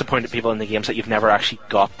kind of disappointing to people in the games that you've never actually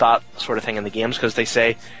got that sort of thing in the games, because they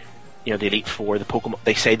say, the Elite Four,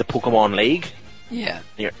 they say the Pokemon League. Yeah.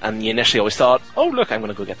 And you initially always thought, oh look, I'm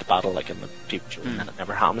going to go get the battle like in the future, and it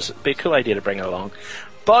never happens. It'd be a cool idea to bring it along.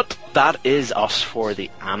 But that is us for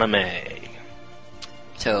the anime.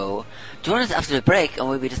 So, join us after the break and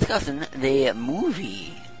we'll be discussing the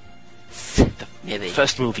movie. Maybe.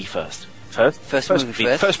 First movie first. First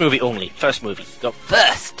movie. First movie only. First movie. Go.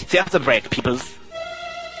 First! See after the break, peoples.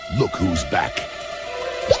 Look who's back.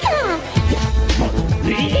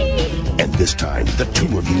 And this time, the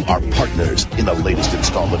two of you are partners in the latest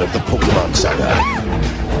installment of the Pokemon saga.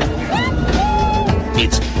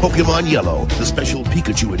 It's Pokemon Yellow, the special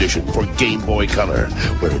Pikachu edition for Game Boy Color,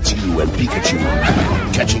 where it's you and Pikachu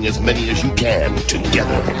catching as many as you can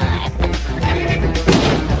together.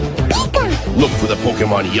 Look for the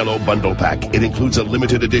Pokemon Yellow Bundle Pack. It includes a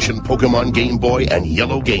limited edition Pokemon Game Boy and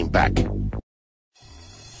Yellow Game Pack.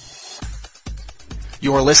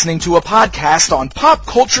 You're listening to a podcast on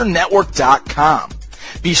PopCultureNetwork.com.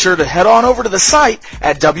 Be sure to head on over to the site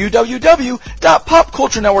at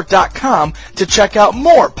www.popculturenetwork.com to check out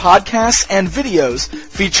more podcasts and videos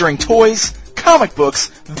featuring toys, comic books,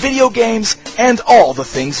 video games, and all the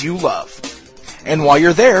things you love. And while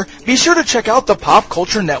you're there, be sure to check out the Pop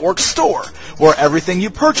Culture Network store, where everything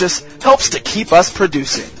you purchase helps to keep us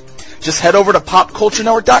producing. Just head over to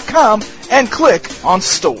popculturenetwork.com and click on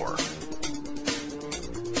store.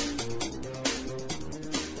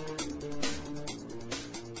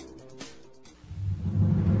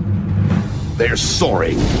 They're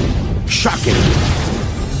soaring, shocking,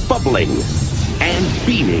 bubbling, and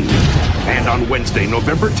beaming. And on Wednesday,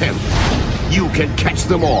 November 10th, you can catch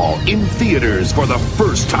them all in theaters for the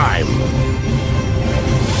first time.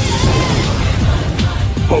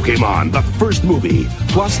 Pokemon, the first movie,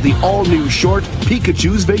 plus the all-new short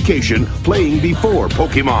Pikachu's Vacation, playing before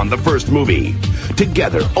Pokemon, the first movie.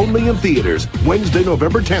 Together, only in theaters, Wednesday,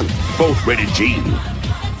 November 10th, both rated G.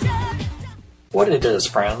 What it is,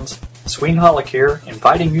 friends. Sweenholic here,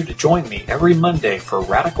 inviting you to join me every Monday for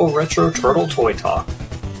Radical Retro Turtle Toy Talk.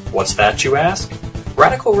 What's that, you ask?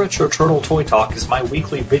 Radical Retro Turtle Toy Talk is my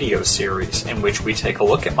weekly video series in which we take a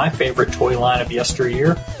look at my favorite toy line of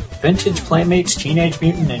yesteryear, Vintage Playmates Teenage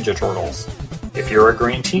Mutant Ninja Turtles. If you're a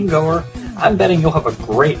green teen goer, I'm betting you'll have a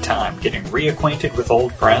great time getting reacquainted with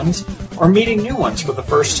old friends or meeting new ones for the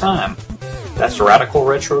first time. That's Radical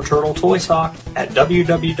Retro Turtle Toy Talk at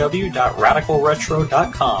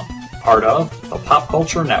www.radicalretro.com, part of the Pop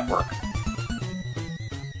Culture Network.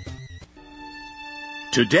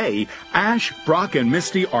 Today, Ash, Brock, and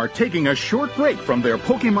Misty are taking a short break from their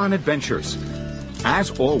Pokemon adventures.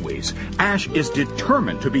 As always, Ash is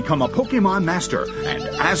determined to become a Pokemon master, and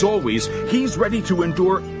as always, he's ready to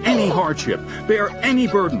endure any hardship, bear any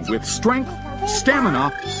burden with strength,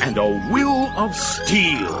 stamina, and a will of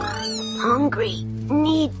steel. Hungry.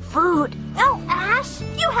 Need food. Oh, Ash,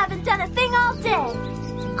 you haven't done a thing all day.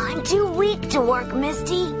 I'm too weak to work,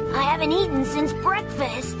 Misty. I haven't eaten since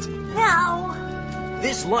breakfast. No.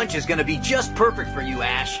 This lunch is gonna be just perfect for you,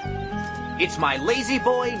 Ash. It's my Lazy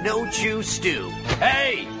Boy No-Chew Stew.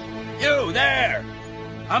 Hey! You there!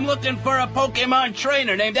 I'm looking for a Pokemon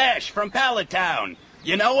trainer named Ash from Pallet Town.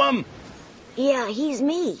 You know him? Yeah, he's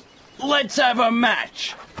me. Let's have a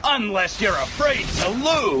match. Unless you're afraid to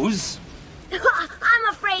lose. I'm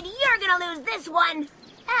afraid you're gonna lose this one.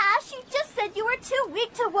 Ash, you just said you were too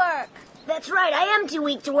weak to work. That's right, I am too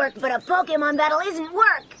weak to work, but a Pokemon battle isn't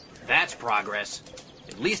work. That's progress.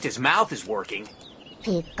 At least his mouth is working.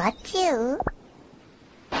 Pikachu.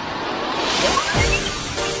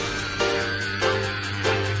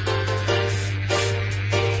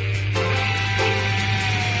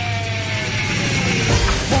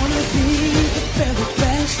 Wanna be the very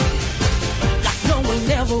best, like no one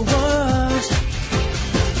ever was.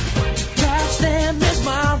 To catch them is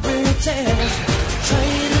my real test.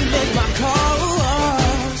 Training is my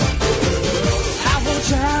cause. I will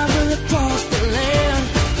travel across the land,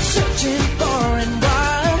 searching far and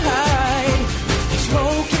wide.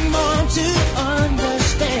 Smoking more to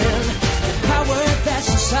understand the power that's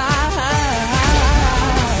inside.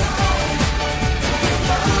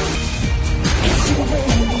 It's you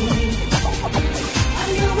and me. I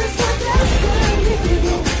know it's not just for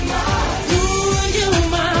you. Ooh, you're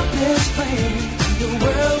my best friend. The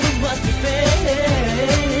world we must defend.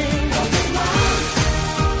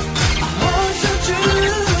 A heart so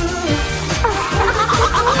true.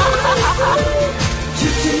 You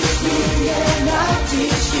teach me and I'll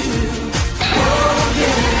teach you. Oh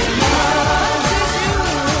yeah, I'll teach you.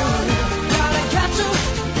 Gotta catch 'em.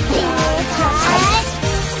 Gotta catch 'em.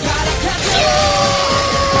 Gotta catch 'em.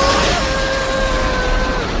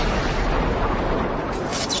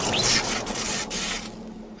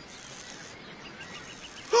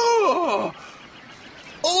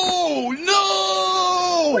 Oh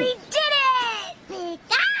no! We did it!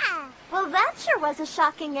 Pika! Well, that sure was a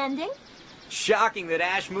shocking ending. Shocking that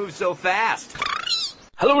Ash moves so fast.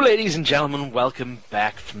 Hello, ladies and gentlemen. Welcome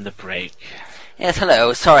back from the break. Yes,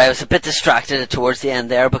 hello. Sorry, I was a bit distracted towards the end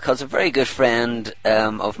there because a very good friend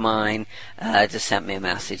of mine just sent me a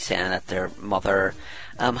message saying that their mother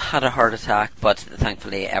had a heart attack, but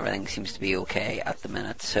thankfully everything seems to be okay at the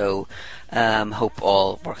minute. So, hope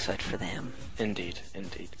all works out for them. Indeed,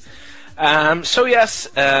 indeed. So yes,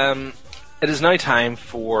 it is now time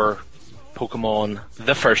for Pokemon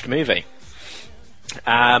the first movie.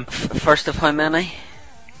 First of how many?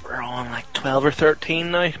 We're on like 12 or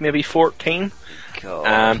 13 now, maybe 14.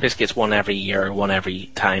 God. Basically it's one every year, one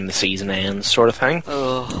every time the season ends, sort of thing.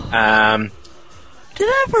 Oh.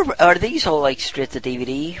 Are these all like straight to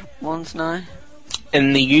DVD ones now?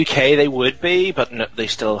 In the UK they would be, but no, they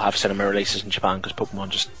still have cinema releases in Japan because Pokemon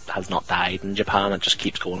just has not died in Japan. It just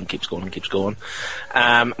keeps going and keeps going and keeps going.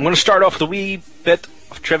 I'm going to start off with a wee bit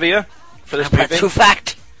of trivia for this movie. True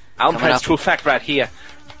fact. Alan Price true fact right here.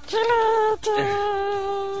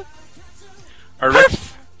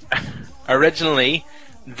 Originally,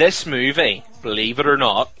 this movie, believe it or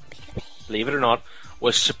not,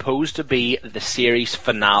 was supposed to be the series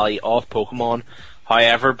finale of Pokemon.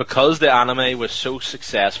 However, because the anime was so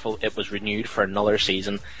successful, it was renewed for another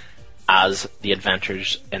season as The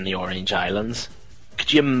Adventures in the Orange Islands.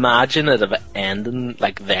 Could you imagine it of it ending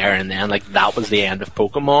like there and then, like that was the end of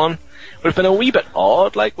Pokemon? Would have been a wee bit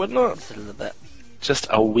odd, like, wouldn't it? Just a little bit. Just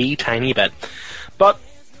a wee tiny bit. But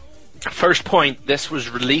first point, this was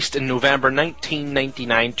released in November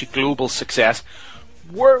 1999 to global success.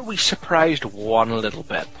 Were we surprised one little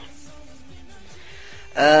bit?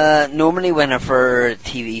 Normally whenever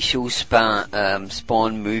TV shows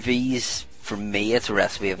spawn movies, for me it's a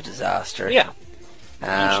recipe of disaster. Yeah.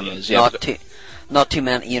 Not too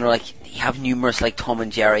many, you know, like, you have numerous, like, Tom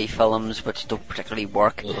and Jerry films, which don't particularly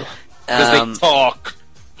work. Because they talk.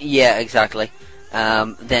 Yeah, exactly.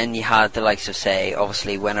 Then you had the likes of, say,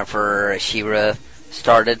 obviously, whenever She-Ra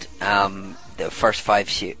started, the first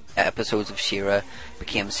 5 episodes of She-Ra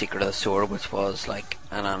became Secret of the Sword, which was, like,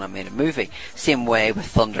 an animated movie. Same way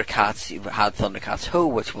with Thundercats, you had Thundercats Ho,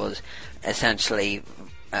 which was essentially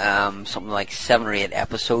something like 7 or 8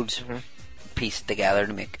 episodes pieced together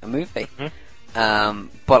to make a movie.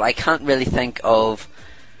 But I can't really think of,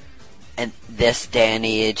 in this day and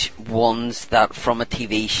age, ones that from a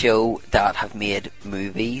TV show that have made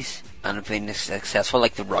movies and have been successful.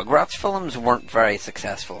 Like the Rugrats films weren't very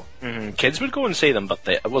successful. Kids would go and see them, but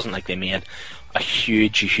it wasn't like they made a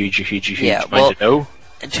huge yeah, amount of dough.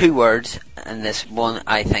 2 words, and this one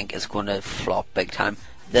I think is going to flop big time.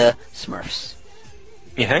 The Smurfs.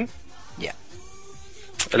 You think? Yeah.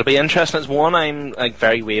 It'll be interesting. It's one I'm like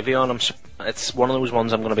very wavy on. It's one of those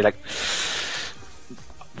ones I'm going to be like,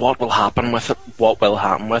 what will happen with it? What will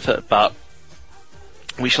happen with it? But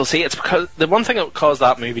we shall see. It's because the one thing that caused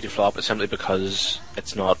that movie to flop is simply because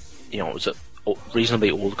it's not, you know, it was a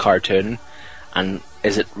reasonably old cartoon, and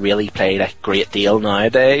is it really played a great deal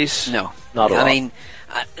nowadays? No, not at all. I mean,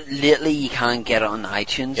 lately you can't get it on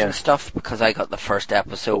iTunes and stuff because I got the first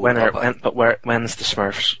episode. When's the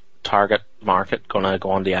Smurfs target market gonna go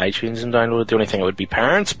on the iTunes and download it? The only thing it would be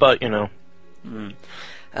parents, but you know.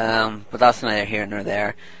 But that's neither here nor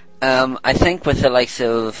there. I think with the likes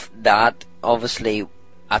of that, obviously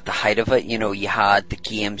at the height of it, you know, you had the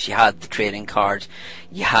games, you had the trading cards,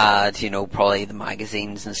 you had, you know, probably the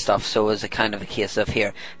magazines and stuff. So it was a kind of a case of,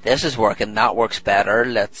 here, this is working, that works better,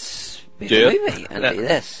 let's make a movie and do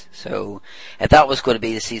this. So if that was going to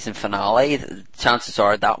be the season finale, chances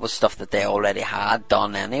are that was stuff that they already had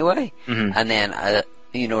done anyway. And then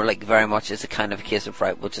you know, like, very much is a kind of a case of,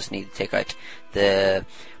 right, we'll just need to take out the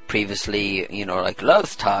previously, you know, like,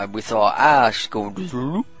 last time we saw Ash going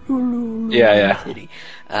to city.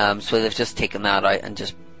 So they've just taken that out and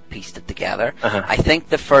just pieced it together. I think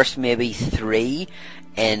the first maybe 3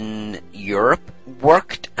 in Europe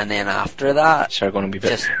worked, and then after that,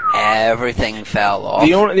 just everything fell off.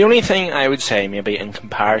 The only thing I would say, maybe in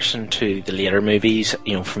comparison to the later movies,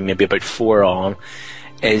 you know, from maybe about 4 on,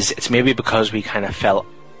 is it's maybe because we kind of fell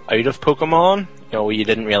out of Pokemon. You know, you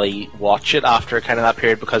didn't really watch it after kind of that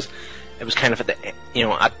period because it was kind of at the, you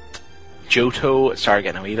know, at Johto it started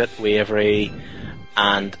getting a wee bit wavery,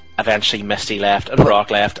 and eventually Misty left and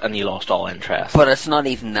Brock left, and you lost all interest. But it's not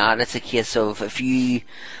even that. It's a case of, if you,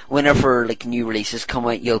 whenever like new releases come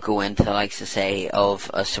out, you'll go into the likes of, say,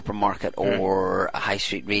 of a supermarket or a high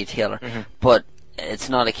street retailer. But it's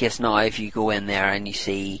not a case now if you go in there and you'll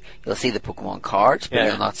see the Pokemon cards, but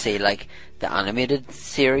you'll not see like the animated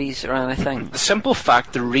series or anything. The simple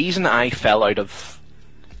fact, the reason I fell out of,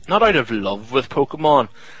 not out of love with Pokemon,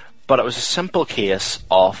 but it was a simple case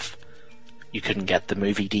of you couldn't get the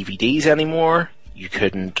movie DVDs anymore. You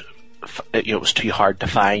couldn't, it was too hard to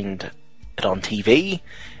find it on TV.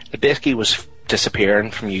 It basically was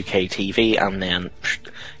disappearing from UK TV, and then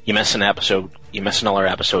you miss an episode, you miss another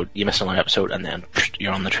episode, you miss another episode, and then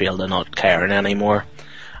you're on the trail to not caring anymore,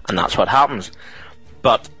 and that's what happens.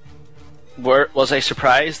 But was I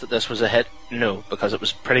surprised that this was a hit? No, because it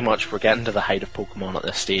was pretty much, we're getting to the height of Pokemon at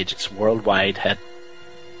this stage. It's a worldwide hit.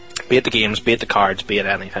 be it the games, be it the cards, be it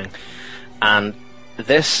anything. And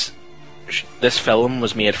this film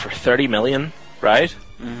was made for 30 million, right?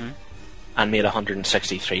 Mm-hmm. And made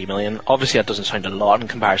 163 million. Obviously, that doesn't sound a lot in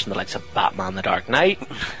comparison to the likes of Batman: The Dark Knight,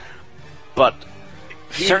 but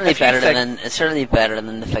certainly better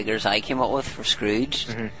than the figures I came up with for Scrooge.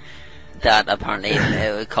 Mm-hmm. That apparently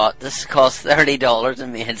it would cost $30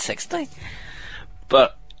 and made $60.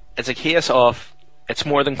 But it's a case of it's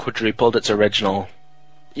more than quadrupled its original.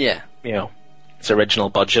 Yeah. Its original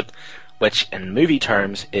budget, which in movie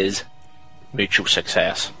terms is mutual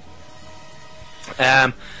success.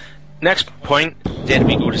 Next point, did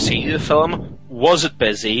we go to see the film? Was it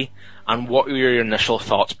busy? And what were your initial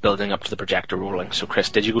thoughts building up to the projector rolling? So Chris,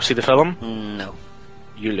 did you go see the film? No.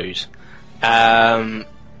 You lose.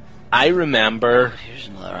 I remember... Here's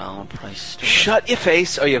another Alan Price story. Shut your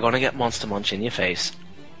face or you're going to get Monster Munch in your face.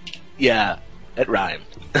 Yeah, it rhymed.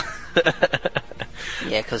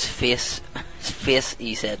 Yeah, because face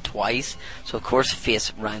you said twice, so of course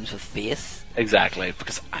face rhymes with face. Exactly,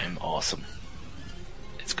 because I'm awesome.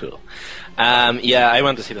 It's cool. Yeah, I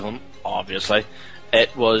went to see the film, obviously.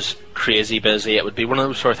 It was crazy busy. It would be one of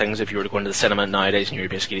those sort of things if you were to go into the cinema nowadays and you were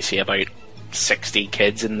basically to see about 60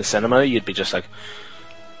 kids in the cinema, you'd be just like,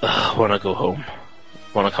 I want to go home.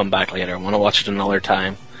 Want to come back later. Want to watch it another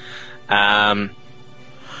time.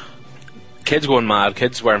 Kids going mad.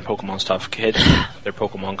 Kids wearing Pokemon stuff. Kids with their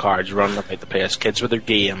Pokemon cards running about the place. Kids with their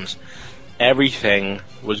games. Everything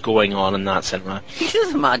was going on in that cinema. You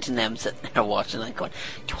just imagine them sitting there watching and going,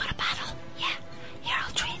 do you want a battle? Yeah. Here,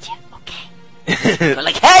 I'll train you. Okay. They're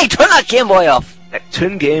like, hey, turn that Game Boy off.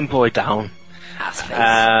 Turn Game Boy down. Ass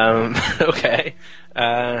face. Okay.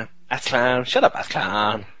 Asclan. Shut up,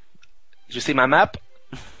 Asclan. Did you see my map?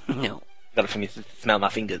 No. Got it from you to smell my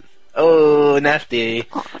fingers. Oh, nasty.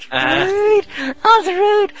 Oh, that's rude. That's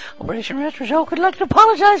rude. Operation Retro Shock would like to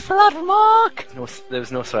apologise for that remark. No, there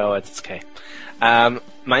was no swear words, it's okay.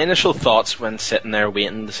 My initial thoughts when sitting there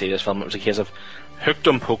waiting to see this film, it was a case of hooked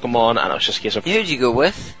on Pokemon, and it was just a case of... Who'd you go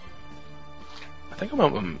with? I think I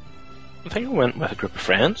went with a group of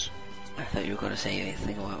friends. I thought you were going to say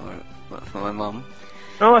anything with my mum.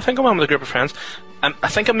 No, I think I went with a group of friends. I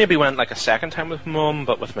think I maybe went like a second time with Mum,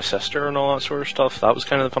 but with my sister and all that sort of stuff. That was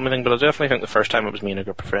kind of the funny thing, but I definitely think the first time it was me and a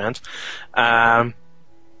group of friends. But I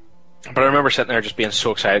remember sitting there just being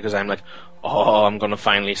so excited because I'm like, oh, I'm going to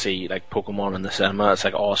finally see like Pokemon in the cinema. It's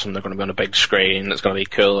like awesome. They're going to be on a big screen. It's going to be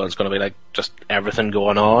cool. And it's going to be like just everything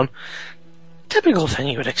going on. Typical thing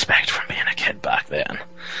you would expect from being a kid back then.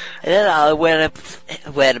 And then I'll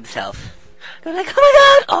wet himself. Go like,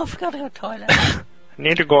 oh my god! Oh, I forgot to go to the toilet. I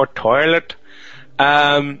need to go to the toilet.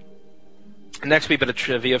 Next wee bit of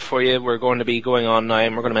trivia for you. We're going to be going on now,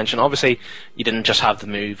 and we're going to mention, obviously, you didn't just have the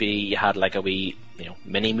movie, you had like a wee,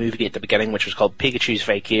 mini movie at the beginning, which was called Pikachu's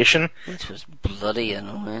Vacation. Which was bloody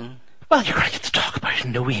annoying. Well, you're going to get to talk about it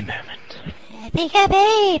in a wee moment. Pika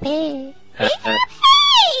baby.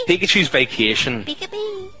 Pikachu's Vacation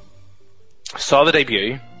saw the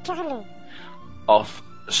debut of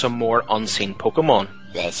some more unseen Pokemon.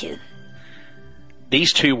 Bless you.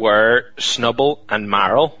 These two were Snubbull and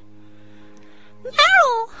Marill.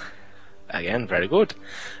 Marill! Again, very good.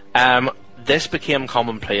 This became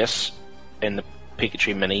commonplace in the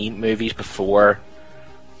Pikachu mini movies before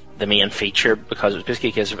the main feature, because it was basically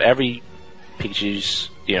a case of every Pikachu's,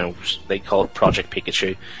 they call it Project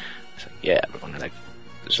Pikachu. It's like, yeah, we're going to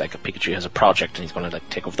there's like a Pikachu has a project and he's going to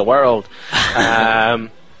take over the world.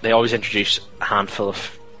 They always introduce a handful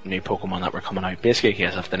of new Pokemon that were coming out, basically a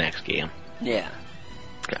case of the next game. Yeah.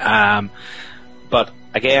 But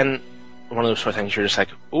again, one of those sort of things you're just like,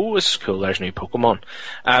 oh, this is cool, there's new Pokemon.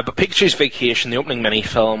 But Pikachu's Vacation, the opening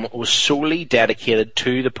mini-film, was solely dedicated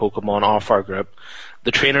to the Pokemon of our group,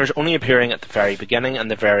 the trainers only appearing at the very beginning and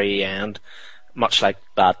the very end, much like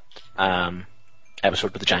that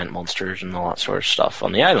episode with the giant monsters and all that sort of stuff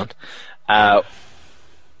on the island.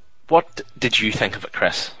 What did you think of it,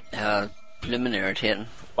 Chris? Blooming irritating.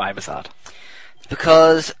 Why was that?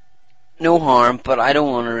 Because, no harm, but I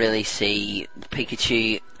don't want to really see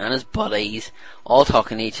Pikachu and his buddies all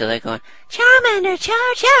talking to each other going, Charmander,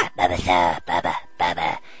 Char, Baba,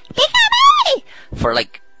 Pikachu! For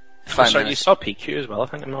like 5 minutes. You saw Pikachu as well, I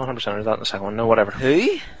think. I'm not 100% of that in the second one. No, whatever.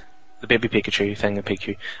 Who? The baby Pikachu thing, the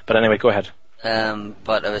Pikachu. But anyway, go ahead.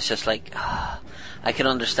 But it was just like, I can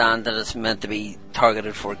understand that it's meant to be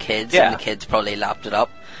targeted for kids, yeah. And the kids probably lapped it up.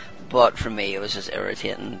 But for me, it was just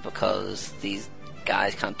irritating because these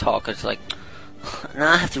guys can't talk. It's like, no,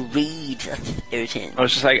 I have to read. That's irritating. I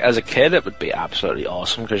was just like, as a kid, it would be absolutely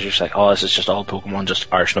awesome because you're just like, oh, this is just all Pokemon just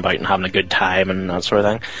arcing about and having a good time and that sort of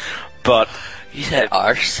thing. But you said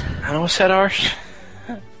arse. I know I said arse.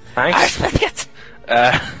 Thanks.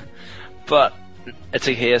 But it's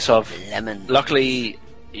a case of lemon. Luckily,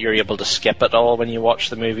 you're able to skip it all when you watch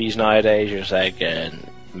the movies nowadays. You're just like,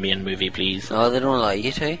 main movie, please. No, they don't allow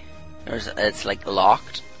you to. It's like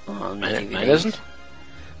locked on the DVD. Mine isn't.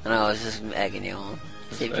 And I was just egging you on.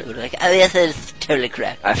 See if you would like, oh yes, it's totally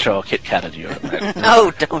correct. I throw a Kit Kat at you.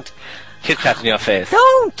 No, don't. Kit Kat in your face.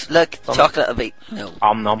 Don't! Look, chocolate will be... No.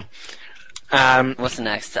 Nom. What's the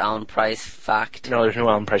next? Alan Price fact? No, there's no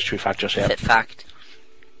Alan Price true fact just yet. Fit fact.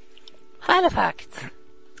 Find a fact.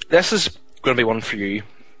 This is going to be one for you.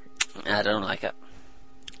 I don't like it.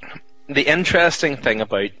 The interesting thing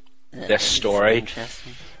about this story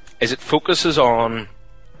is it focuses on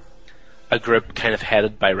a group kind of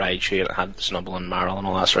headed by Raichu, and it had Snubbull and Marl and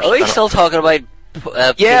all that sort of stuff. Are we stuff. still talking about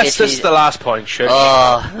yes, this is the last point, sure.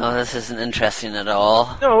 Oh, no, this isn't interesting at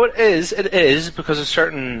all. No, it is, because a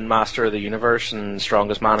certain Master of the Universe and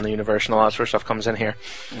Strongest Man in the Universe and all that sort of stuff comes in here.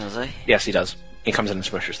 Does he? Yes, he does. He comes in and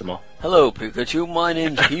smushes them all. Hello, Pikachu, my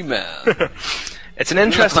name's He-Man. It's an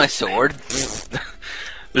interesting... my sword.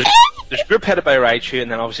 There's a group headed by Raichu,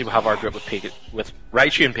 and then obviously we have our group with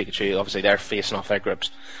Raichu and Pikachu. Obviously, they're facing off their groups.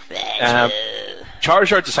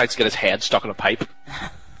 Charizard decides to get his head stuck in a pipe.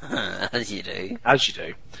 As you do.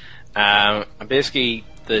 And basically,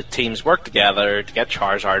 the teams work together to get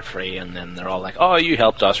Charizard free, and then they're all like, "Oh, you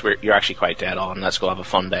helped us. You're actually quite dead on. Let's go have a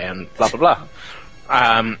fun day," and blah blah blah.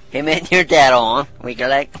 Hey man, you're dead on. We go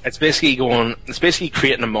like. It's basically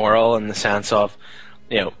creating a moral in the sense of,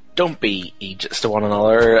 don't be Aegis to one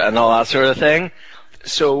another and all that sort of thing.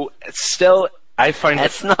 So it's still, I find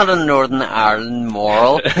it's not a Northern Ireland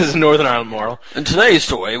moral. It's a Northern Ireland moral. In today's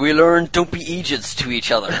story, we learn don't be Aegis to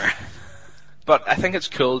each other. But I think it's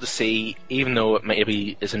cool to see, even though it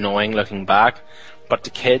maybe is annoying looking back, but to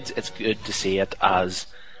kids, it's good to see it as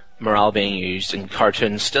morale being used in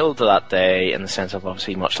cartoons still to that day, in the sense of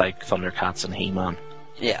obviously much like Thundercats and He-Man.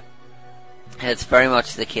 Yeah, it's very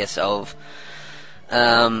much the case of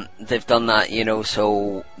they've done that,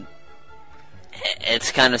 so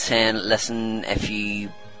it's kind of saying, listen, if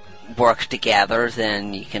you work together,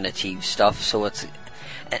 then you can achieve stuff. So it's,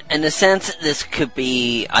 in a sense, this could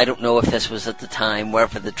be, I don't know if this was at the time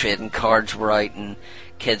wherever the trading cards were out and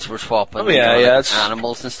kids were swapping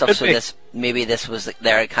animals and stuff. So this was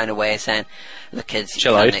their kind of way of saying, the kids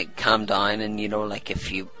kind of calm down, and like if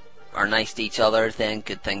you are nice to each other, then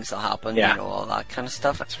good things will happen. All that kind of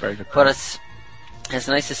stuff. That's very good. But it's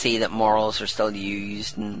nice to see that morals are still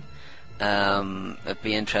used, and it'd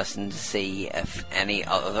be interesting to see if any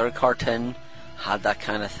other cartoon had that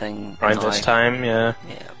kind of thing around this time.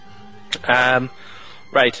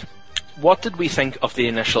 Right. What did we think of the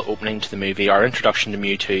initial opening to the movie, our introduction to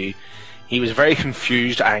Mewtwo? He was very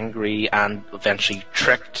confused, angry, and eventually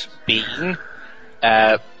tricked, beaten.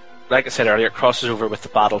 Like I said earlier, it crosses over with the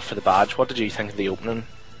battle for the badge. What did you think of the opening?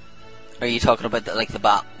 Are you talking about the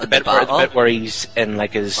battle? The bit where he's in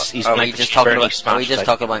like his... Are we just talking about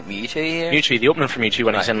Mewtwo here? Mewtwo, the opening for Mewtwo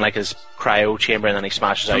when he's in like his cryo chamber and then he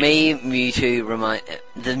smashes out. For me, the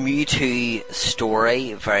Mewtwo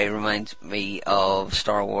story very reminds me of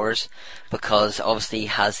Star Wars, because obviously he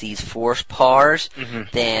has these force powers. Mm-hmm.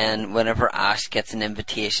 Then whenever Ash gets an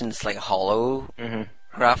invitation, it's like a holograph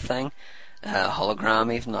thing.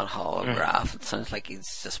 Hologram, even, not holograph. It sounds like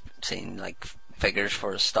he's just saying like figures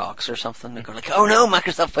for his stocks or something. They're going like, oh no,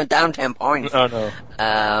 Microsoft went down 10 points. Oh no.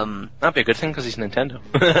 That'd be a good thing because he's Nintendo.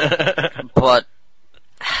 But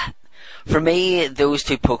for me, those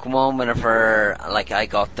two Pokemon, whenever like I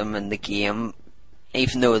got them in the game,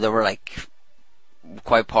 even though they were like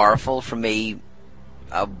quite powerful, for me,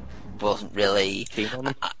 I wasn't really keen on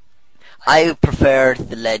them. I preferred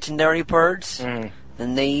the legendary birds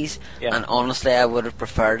than these, and honestly I would have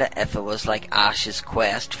preferred it if it was like Ash's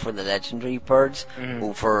quest for the legendary birds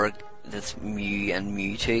over this Mew and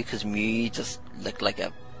Mewtwo, because Mew just looked like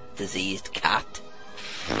a diseased cat.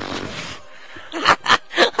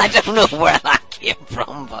 I don't know where that came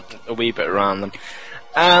from, but a wee bit random.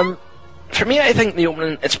 For me, I think the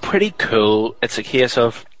opening, it's pretty cool. It's a case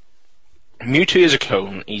of Mewtwo is a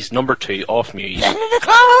clone. He's number 2 of Mew.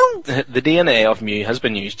 The DNA of Mew has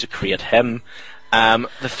been used to create him. The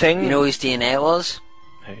thing... You know whose DNA was?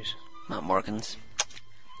 Whose? Matt Morgan's.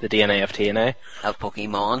 The DNA of TNA? Of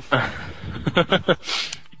Pokemon.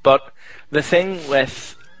 But the thing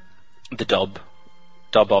with the dub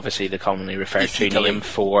obviously the commonly referred to name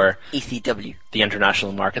for ECW. The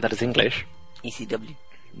international market, that is English. ECW.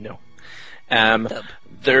 No.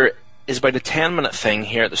 There is about a 10-minute thing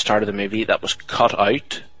here at the start of the movie that was cut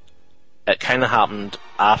out. It kind of happened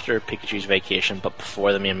after Pikachu's vacation, but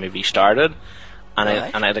before the main movie started.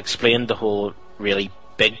 And it explained the whole really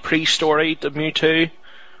big pre-story to Mewtwo,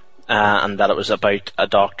 and that it was about a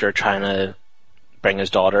doctor trying to bring his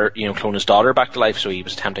daughter, clone his daughter back to life, so he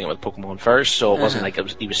was attempting it with Pokemon first, so it wasn't like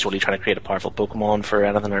he was solely trying to create a powerful Pokemon for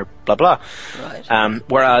anything or blah blah. Right.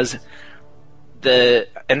 Whereas the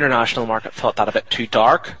international market thought that a bit too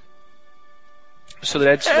dark. So they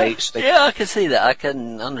yeah, I can see that. I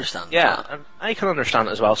can understand that. Yeah, I can understand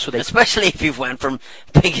it as well. So especially if you've went from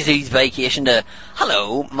Pikachu's vacation to,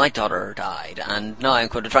 hello, my daughter died, and now I'm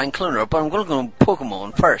going to try and clone her, but I'm going to go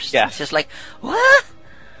Pokemon first. Yeah. It's just like, what?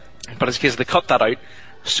 But it's because they cut that out.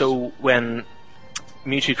 So when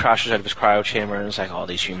Mewtwo crashes out of his cryo chamber and it's like, oh,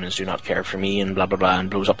 these humans do not care for me, and blah blah blah, and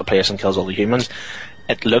blows up the place and kills all the humans,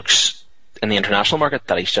 it looks in the international market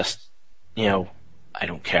that he's just, I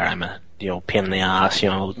don't care, I'm a pain in the ass,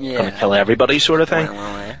 gonna kill everybody sort of thing.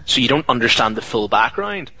 So you don't understand the full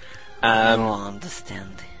background.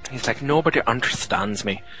 Understand. He's like, nobody understands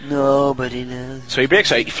me. Nobody does. So he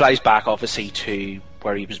breaks out, he flies back obviously to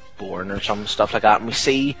where he was born or some stuff like that, and we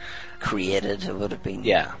see... Created, it would have been.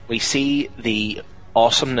 Yeah, we see the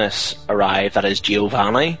awesomeness arrive that is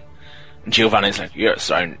Giovanni. And Giovanni's like,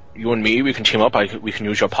 yes, you and me, we can team up, we can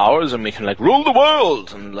use your powers, and we can, rule the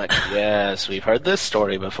world! And, yes, we've heard this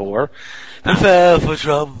story before. Prepare for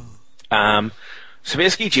trouble. So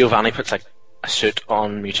basically Giovanni puts, a suit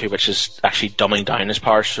on Mewtwo, which is actually dumbing down his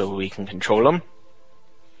powers so we can control him.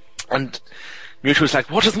 And Mewtwo's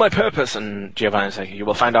like, what is my purpose? And Giovanni's like, you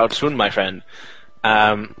will find out soon, my friend.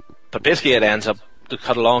 But basically it ends up, to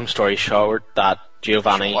cut a long story short, that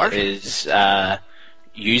Giovanni is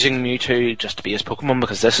using Mewtwo just to be his Pokemon,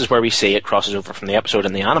 because this is where we see it crosses over from the episode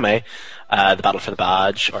in the anime, the Battle for the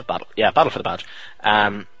Badge, Battle for the Badge,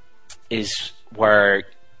 is where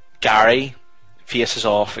Gary faces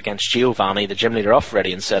off against Giovanni, the gym leader of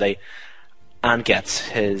Viridian City, and gets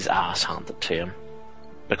his ass handed to him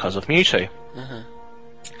because of Mewtwo.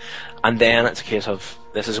 And then it's a case of,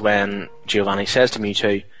 this is when Giovanni says to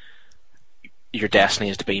Mewtwo, your destiny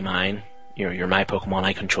is to be mine, you're my Pokemon,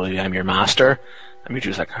 I control you, I'm your master. And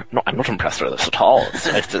Mewtwo's like, no, I'm not impressed with this at all.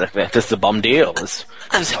 This is a bum deal.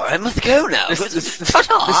 I'm sorry, I must go now.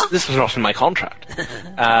 This was not in my contract.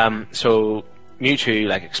 So Mewtwo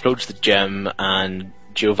explodes the gym, and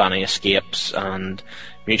Giovanni escapes, and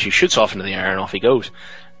Mewtwo shoots off into the air, and off he goes.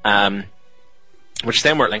 Which is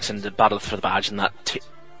then where it links into Battle for the Badge, and that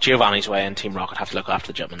Giovanni's way and Team Rocket have to look after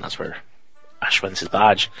the gym, and that's where Ash wins his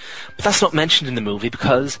badge. But that's not mentioned in the movie,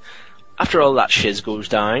 because after all that shiz goes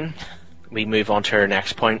down, we move on to our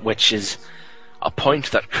next point, which is a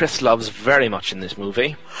point that Chris loves very much in this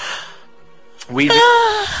movie. We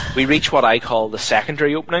reach what I call the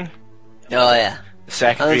secondary opening. Oh yeah. The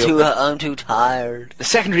secondary I'm too tired. The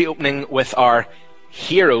secondary opening with our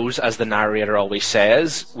heroes, as the narrator always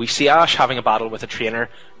says. We see Ash having a battle with a trainer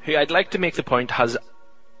who, I'd like to make the point, has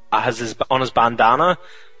on his bandana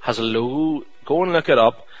has a logo. Go and look it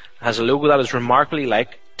up. Has a logo that is remarkably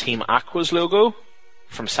like Team Aqua's logo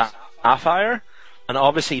from Sapphire. And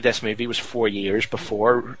obviously this movie was 4 years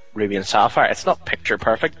before Ruby and Sapphire. It's not picture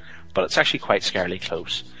perfect, but it's actually quite scarily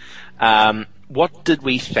close. What did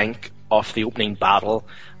we think of the opening battle,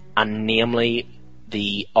 and namely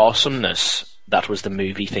the awesomeness that was the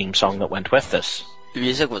movie theme song that went with this? The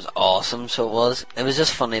music was awesome, so it was. It was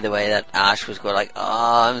just funny the way that Ash was going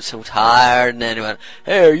oh, I'm so tired, and then he went,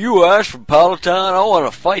 hey, are you Ash from Palatown? I want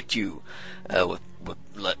to fight you. With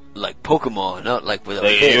Pokemon, not with a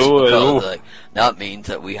fist, because that means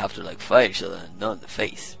that we have to fight each other, not in the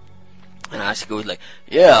face. And Ash goes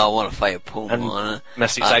yeah, I want to fight a Pokemon. And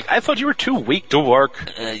Misty's I thought you were too weak to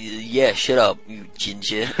work. Yeah, shut up, you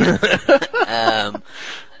ginger.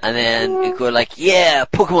 And then you go yeah,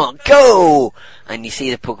 Pokemon, go! And you see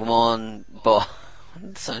the Pokemon ball.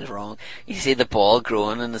 That sounds wrong. You see the ball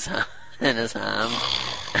growing in his hand. And then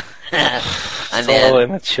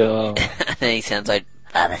he sends out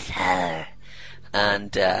Bulbasaur.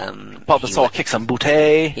 And Bulbasaur kicks some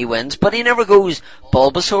booty. He wins, but he never goes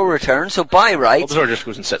Bulbasaur returns, so by right. Bulbasaur just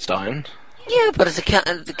goes and sits down. Yeah, but it's a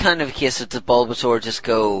kind of a case that the Bulbasaur just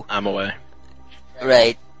go, I'm away.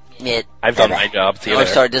 Right. Mid. I've done my job.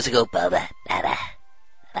 Sorry, does it go Bulbasaur?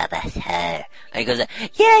 And he goes,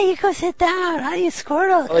 yeah, you go sit down. How do you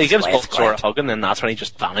Squirtle? Well, he gives Bulbasaur a hug, and then that's when he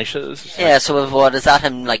just vanishes. Yeah, so what is that?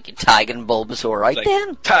 Him tagging Bulbasaur out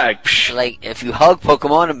then? Tag. If you hug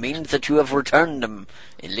Pokemon, it means that you have returned them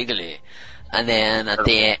illegally. And then at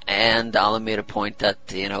the end, Alan made a point that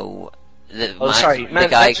the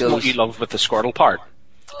guy goes. What you love with the Squirtle part.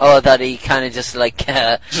 Oh, that he kind of just this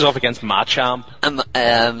is off against Machamp.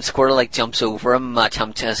 Squirtle jumps over him.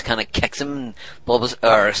 Machamp just kind of kicks him. And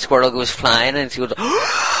Squirtle goes flying, and he goes,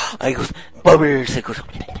 and he goes, Bubbles. He goes,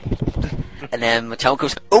 And then Machamp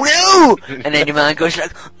goes, "Oh no!" And then your man goes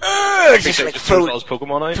like, "Oh!" Just like throws all his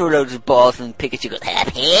Pokemon out. throw loads of balls, and Pikachu goes,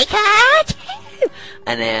 "Pikachu!"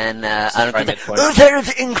 And then Alan goes, "Oh, that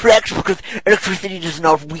is incorrect because electricity does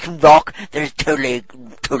not weaken rock. There's totally.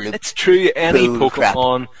 It's true. Any crap.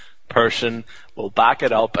 Pokemon person will back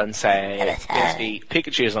it up and say, yes,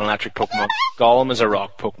 Pikachu is an electric Pokemon. Golem is a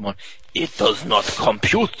rock Pokemon. It does not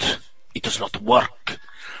compute. It does not work.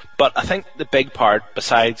 But I think the big part,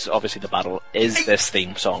 besides obviously the battle, is this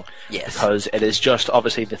theme song. Yes. Because it is just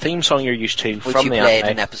obviously the theme song you're used to Which from you the played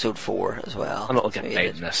anime. in episode 4 as well. And it'll get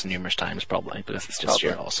played in this numerous times probably, because it's just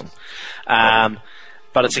sheer awesome.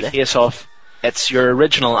 But it's a case of, it's your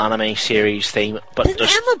original anime series theme, but Did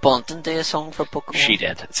Emma Bunton do a song for Pokemon? She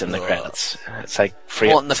did. It's in the credits. It's like free.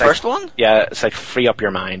 What, in the first one? Yeah, it's like Free Up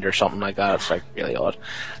Your Mind or something like that. It's like really odd.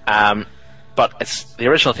 But it's the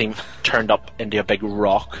original theme turned up into a big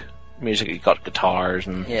rock music. You got guitars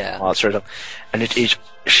and all that sort of stuff, and it is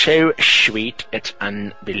so sweet. It's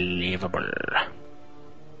unbelievable.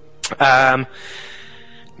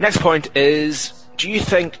 Next point is, do you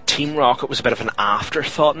think Team Rocket was a bit of an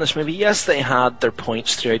afterthought in this movie? Yes, they had their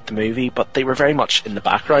points throughout the movie, but they were very much in the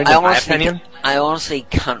background, in my opinion. I honestly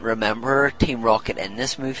can't remember Team Rocket in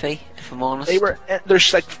this movie, if I'm honest. They were.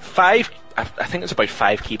 There's like 5. I think it's about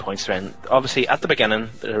 5 key points around. Obviously, at the beginning,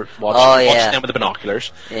 they're watching them with the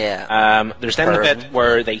binoculars. Yeah. There's then the bit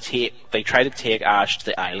where they try to take Ash to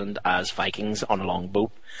the island as Vikings on a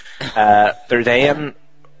longboat. They're then.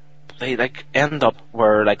 They like end up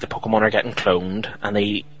where like the Pokemon are getting cloned and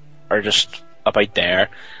they are just about there,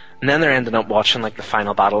 and then they're ending up watching like the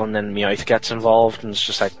final battle, and then Meowth gets involved, and it's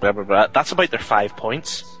just like blah blah blah. That's about their 5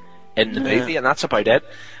 points in the movie, and that's about it.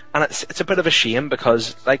 And it's a bit of a shame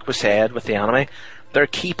because, like we said with the anime, they're a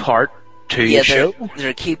key part to the show. They're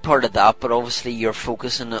a key part of that, but obviously you're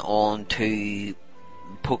focusing on 2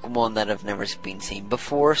 Pokemon that have never been seen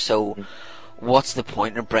before, so. What's the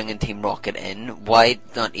point of bringing Team Rocket in? Why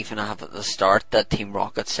not even have at the start that Team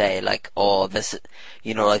Rocket say, like, oh, this,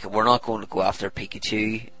 you know, like, we're not going to go after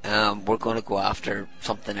Pikachu, we're going to go after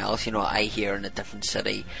something else. You know, I hear in a different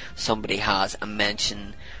city somebody has a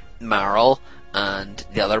mention Marill and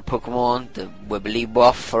the other Pokemon, the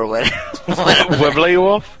Wibbly-Wuff or whatever.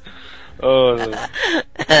 Wibbly-Wuff? Oh, no.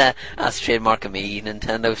 That's trademark of me,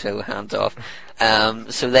 Nintendo, so hands off.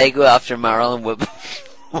 So they go after Marill and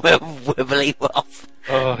Wibbly-Wuff.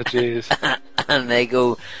 Oh, jeez. And they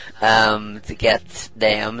go to get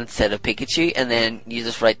them instead of Pikachu, and then you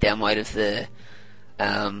just write them out of the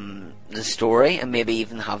story, and maybe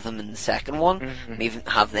even have them in the second one. Maybe even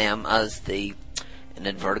have them as the, in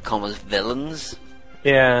inverted commas, villains.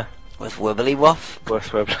 Yeah. With Wibbly-Wuff.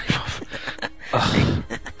 With Wibbly-Wuff.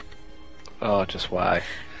 Oh, just why?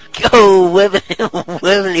 Go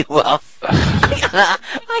Wibbly-Wuff.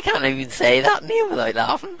 I can't even say that name without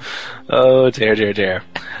laughing. Oh dear, dear, dear.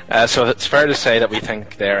 So it's fair to say that we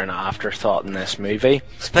think they're an afterthought in this movie.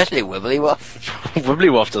 Especially Wibbly-Wuff.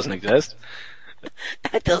 Wibbly-Wuff doesn't exist.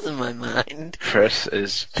 It does in my mind. Chris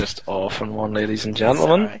is just off on one, ladies and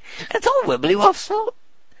gentlemen. Sorry. It's all Wibbly-Wuff's fault.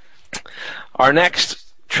 Our next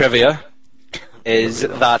trivia is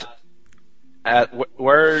that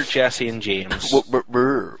were Jesse and James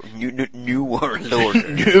New World Order.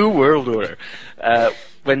 New World Order.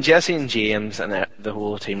 When Jesse and James and the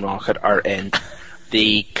whole Team Rocket are in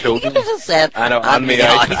the cloning,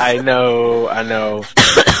 I know, I know.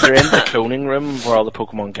 They're in the cloning room where all the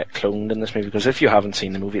Pokemon get cloned in this movie. Because if you haven't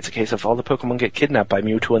seen the movie, it's a case of all the Pokemon get kidnapped by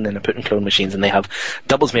Mewtwo and then they're put in clone machines, and they have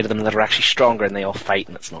doubles made of them that are actually stronger, and they all fight,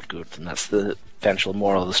 and it's not good. And that's the eventual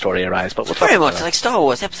moral of the story arrives. But very much like Star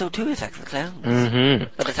Wars Episode 2, Attack of the Clones. Mm-hmm.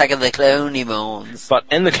 But Attack of the Clonymons. But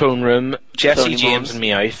in the clone room, Jesse, James, and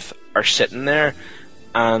Meowth are sitting there,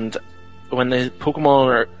 and when the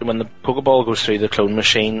Pokeball goes through the clone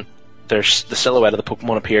machine, there's the silhouette of the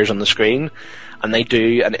Pokemon appears on the screen, and they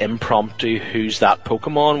do an impromptu "Who's that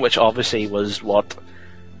Pokemon?" which obviously was what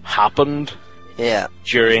happened. Yeah.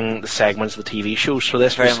 During the segments of the TV shows. So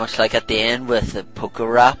this very much like at the end with the Poke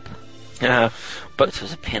Rap. Yeah, but which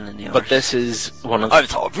was a pain in the arse. But this is one of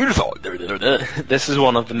this is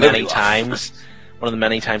one of the many times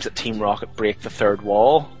that Team Rocket break the third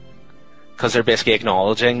wall, because they're basically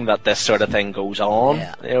acknowledging that this sort of thing goes on.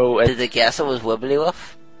 Yeah. You know, did they guess it was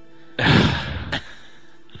Wibbly-Wuff?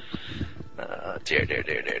 Dear.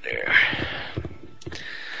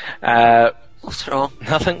 What's wrong?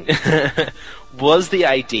 Nothing. Was the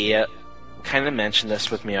idea, kind of mentioned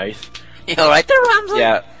this with Meowth. You alright there, Ramsey?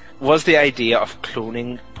 Yeah. Was the idea of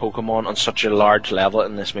cloning Pokemon on such a large level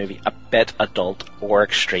in this movie a bit adult or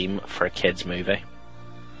extreme for a kid's movie?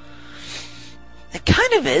 It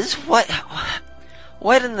kind of is.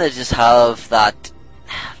 Why didn't they just have that?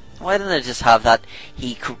 Why didn't they just have that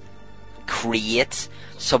he creates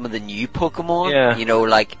some of the new Pokemon? Yeah. You know,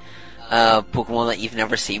 like Pokemon that you've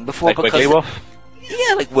never seen before. Like Wigglytuff?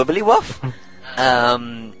 Yeah, like Wigglytuff.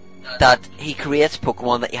 That he creates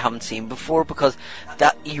Pokemon that you haven't seen before, because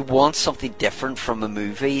that you want something different from a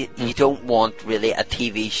movie. You don't want really a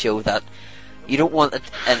TV show that... You don't want an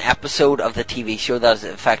episode of the TV show that is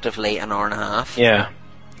effectively an hour and a half. Yeah.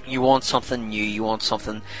 You want something new, you want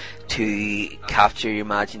something to capture your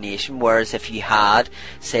imagination, whereas if you had,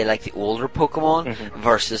 say, like the older Pokemon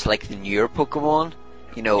versus like the newer Pokemon,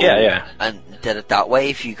 you know, and did it that way,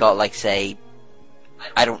 if you got like, say,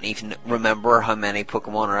 I don't even remember how many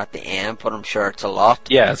Pokemon are at the end, but I'm sure it's a lot.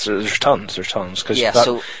 Yeah, there's tons. Cause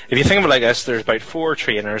so if you think of it like this, there's about 4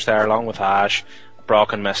 trainers there, along with Ash,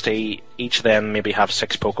 Brock and Misty. Each of them maybe have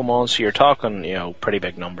 6 Pokemon, so you're talking, you know, pretty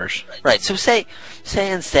big numbers. Right, so say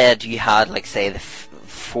instead you had, like, say, the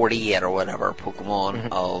 48 or whatever Pokemon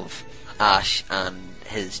of Ash and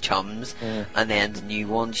his chums, and then the new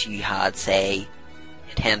ones you had, say,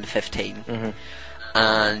 10 to 15.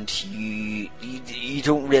 And you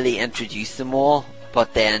don't really introduce them all,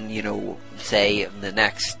 but then, you know, say in the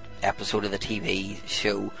next episode of the TV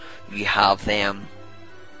show you have them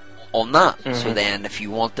on that. So then if you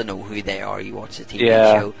want to know who they are, you watch the TV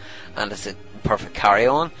show, and it's a perfect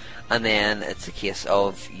carry-on. And then it's a case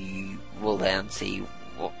of you will then see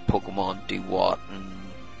what Pokemon do what, and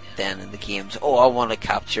then in the games, I want to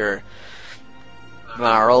capture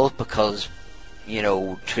Marill because, you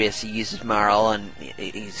know, Tracy uses Marill and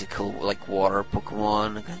he's a cool, like, water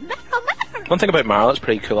Pokemon. One thing about Marill that's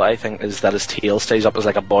pretty cool, I think, is that his tail stays up as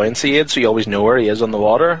like a buoyancy aid, so you always know where he is on the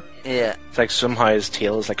water. Yeah. It's like somehow his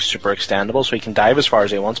tail is like super extendable, so he can dive as far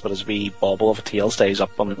as he wants, but his wee bauble of a tail stays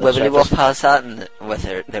up on the surface. Wigglytuff has that with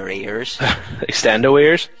their ears. Extendo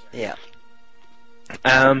ears. Yeah.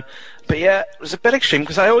 But yeah, it was a bit extreme,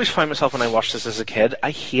 because I always found myself when I watched this as a kid,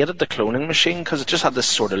 I hated the cloning machine, because it just had this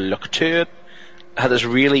sort of look to it. Had this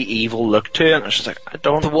really evil look to it, and I was just like, I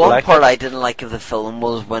don't like it. The one part I didn't like of the film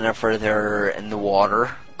was whenever they're in the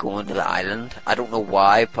water going to the island. I don't know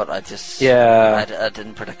why, but I just... I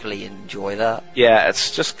didn't particularly enjoy that. Yeah,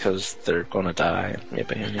 it's just because they're gonna die,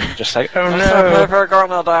 maybe, and you're just like, oh no! They're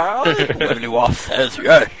gonna die! Wigglytuff says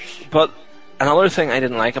yes! But another thing I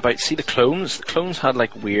didn't like about, the clones had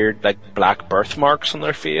like weird, like, black birthmarks on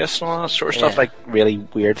their face and all that sort of stuff, like really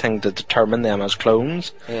weird thing to determine them as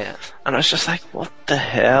clones. Yeah. And I was just like, what the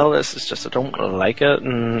hell? This is just, I don't like it,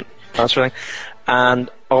 and that sort of thing. And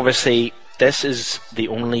obviously, this is the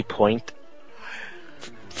only point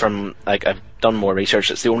from, like, I've done more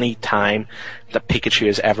research, it's the only time that Pikachu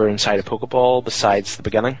is ever inside a Pokeball besides the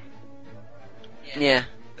beginning. Yeah.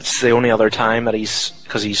 It's the only other time that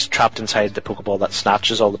because he's trapped inside the Pokeball that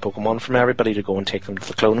snatches all the Pokemon from everybody to go and take them to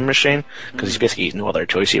the cloning machine, because he's basically no other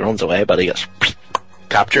choice. He runs away, but he gets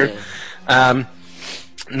captured. Yeah.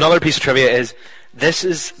 Another piece of trivia is, this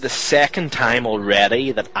is the second time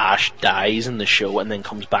already that Ash dies in the show and then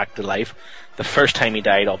comes back to life. The first time he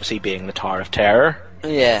died, obviously, being the Tower of Terror.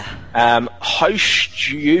 Yeah. How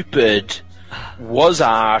stupid was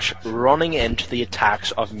Ash running into the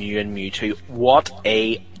attacks of Mew and Mewtwo? What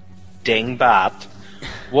a dingbat.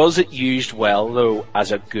 Was it used well, though,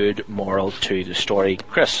 as a good moral to the story,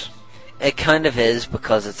 Chris? It kind of is,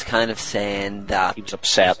 because it's kind of saying that... He was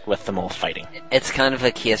upset with them all fighting. It's kind of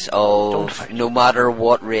a case of, no matter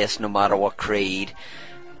what race, no matter what creed,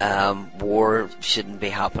 war shouldn't be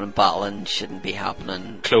happening, battling shouldn't be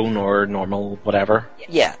happening. Clone or normal, whatever.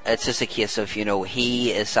 Yeah, it's just a case of, you know,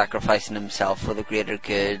 he is sacrificing himself for the greater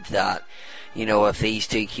good, that, you know, if these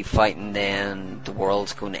two keep fighting, then the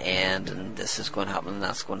world's going to end, and this is going to happen, and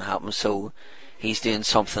that's going to happen, so he's doing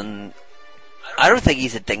something... I don't think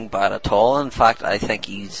he's a dingbat at all. In fact, I think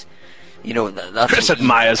he's, you know, that's Chris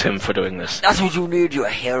admires him for doing this. That's what you need your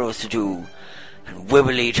heroes to do. And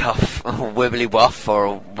Wigglytuff,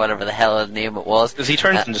 or whatever the hell his name it was. Because he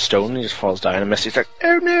turns into stone and he just falls down, and Misty's like,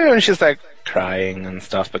 oh no, and she's like crying and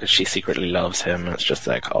stuff because she secretly loves him, and it's just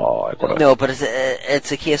like, oh, I gotta... No, but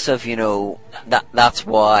it's a case of, you know, that's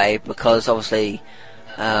why, because obviously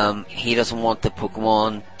he doesn't want the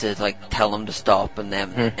Pokemon to, like, tell him to stop and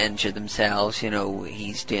them injure themselves. You know,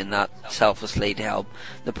 he's doing that selflessly to help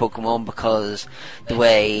the Pokemon, because the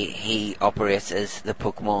way he operates is the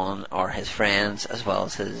Pokemon are his friends, as well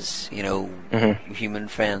as his, you know, human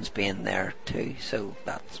friends being there too. So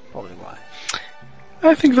that's probably why.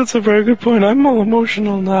 I think that's a very good point. I'm all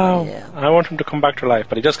emotional now. Yeah. I want him to come back to life,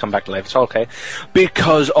 but he does come back to life. It's okay.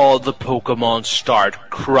 Because all the Pokemon start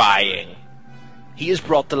crying. He is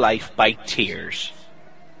brought to life by tears.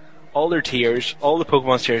 all their tears, all the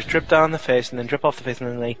Pokemon's tears, drip down the face and then drip off the face, and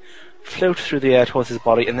then they float through the air towards his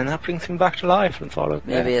body, and then that brings him back to life. And thought of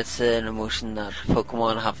Maybe it's an emotion that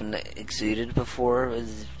Pokemon haven't exuded before,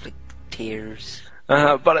 is like tears.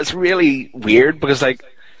 But it's really weird because like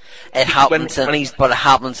it happens, but it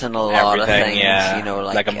happens in a lot of things. Yeah, you know,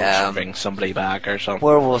 like emotion brings somebody back or something.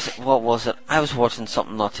 What was it? I was watching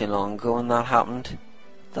something not too long ago when that happened.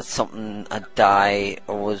 That something had died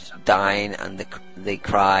or was dying, and they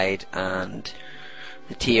cried, and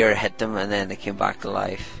the tear hit them, and then they came back to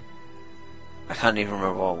life. I can't even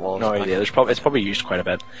remember what it was. No idea. It's probably used quite a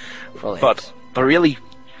bit. Probably but really,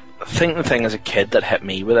 I think the thing as a kid that hit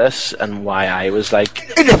me with this, and why I was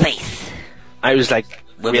like, in the face. I was like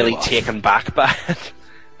really taken back by it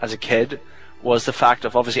as a kid, was the fact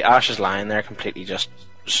of obviously Ash is lying there completely just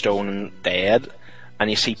stone and dead, and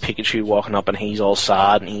you see Pikachu walking up and he's all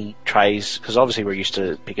sad, and he tries, because obviously we're used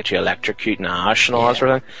to Pikachu electrocuting Ash and all that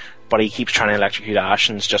sort of thing, but he keeps trying to electrocute Ash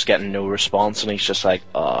and is just getting no response, and he's just like,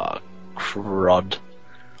 oh crud.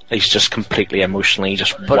 He's just completely emotionally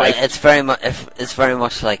just wiped. It's very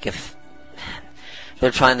much like if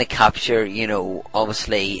they're trying to capture, you know,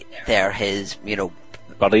 obviously they're his, you know,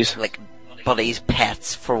 buddies, like buddies,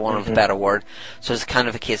 pets, for want of a better word. So it's kind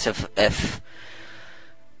of a case of if,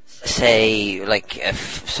 say, like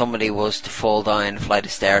if somebody was to fall down a flight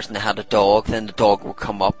of stairs and they had a dog, then the dog would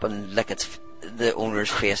come up and lick the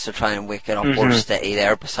owner's face to try and wake it up, or stay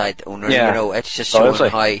there beside the owner. You know, it's just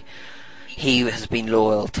showing how he has been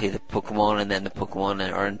loyal to the Pokemon, and then the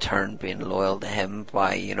Pokemon are in turn being loyal to him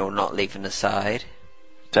by, you know, not leaving his side.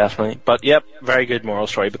 Definitely. But yep, very good moral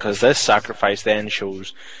story, because this sacrifice then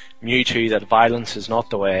shows Mewtwo that violence is not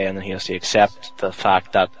the way, and he has to accept the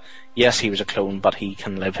fact that yes, he was a clone, but he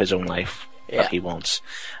can live his own life that he wants.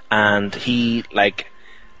 And he like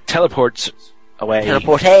teleports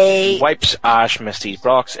away, wipes Ash, Misty,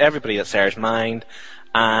 Brock's, everybody that's there's mind.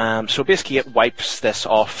 So basically it wipes this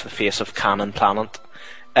off the face of Canon Planet.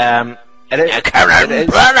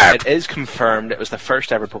 It is confirmed. It was the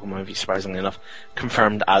first ever Pokemon movie, surprisingly enough,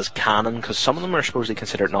 confirmed as canon, because some of them are supposedly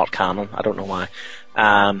considered not canon. I don't know why.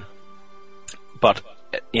 But,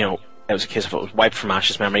 you know, it was a case of it was wiped from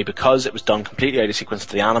Ash's memory because it was done completely out of sequence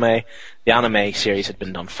to the anime. The anime series had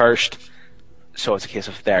been done first, so it's a case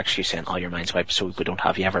of they're actually saying, oh, your mind's wiped, so we don't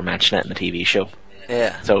have you ever mention it in the TV show.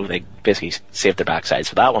 Yeah. So they basically saved their backsides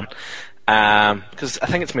for that one. Because I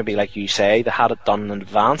think it's maybe like you say, they had it done in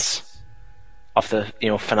advance of the, you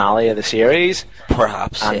know, finale of the series.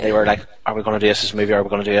 Perhaps. And they were like, are we going to do this as a movie, or are we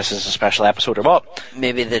going to do this as a special episode, or what?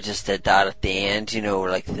 Maybe they just did that at the end, you know,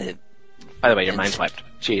 like the... By the way, your mind's wiped.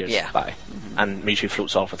 Cheers. Yeah. Bye. And Mewtwo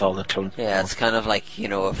floats off with all the clones. Yeah, it's kind of like, you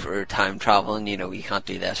know, if we're time traveling, you know, you can't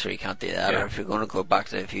do this or you can't do that, or if you're going to go back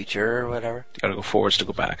to the future or whatever. You gotta go forwards to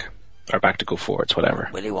go back. Or back to go forwards, whatever.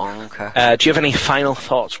 Willy Wonka. Do you have any final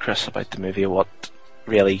thoughts, Chris, about the movie? What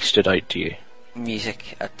really stood out to you?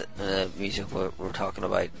 Music, music we're talking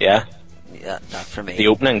about. Yeah? Yeah, that for me. The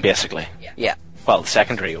opening, basically. Yeah. Well, the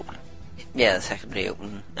secondary opening. Yeah, the secondary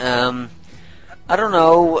opening. I don't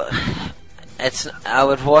know. I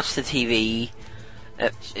would watch the TV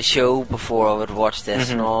show before I would watch this,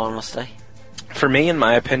 in all honesty. For me, in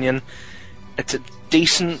my opinion, it's a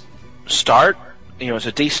decent start. You know, it's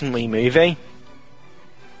a decent wee movie.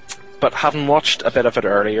 But having watched a bit of it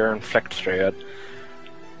earlier and flicked through it,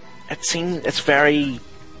 it's very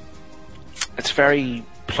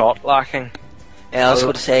plot lacking. Yeah, I was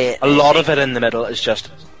going to say a lot of it in the middle is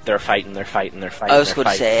just they're fighting. I was going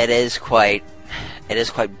to say it is quite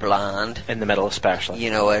bland in the middle, especially.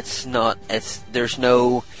 You know, there's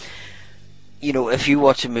no, you know, if you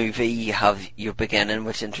watch a movie, you have your beginning,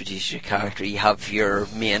 which introduces your character, you have your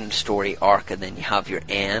main story arc, and then you have your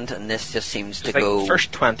end, and this just seems to go... The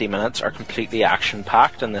first 20 minutes are completely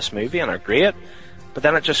action-packed in this movie and are great, but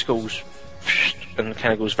then it just goes and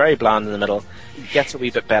kind of goes very bland in the middle. It gets a wee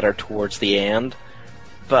bit better towards the end,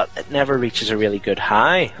 but it never reaches a really good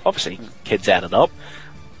high. Obviously, kids add it up,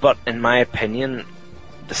 but in my opinion,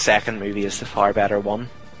 the second movie is the far better one.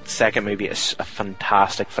 The second movie is a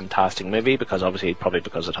fantastic movie, because obviously, probably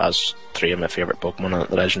because it has 3 of my favourite Pokemon,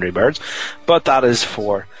 the legendary birds. But that is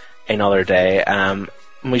for another day.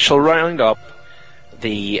 We shall round up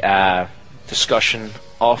the discussion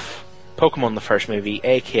of Pokemon the first movie,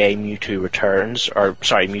 aka Mewtwo Returns, or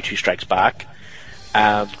sorry, Mewtwo Strikes Back.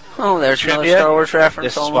 There's another Star Wars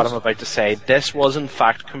reference. This is what I'm about to say. This was in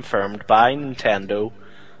fact confirmed by Nintendo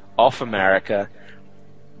of America.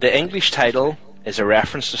 The English title is a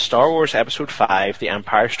reference to Star Wars Episode 5, The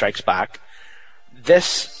Empire Strikes Back.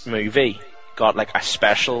 This movie got like a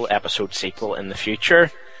special episode sequel in the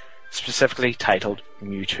future, specifically titled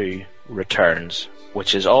Mewtwo Returns,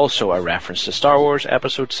 which is also a reference to Star Wars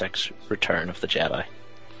Episode 6, Return of the Jedi.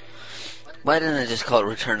 Why didn't I just call it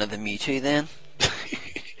Return of the Mewtwo then?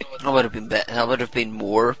 That would have been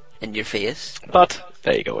more in your face. But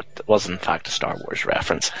there you go. It was in fact a Star Wars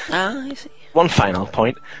reference. Ah, I see. One final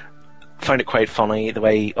point. Found it quite funny the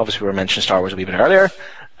way, obviously we were mentioning Star Wars a wee bit earlier.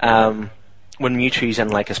 When Mewtwo's in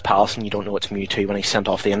like his palace and you don't know it's Mewtwo, when he sent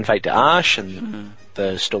off the invite to Ash and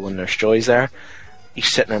the stolen Nurse Joy's there,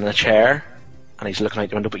 he's sitting in a chair and he's looking out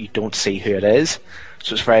the window, but you don't see who it is.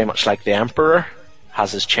 So it's very much like the Emperor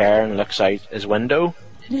has his chair and looks out his window.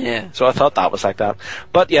 Yeah. So I thought that was like that.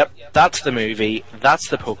 But yep, that's the movie. That's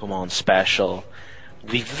the Pokemon special.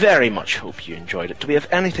 We very much hope you enjoyed it. Do we have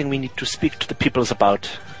anything we need to speak to the peoples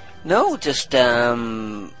about? No, just,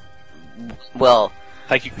 well...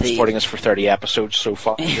 Thank you for supporting us for 30 episodes so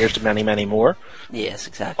far. Here's to many, many more. Yes,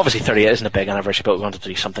 exactly. Obviously 30 isn't a big anniversary, but we wanted to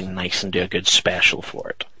do something nice and do a good special for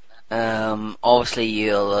it. Obviously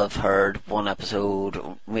you'll have heard one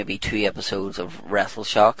episode, maybe 2 episodes of Wrestle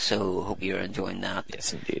Shock, so hope you're enjoying that.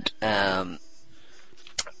 Yes, indeed.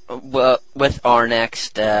 Well, with our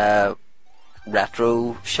next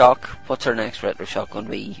Retro Shock, what's our next Retro Shock going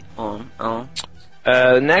to be on, Alan?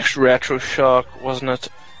 Next Retro Shock, wasn't it?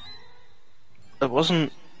 It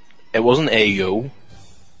wasn't AO,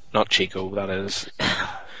 not Chico, that is.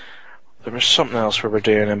 There was something else we were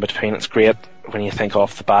doing in between. It's great when you think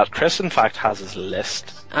off the bat. Chris, in fact, has his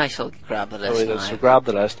list. I shall grab the list now. So grab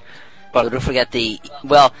the list. But so don't forget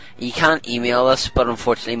well, you can't email us, but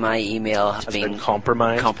unfortunately my email has been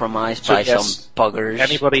compromised by some buggers.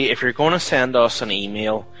 Anybody, if you're going to send us an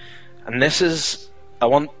email, and I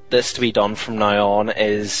want this to be done from now on,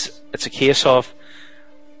 it's a case of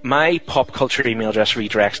my pop culture email address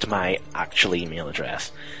redirects to my actual email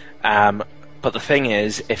address. But the thing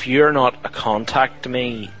is, if you're not a contact to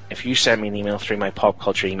me, if you send me an email through my pop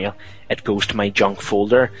culture email, it goes to my junk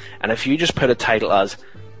folder. And if you just put a title as,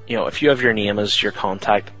 if you have your name as your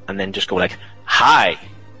contact, and then just go like, hi,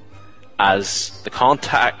 as the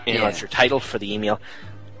contact, as your title for the email,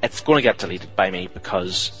 it's going to get deleted by me,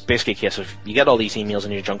 because basically a case of you get all these emails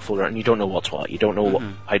in your junk folder and you don't know what's what. You don't know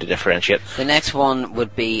how to differentiate. The next one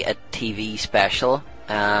would be a TV special,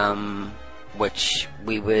 which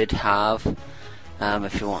we would have,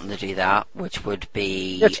 if you wanted to do that, which would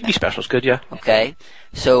be... Yeah, TV special's good, yeah. Okay.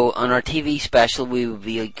 So on our TV special, we would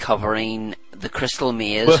be covering The Crystal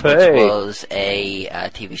Maze, which was a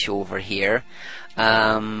TV show over here.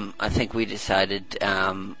 I think we decided...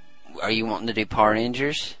 are you wanting to do Power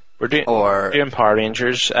Rangers? We're doing Power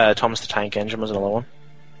Rangers. Thomas the Tank Engine was another one.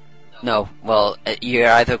 No, well, you're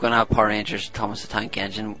either going to have Power Rangers, Thomas the Tank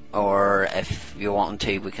Engine, or if you want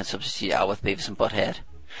to, we can substitute that with Beavis and Butthead.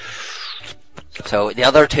 So the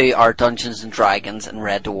other two are Dungeons and Dragons and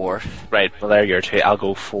Red Dwarf. Right, well there are your two. I'll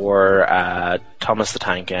go for Thomas the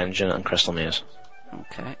Tank Engine and Crystal Maze.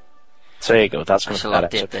 Okay. So there you go, that's going to be that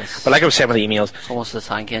episode. This. But like I was saying with the emails... Thomas the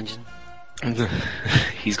Tank Engine.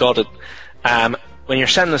 He's got it. When you're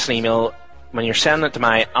sending us an email, when you're sending it to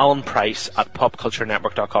my Alan Price at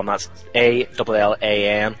popculturenetwork.com, that's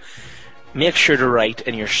ALLAN, make sure to write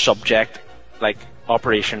in your subject, like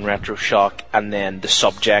Operation Retro Shock, and then the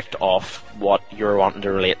subject of what you're wanting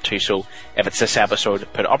to relate to. So if it's this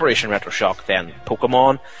episode, put Operation Retro Shock, then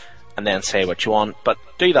Pokemon, and then say what you want. But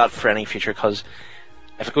do that for any future, because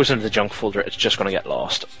if it goes into the junk folder, it's just going to get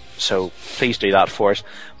lost. So please do that for us.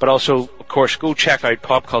 But also, of course, go check out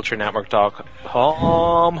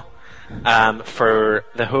popculturenetwork.com for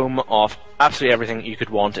the home of absolutely everything you could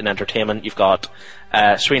want in entertainment. You've got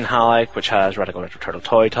Sween Halleck, which has Radical Retro Turtle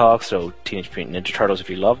Toy Talk, so Teenage Mutant Ninja Turtles,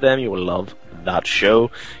 if you love them, you will love that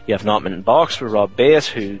show. You have Not Mint in Box with Rob Bass,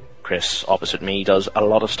 who Chris, opposite me, does a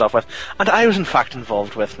lot of stuff with, and I was in fact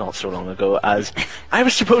involved with not so long ago, as I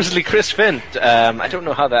was supposedly Chris Vint. I don't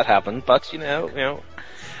know how that happened, but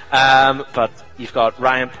but you've got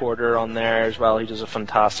Ryan Porter on there as well. He does a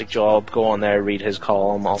fantastic job. Go on there, read his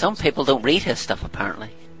column. Some people don't read his stuff, apparently.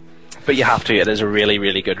 But you have to. It is a really,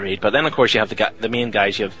 really good read. But then, of course, you have the main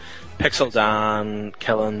guys. You have Pixel Dan,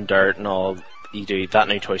 Killing Dirt, and all. You do That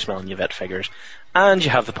New Toy Smell and Yvette Figures. And you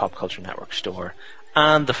have the Pop Culture Network store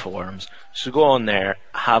and the forums. So go on there,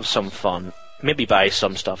 have some fun, maybe buy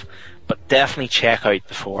some stuff, but definitely check out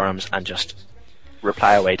the forums and just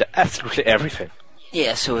reply away to absolutely everything.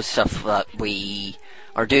 Yeah, so it's stuff that we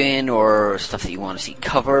are doing, or stuff that you want to see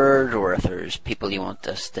covered, or if there's people you want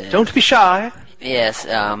us to... Don't be shy! Yes,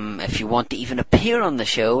 if you want to even appear on the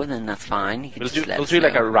show, then that's fine. You can we'll do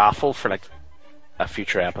like a raffle for like a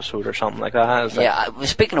future episode or something like that. Is Yeah,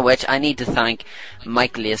 speaking of which, I need to thank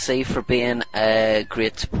Mike Lacey for being a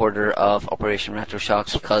great supporter of Operation Retro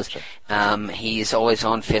Shocks, because he's always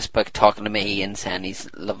on Facebook talking to me and saying he's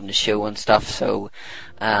loving the show and stuff. So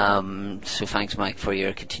thanks, Mike, for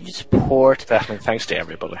your continued support. Definitely, thanks to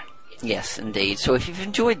everybody. Yes, indeed. So if you've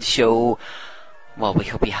enjoyed the show, well, we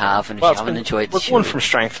hope you have, and if you haven't enjoyed the show... We're going from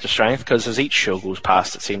strength to strength, because as each show goes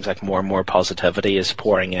past, it seems like more and more positivity is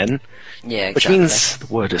pouring in. Yeah, exactly. Which means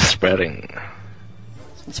the word is spreading.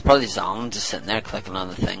 It's probably Zon just sitting there clicking on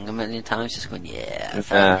the thing a million times, just going,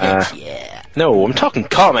 yeah. No, I'm talking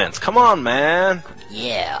comments. Come on, man.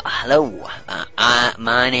 Yeah, hello.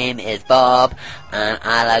 My name is Bob, and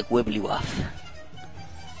I like Wibbly Waff.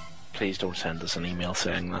 Please don't send us an email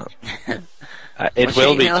saying that. It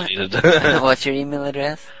will be deleted. What's your email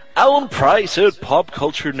address? Alan Price at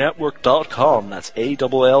popculturenetwork.com. That's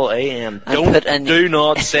ALLAN. Do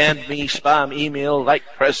not send me spam email like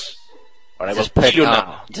Chris. Or I will put you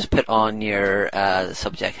now. Just put on your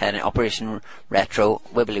subject heading Operation Retro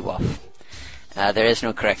Wibbly Waff. There is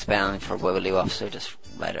no correct spelling for Wibbly Waff, so just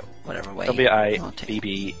write it whatever way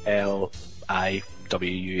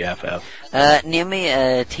WIBBLIWUFF. Name me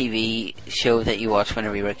a TV show that you watched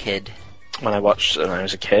whenever you were a kid. When I watched when I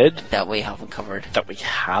was a kid. That we haven't covered.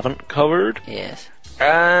 Yes.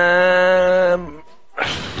 The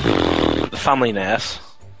Family Ness.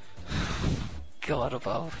 God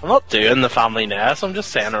above. I'm not doing the Family Ness, I'm just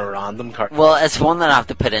saying a random cartoon. Well, it's one that I have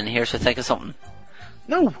to put in here, so think of something.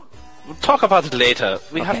 No. We'll talk about it later.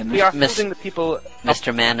 We are holding the people...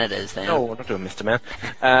 Mr. Man it is, then. No, we're not doing Mr. Man.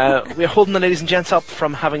 We are holding the ladies and gents up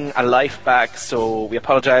from having a life back, so we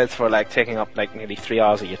apologise for taking up nearly 3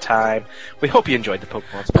 hours of your time. We hope you enjoyed the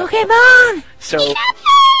Pokemon special. Pokemon! So,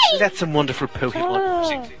 let some wonderful Pokemon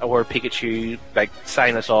music, or Pikachu,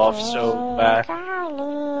 sign us off, so,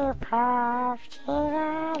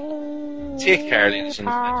 take care, ladies and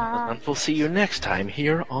gentlemen, and we'll see you next time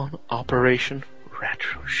here on Operation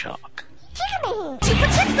Retro Shock. To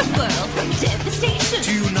protect the world from devastation.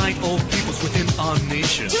 To unite all peoples within our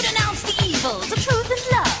nation. To denounce the evils of truth and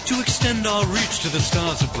love. To extend our reach to the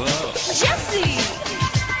stars above. Jesse!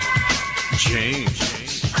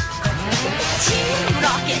 James. Team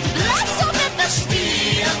Rocket, blast off at the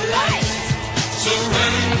speed of light.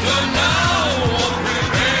 Surrender now or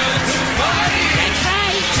prepare to fight. That's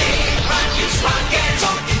right. Team Rocket's rocket.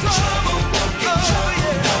 Talking trouble, walking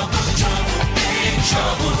trouble, walking trouble, big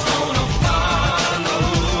trouble's gonna follow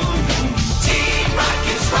you. Team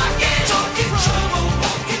Rocket's rocket. Talking trouble,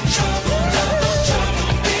 walking trouble, double trouble,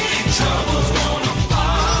 big trouble's gonna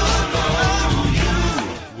follow you.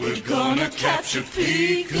 We're gonna capture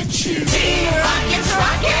Pikachu. Team Rocket's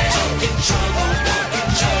rocket. Talking trouble,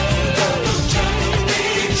 walking trouble, double trouble,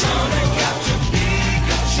 big trouble.